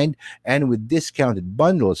can find, and with discounted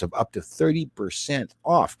bundles of up to 30%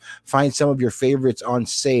 off. Find some of your favorites on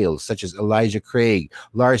sale, such as Elijah Craig,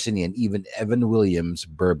 Larceny, and even Evan Williams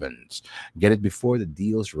bourbons. Get it before the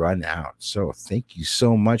deals run out. So thank you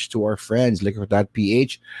so much to our friends,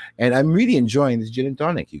 Liquor.ph. And I'm really enjoying this gin and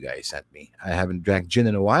tonic you guys sent me. I haven't drank gin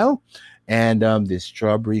in a while, and this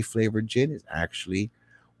strawberry flavored gin is actually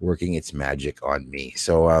working its magic on me.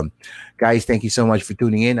 So, guys, thank you so much for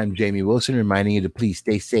tuning in. I'm Jamie Wilson, reminding you to please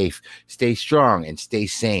stay safe, stay strong, and stay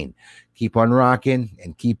sane. Keep on rocking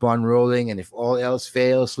and keep on rolling. And if all else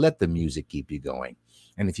fails, let the music keep you going.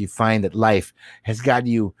 And if you find that life has got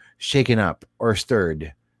you shaken up or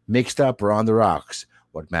stirred, mixed up or on the rocks,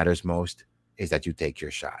 what matters most is that you take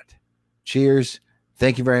your shot. Cheers.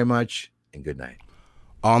 Thank you very much, and good night.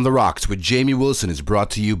 On the Rocks with Jamie Wilson is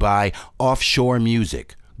brought to you by Offshore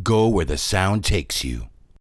Music. Go where the sound takes you.